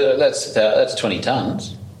penalise. So that's 20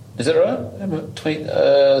 tonnes. Is that right?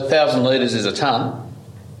 1,000 litres is a tonne.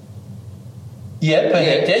 Yeah, per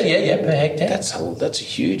hectare. Per hectare. That's a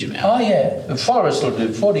huge amount. Oh yeah, the forest will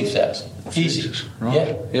do 40,000. Easy.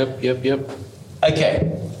 Right. Yeah. Yep. Okay,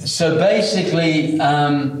 so basically.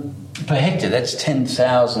 Per hectare, that's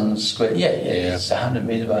 10,000 square. Yeah. It's 100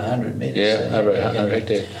 metres by 100 metres. Yeah, over 100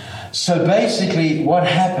 hectare. So basically, what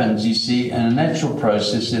happens, you see, in a natural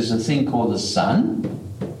process, there's a thing called the sun,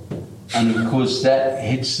 and of course that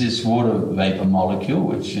hits this water vapour molecule,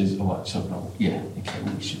 which is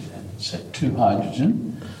so 2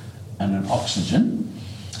 hydrogen and an oxygen,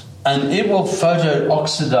 and it will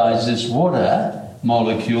photo-oxidize this water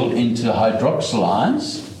molecule into hydroxyl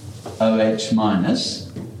ions, OH minus.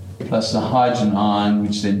 Plus a hydrogen ion,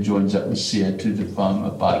 which then joins up with CO2 to form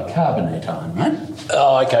a bicarbonate ion, right?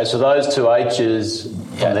 Oh, okay. So those two H's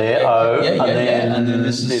from there, O, and then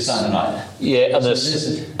this is sunlight. Yeah, and the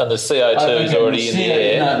CO2 is already in the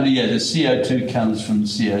air. The CO2 comes from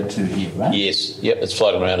CO2 here, right? Yes. Yep. It's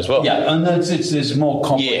floating around as well. Yeah, and there's more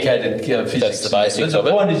complicated physics. That's the basics of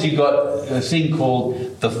it. But the point is, you've got a thing called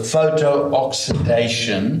the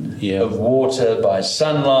photo-oxidation of water by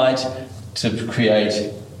sunlight to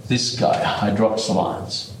create this guy, hydroxyl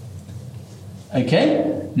ions. Okay?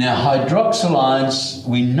 Now, hydroxyl ions,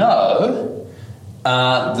 we know,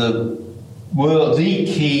 are the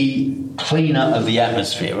key cleaner of the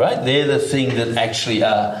atmosphere, right? They're the thing that actually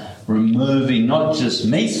are removing not just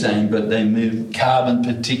methane, but they move carbon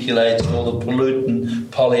particulates, all the pollutant,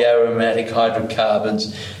 polyaromatic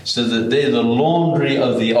hydrocarbons, so that they're the laundry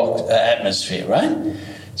of the atmosphere, right?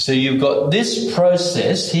 So you've got this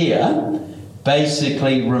process here,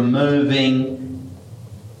 basically removing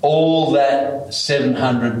all that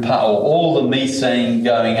 700 or all the methane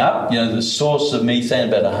going up, the source of methane,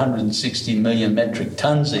 about 160 million metric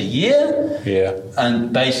tonnes a year. Yeah.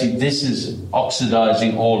 And basically this is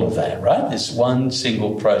oxidising all of that, right? This one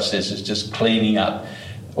single process is just cleaning up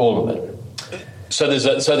all of it. So there's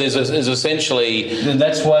essentially, and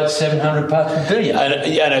that's why it's 700 parts per billion,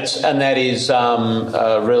 and that is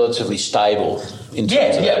relatively stable. in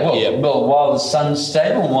terms of that. Well, while the sun's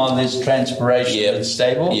stable, while there's transpiration that's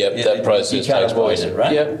stable, that process you can't takes avoid place. it,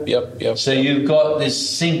 right? Yep. So you've got this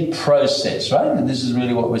sink process, right? And this is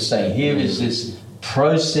really what we're saying. Here is this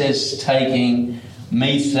process taking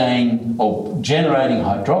methane or generating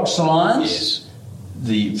hydroxyl ions,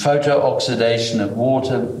 the photo-oxidation of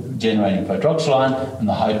water generating hydroxyl ion, and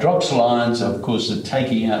the hydroxyl ions, of course, are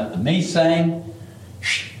taking out the methane,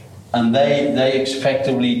 and they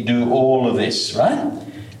effectively do all of this, right,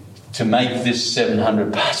 to make this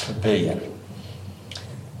 700 parts per billion.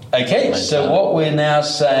 Okay, so what we're now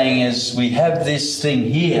saying is we have this thing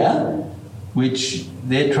here, which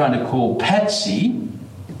they're trying to call Patsy,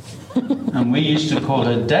 and we used to call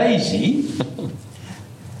her Daisy.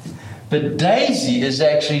 But Daisy is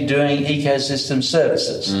actually doing ecosystem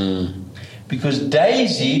services. Because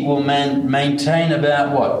Daisy will maintain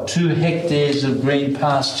about, 2 hectares of green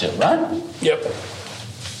pasture, right? Yep.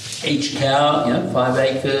 Each cow, 5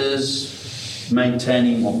 acres,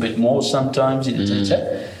 maintaining a bit more sometimes.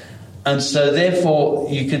 And so therefore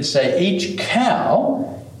you could say each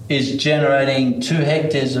cow is generating 2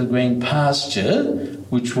 hectares of green pasture,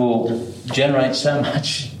 which will generate so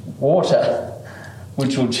much water,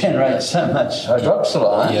 which will generate so much hydroxyl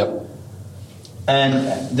ion. Yep.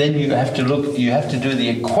 And then you have to do the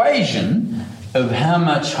equation of how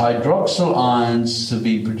much hydroxyl ions to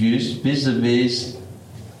be produced vis-a-vis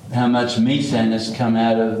how much methane has come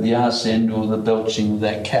out of the arse end or the belching of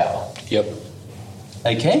that cow. Yep.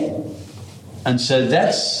 Okay? And so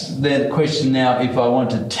that's the question now. If I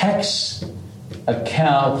want to tax a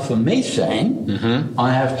cow for methane,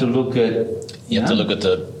 I have to look at... You have to look at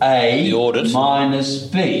the audit. Minus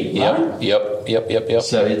B, right? Yep.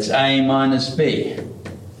 So it's A minus B.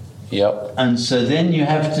 Yep. And so then you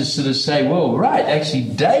have to sort of say, well, right, actually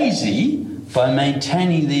Daisy, by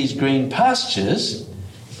maintaining these green pastures,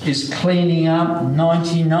 is cleaning up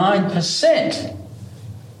 99%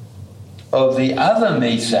 of the other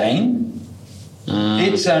methane.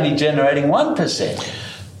 It's only generating 1%.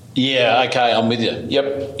 Yeah, okay, I'm with you.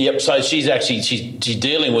 Yep. So she's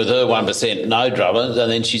dealing with her 1% no drummers,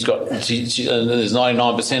 and then and there's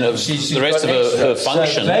 99% of the rest of her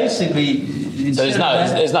function. So basically, so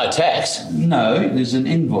there's no tax. No, there's an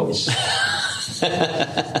invoice.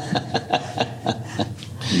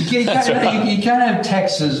 You can't have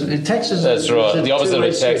taxes. Taxes. That's right. The opposite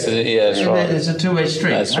of taxes. Yeah, that's right. It's a two-way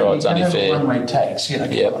street. That's right. It's only fair. Have a one-way tax.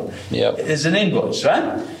 Yep. There's an invoice,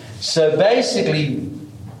 right? So basically,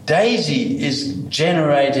 Daisy is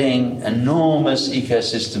generating enormous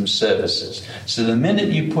ecosystem services. So the minute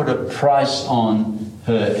you put a price on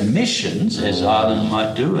her emissions, as Ireland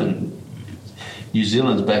might do and New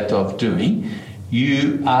Zealand's backed off doing,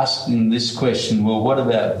 you asking this question, well, what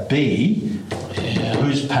about B?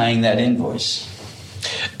 Who's paying that invoice?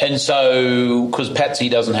 And so, because Patsy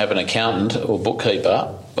doesn't have an accountant or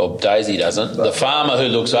bookkeeper, or Daisy doesn't, the farmer who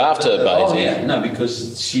looks after Daisy...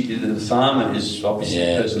 because the farmer is obviously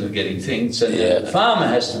the person who's getting things. So the farmer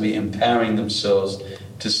has to be empowering themselves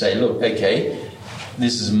to say, look, okay,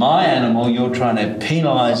 this is my animal, you're trying to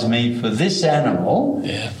penalise me for this animal.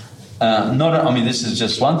 Yeah. This is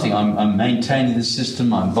just one thing. I'm maintaining the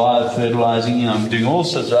system, I'm biofertilising, I'm doing all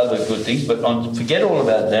sorts of other good things, but forget all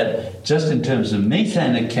about that. Just in terms of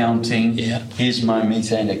methane accounting, here's my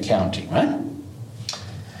methane accounting, right?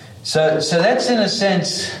 So that's in a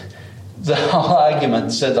sense the whole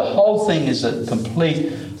argument. So the whole thing is a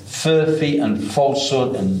complete furphy and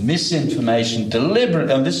falsehood and misinformation,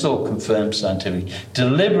 deliberately, and this is all confirmed scientifically,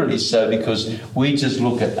 deliberately so, because we just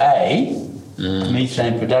look at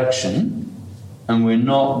methane production, and we're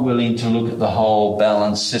not willing to look at the whole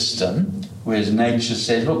balanced system, whereas nature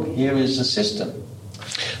says, look, here is the system.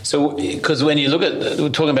 So, because when you look at, we're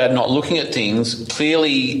talking about not looking at things,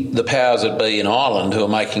 clearly the powers that be in Ireland who are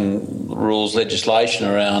making rules, legislation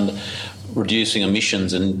around reducing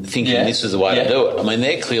emissions and thinking this is the way to do it. I mean,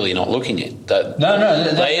 they're clearly not looking at it.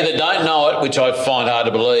 They either don't know it, which I find hard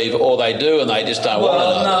to believe, or they do and they just don't want to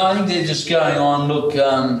know. No, I think they're just going on, look,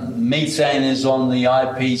 methane is on the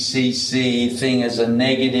IPCC thing as a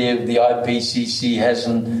negative. The IPCC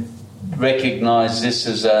hasn't recognised this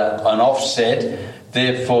as an offset.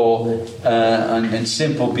 Therefore, in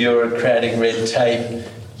simple bureaucratic red tape,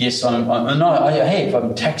 yes, if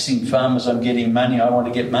I'm taxing farmers, I'm getting money, I want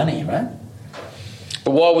to get money, right?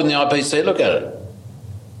 But why wouldn't the IPCC look at it?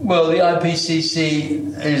 Well, the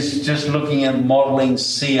IPCC is just looking at modelling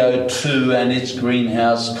CO2 and its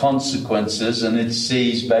greenhouse consequences, and it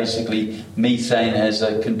sees basically methane as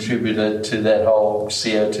a contributor to that whole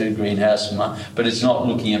CO2 greenhouse, but it's not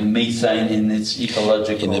looking at methane in its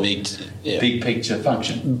ecological big picture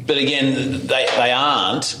function. But again, they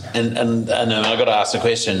aren't, and I've got to ask the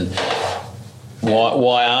question.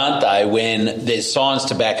 Why aren't they when there's science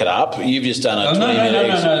to back it up? You've just done a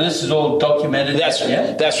 20-minute... No. This is all documented. That's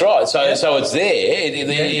right. So it's there.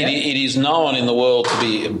 It is known in the world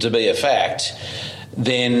to be a fact.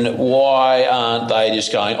 Then why aren't they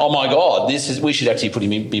just going, oh my God, we should actually put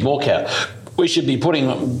be more cattle. We should be putting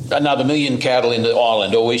another 1 million cattle into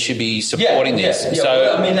Ireland, or we should be supporting this. Yeah.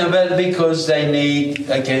 So because they need,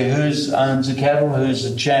 who owns the cattle? Who's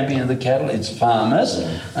the champion of the cattle? It's farmers.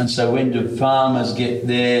 And so when do farmers get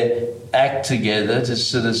their act together to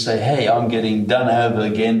sort of say, hey, I'm getting done over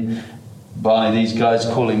again by these guys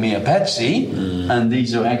calling me a patsy, and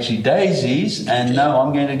these are actually daisies, and no,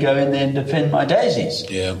 I'm going to go in there and defend my daisies.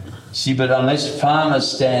 Yeah. See, but unless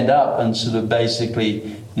farmers stand up and sort of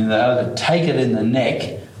basically, either take it in the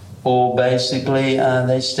neck, or basically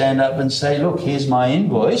they stand up and say, look, here's my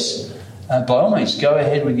invoice. By all means, go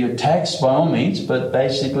ahead with your tax, by all means, but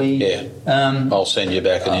basically... I'll send you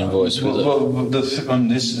back an invoice with it.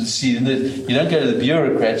 You don't go to the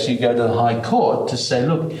bureaucrats, you go to the High Court to say,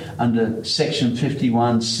 look, under Section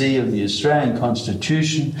 51C of the Australian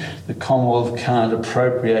Constitution, the Commonwealth can't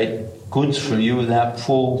appropriate goods from you without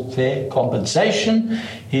full, fair compensation.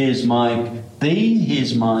 Here's my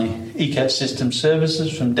here's my ecosystem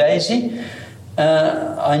services from Daisy.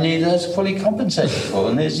 I need those fully compensated for,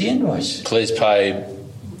 and there's the invoice. Please pay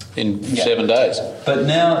in 7 days. But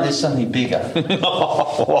now there's something bigger.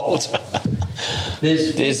 Walter.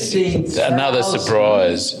 There's another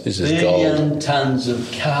surprise. This is gold. Billion tonnes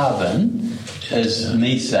of carbon as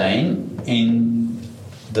methane in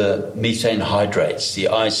the methane hydrates, the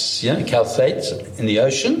ice, calcates in the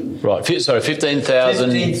ocean. Right, 15,000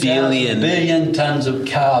 billion tonnes of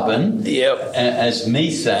carbon as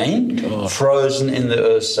methane frozen in the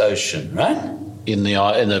Earth's ocean, right? In the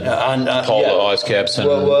polar ice caps.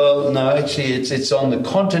 Well, no, actually it's on the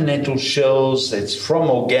continental shelves. It's from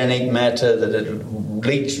organic matter that it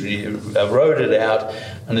leached, eroded out,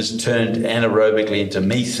 and is turned anaerobically into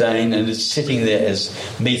methane, and it's sitting there as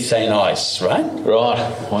methane ice, right? Right,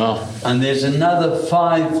 wow. And there's another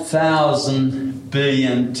 5,000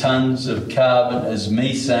 billion tonnes of carbon as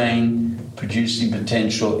methane producing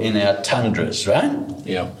potential in our tundras, right?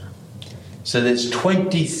 Yeah. So there's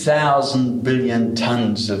 20,000 billion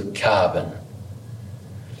tonnes of carbon.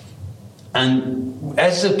 And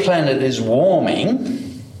as the planet is warming...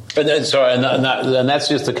 And that's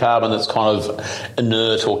just the carbon that's kind of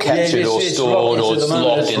inert or captured or stored or it's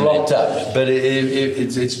locked up. But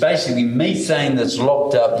it's basically methane that's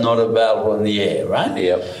locked up, not available in the air, right?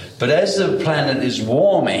 Yep. But as the planet is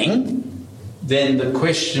warming, then the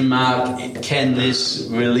question mark, can this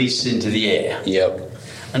release into the air? Yep.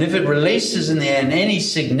 And if it releases in the air in any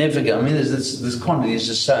significant, this quantity is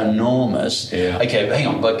just so enormous. Yeah. Okay, but hang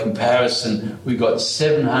on, by comparison, we've got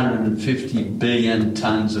 750 billion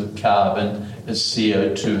tonnes of carbon as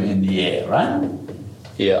CO2 in the air, right?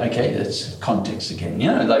 Yeah. Okay, that's context again.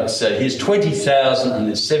 So here's 20,000 and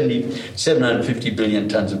there's 750 billion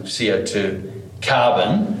tonnes of CO2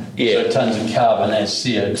 carbon. Yeah. So tonnes of carbon as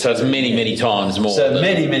CO2. So it's many times more. So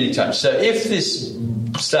many times. So if this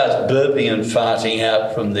starts burping and farting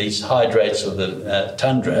out from these hydrates of the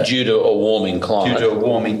tundra due to a warming climate,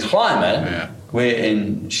 we're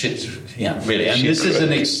in shit, really. And this is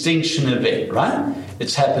an extinction event, right?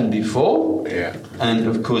 It's happened before, and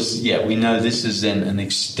of course, we know this is then an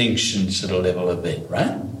extinction sort of level event,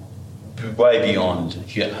 right? Way beyond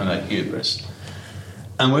Homo hubris.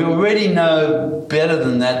 And we already know better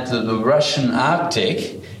than that the Russian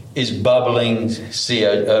Arctic is bubbling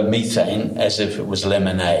methane as if it was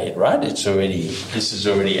lemonade, right? This is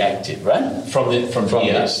already active, right? From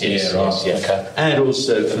this, yes. Okay. And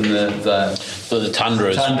also from the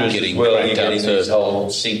tundras getting cranked up to these whole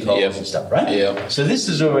sinkholes and stuff, right? Yeah. So this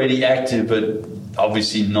is already active, but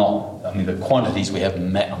obviously not. I mean, the quantities we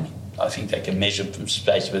haven't met. I think they can measure from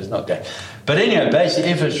space, but it's not going. But anyway,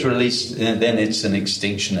 basically, if it's released, then it's an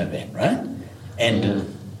extinction event, right? End of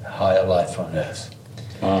higher life on Earth.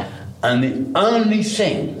 Wow. And the only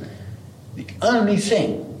thing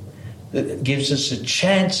that gives us a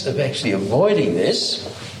chance of actually avoiding this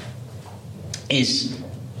is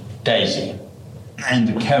Daisy and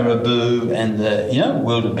the caribou and the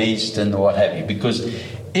wildebeest and the what have you. Because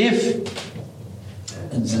if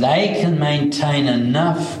they can maintain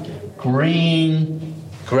enough green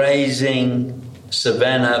grazing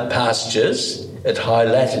savanna pastures at high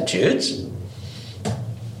latitudes,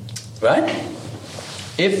 right?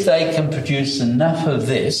 If they can produce enough of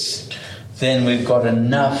this, then we've got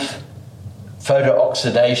enough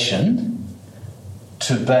photo-oxidation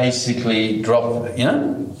to basically drop, to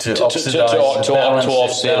oxidise, to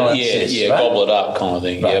offset, right? gobble it up kind of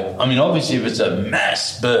thing. Right. Yep. I mean, obviously, if it's a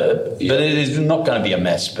mass burp, but it is not going to be a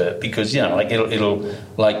mass burp because it'll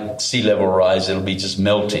like sea level rise, it'll be just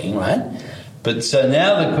melting, right? But so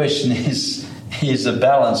now the question is a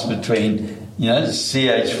balance between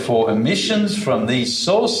CH4 emissions from these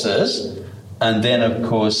sources, and then of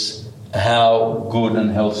course how good and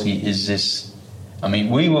healthy is this. I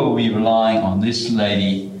mean, we will be relying on this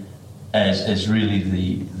lady as really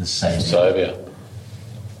the saviour.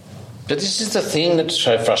 But this is the thing that's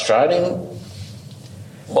so frustrating,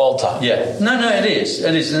 Walter. Yeah. No, it is.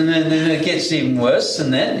 It is. And then it gets even worse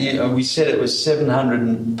than that. We said it was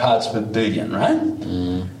 700 parts per billion, right?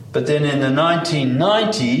 Mm. But then in the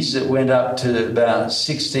 1990s, it went up to about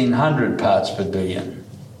 1,600 parts per billion.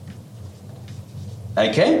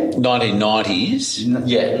 Okay? 1990s?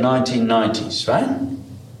 Yeah, 1990s, right?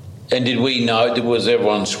 And did we know? Was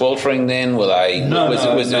everyone sweltering then? Were they? No. We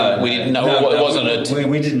didn't know. Wasn't it?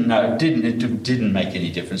 We didn't know. It didn't make any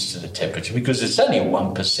difference to the temperature because it's only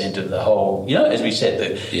 1% of the whole. As we said,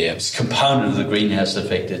 it's component of the greenhouse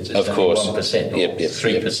effect. It's of course 1% or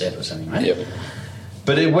 3% or something, right? Yep.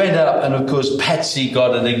 But it went up, and of course Patsy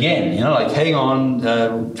got it again. Hang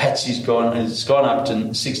on, Patsy's gone. It's gone up to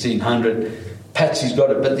 1,600. Patsy's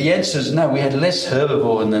got it. But the answer is no. We had less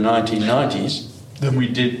herbivore in the 1990s than we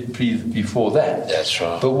did before that. That's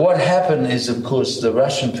right. But what happened is, of course, the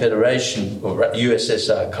Russian Federation or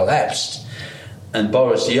USSR collapsed, and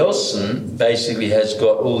Boris Yeltsin basically has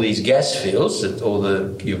got all these gas fields that all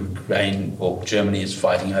the Ukraine or Germany is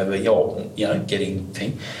fighting over, getting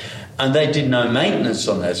thing. And they did no maintenance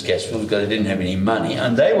on those gas fields because they didn't have any money.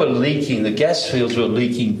 And they were leaking, the gas fields were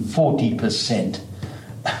leaking 40%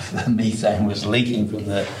 of the methane was leaking from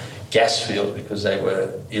the gas field because they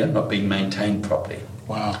were not being maintained properly.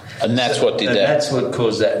 Wow. And that's what did that. That's what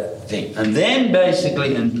caused that thing. And then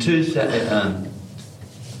basically in 2000,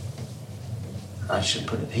 I should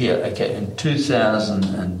put it here, okay, in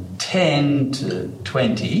 2010 to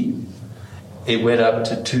 20, it went up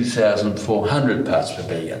to 2,400 parts per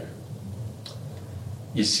billion.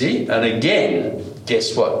 You see? And again,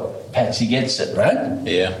 guess what? Patsy gets it, right?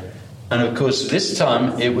 Yeah. And of course, this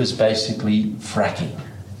time it was basically fracking.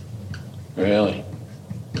 Really?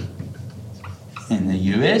 In the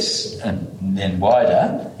US and then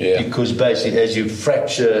wider, because basically as you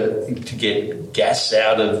fracture to get gas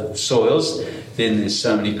out of soils, then there's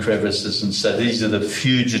so many crevices, and so these are the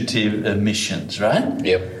fugitive emissions, right?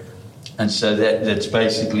 Yep. And so that's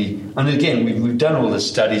basically, and again, we've done all the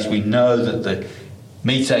studies, we know that the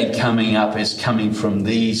methane coming up is coming from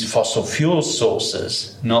these fossil fuel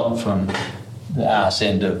sources, not from the arse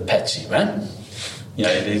end of Patsy, right?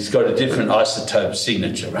 It's got a different isotope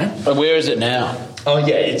signature, right? But where is it now? Oh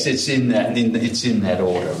yeah, it's in that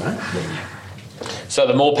order, right? Yeah. So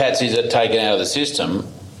the more Patsies are taken out of the system,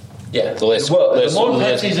 the less. The more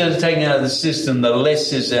Patsies that are taken out of the system, the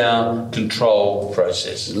less is our control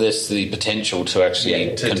process. Less the potential to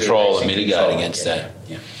actually control and mitigate against that.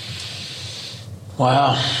 Yeah.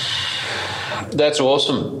 Wow, that's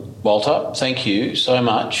awesome. Walter, thank you so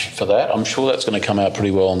much for that. I'm sure that's going to come out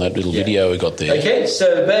pretty well on that little video we got there. Okay,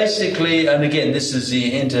 so basically, and again, this is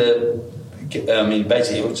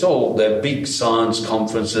basically it's all the big science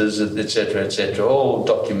conferences, etc., all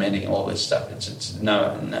documenting all this stuff. It's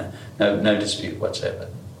no dispute whatsoever.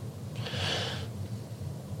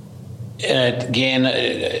 And again,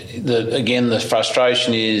 the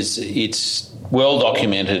frustration is it's well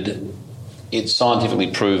documented. It's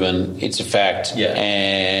scientifically proven. It's a fact,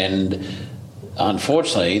 and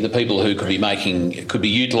unfortunately, the people who could be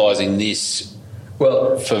utilising this,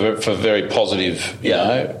 for very positive, you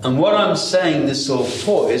know. And what I'm saying this all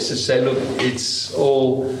for is to say, look, it's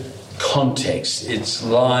all context. It's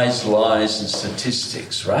lies, and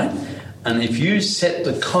statistics, right? And if you set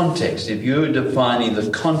the context, if you're defining the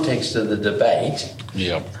context of the debate,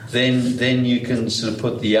 then you can sort of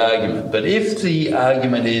put the argument. But if the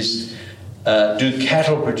argument is, do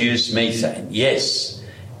cattle produce methane? Yes.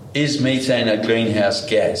 Is methane a greenhouse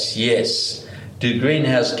gas? Yes. Do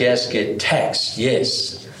greenhouse gas get taxed?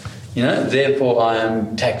 Yes. Therefore I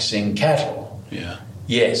am taxing cattle. Yeah.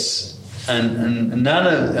 Yes.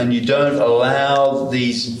 And you don't allow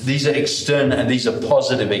these are external, and these are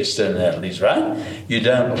positive externalities, right? You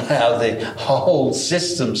don't allow the whole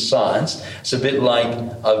system science. It's a bit like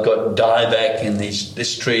I've got dieback and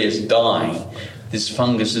this tree is dying. this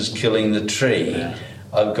fungus is killing the tree.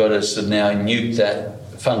 I've got to sort of now nuke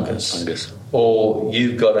that fungus. Or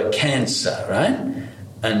you've got a cancer, right?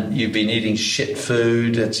 And you've been eating shit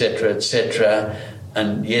food, etc., etc.,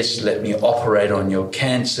 and yes, let me operate on your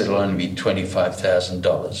cancer. It'll only be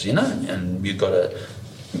 $25,000, you know, and you've got a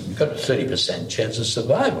 30% chance of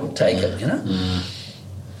survival. Take it, you know.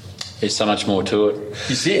 There's so much more to it.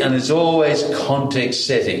 You see, and it's always context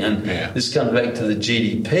setting, and this comes back to the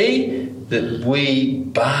GDP, that we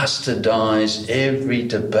bastardise every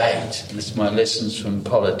debate. That's my lessons from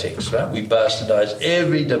politics, right? We bastardise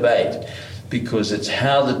every debate because it's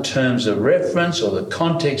how the terms of reference or the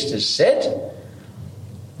context is set.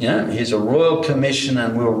 You know, here's a Royal Commission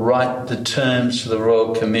and we'll write the terms for the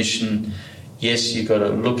Royal Commission. Yes, you've got to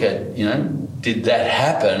look at, you know, did that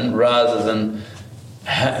happen rather than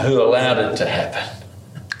who allowed it to happen.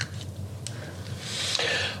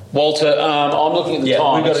 Walter, I'm looking at the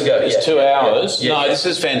time. We've got to go. It's 2 hours. This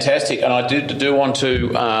is fantastic, and I do want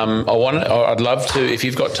to. I'd love to, if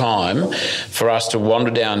you've got time, for us to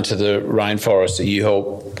wander down to the rainforest that you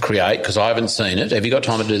helped create, because I haven't seen it. Have you got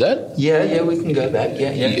time to do that? Yeah, we can go back. Yeah.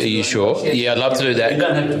 Are you sure? Yeah, I'd love to do that. You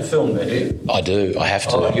don't have to film it, do you? I do. I have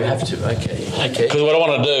to. Oh, you have to. Okay. Because what I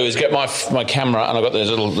want to do is get my camera, and I've got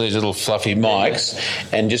these little fluffy mics,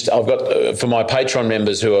 and just I've got for my Patreon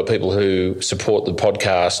members who are people who support the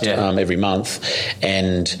podcast. Every month,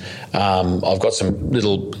 and I've got some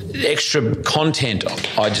little extra content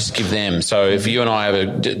I just give them. So if you and I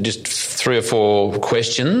have just 3 or 4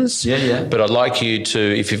 questions, but I'd like you to,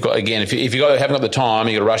 if you've got, again, if you haven't got the time,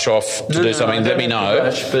 you've got to rush off to do something, let me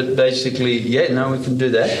know. But basically, we can do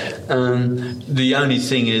that. The only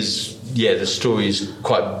thing is, the story is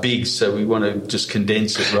quite big, so we want to just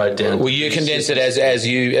condense it right down. Well, you condense it as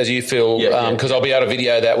you feel, because I'll be able to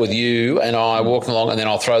video that with you and I walking along, and then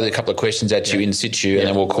I'll throw a couple of questions at you in situ, and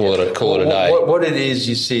then we'll call it a day. What it is,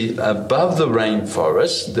 you see, above the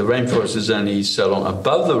rainforest is only so long.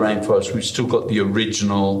 Above the rainforest, we've still got the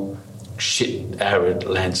original shit arid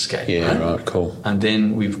landscape. Right, cool. And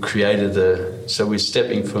then we've created so we're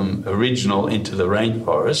stepping from original into the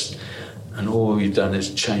rainforest. And all we've done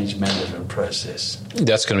is change management process.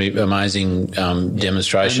 That's going to be an amazing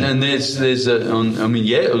demonstration. And there's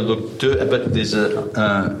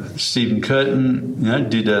Stephen Curtin,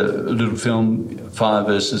 did a little film, Fire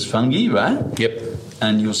versus Fungi, right? Yep.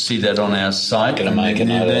 And you'll see that on our site. Going to make a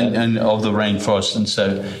note of that. And of the rainforest, and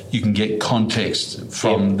so you can get context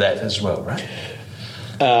from that as well, right?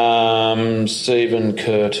 Stephen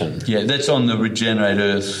Curtin. Yeah, that's on the Regenerate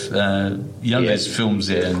Earth. There's films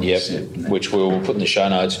there. Which we'll put in the show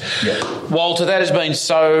notes. Yeah. Walter, that has been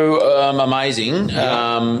so amazing.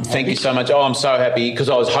 Thank you so much. Oh, I'm so happy, because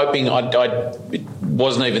I was hoping I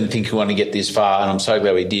wasn't even thinking we want to get this far, and I'm so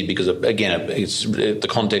glad we did, because again, the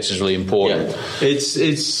context is really important. Yeah. It's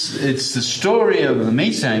the story of the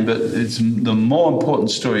methane, but it's the more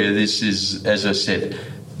important story of this is, as I said,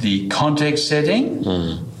 the context setting,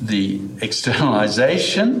 the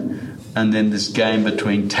externalization, and then this game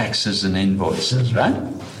between taxes and invoices, right?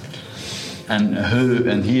 And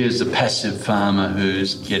here's the passive farmer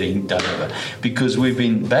who's getting done over. Because we've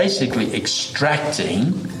been basically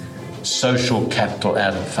extracting social capital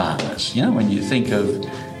out of farmers. You know, when you think of,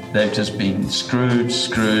 they've just been screwed,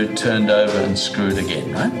 turned over and screwed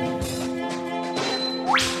again, right?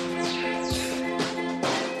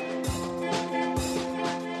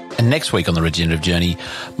 And next week on the Regenerative Journey,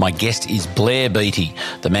 my guest is Blair Beattie,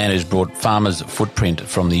 the man who's brought Farmer's Footprint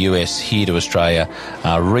from the US here to Australia,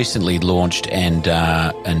 recently launched, and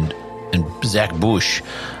Zach Bush,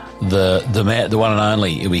 the one and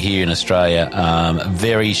only, will be here in Australia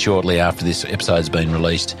very shortly after this episode's been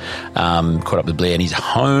released. Caught up with Blair in his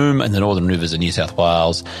home in the Northern Rivers of New South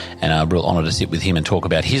Wales, and a real honour to sit with him and talk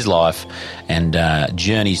about his life and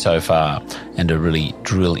journey so far, and to really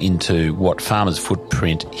drill into what Farmer's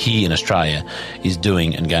Footprint here in Australia is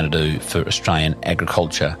doing and going to do for Australian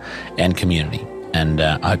agriculture and community. And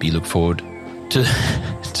I hope you look forward to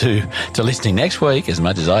listening next week as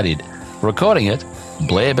much as I did recording it.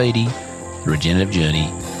 Blair Beattie, Regenerative Journey,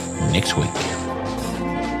 next week.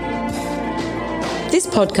 This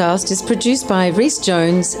podcast is produced by Rhys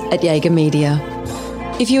Jones at Jaeger Media.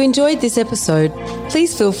 If you enjoyed this episode,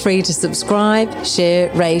 please feel free to subscribe,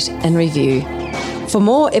 share, rate and review. For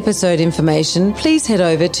more episode information, please head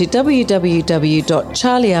over to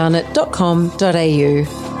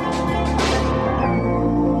www.charliearnott.com.au.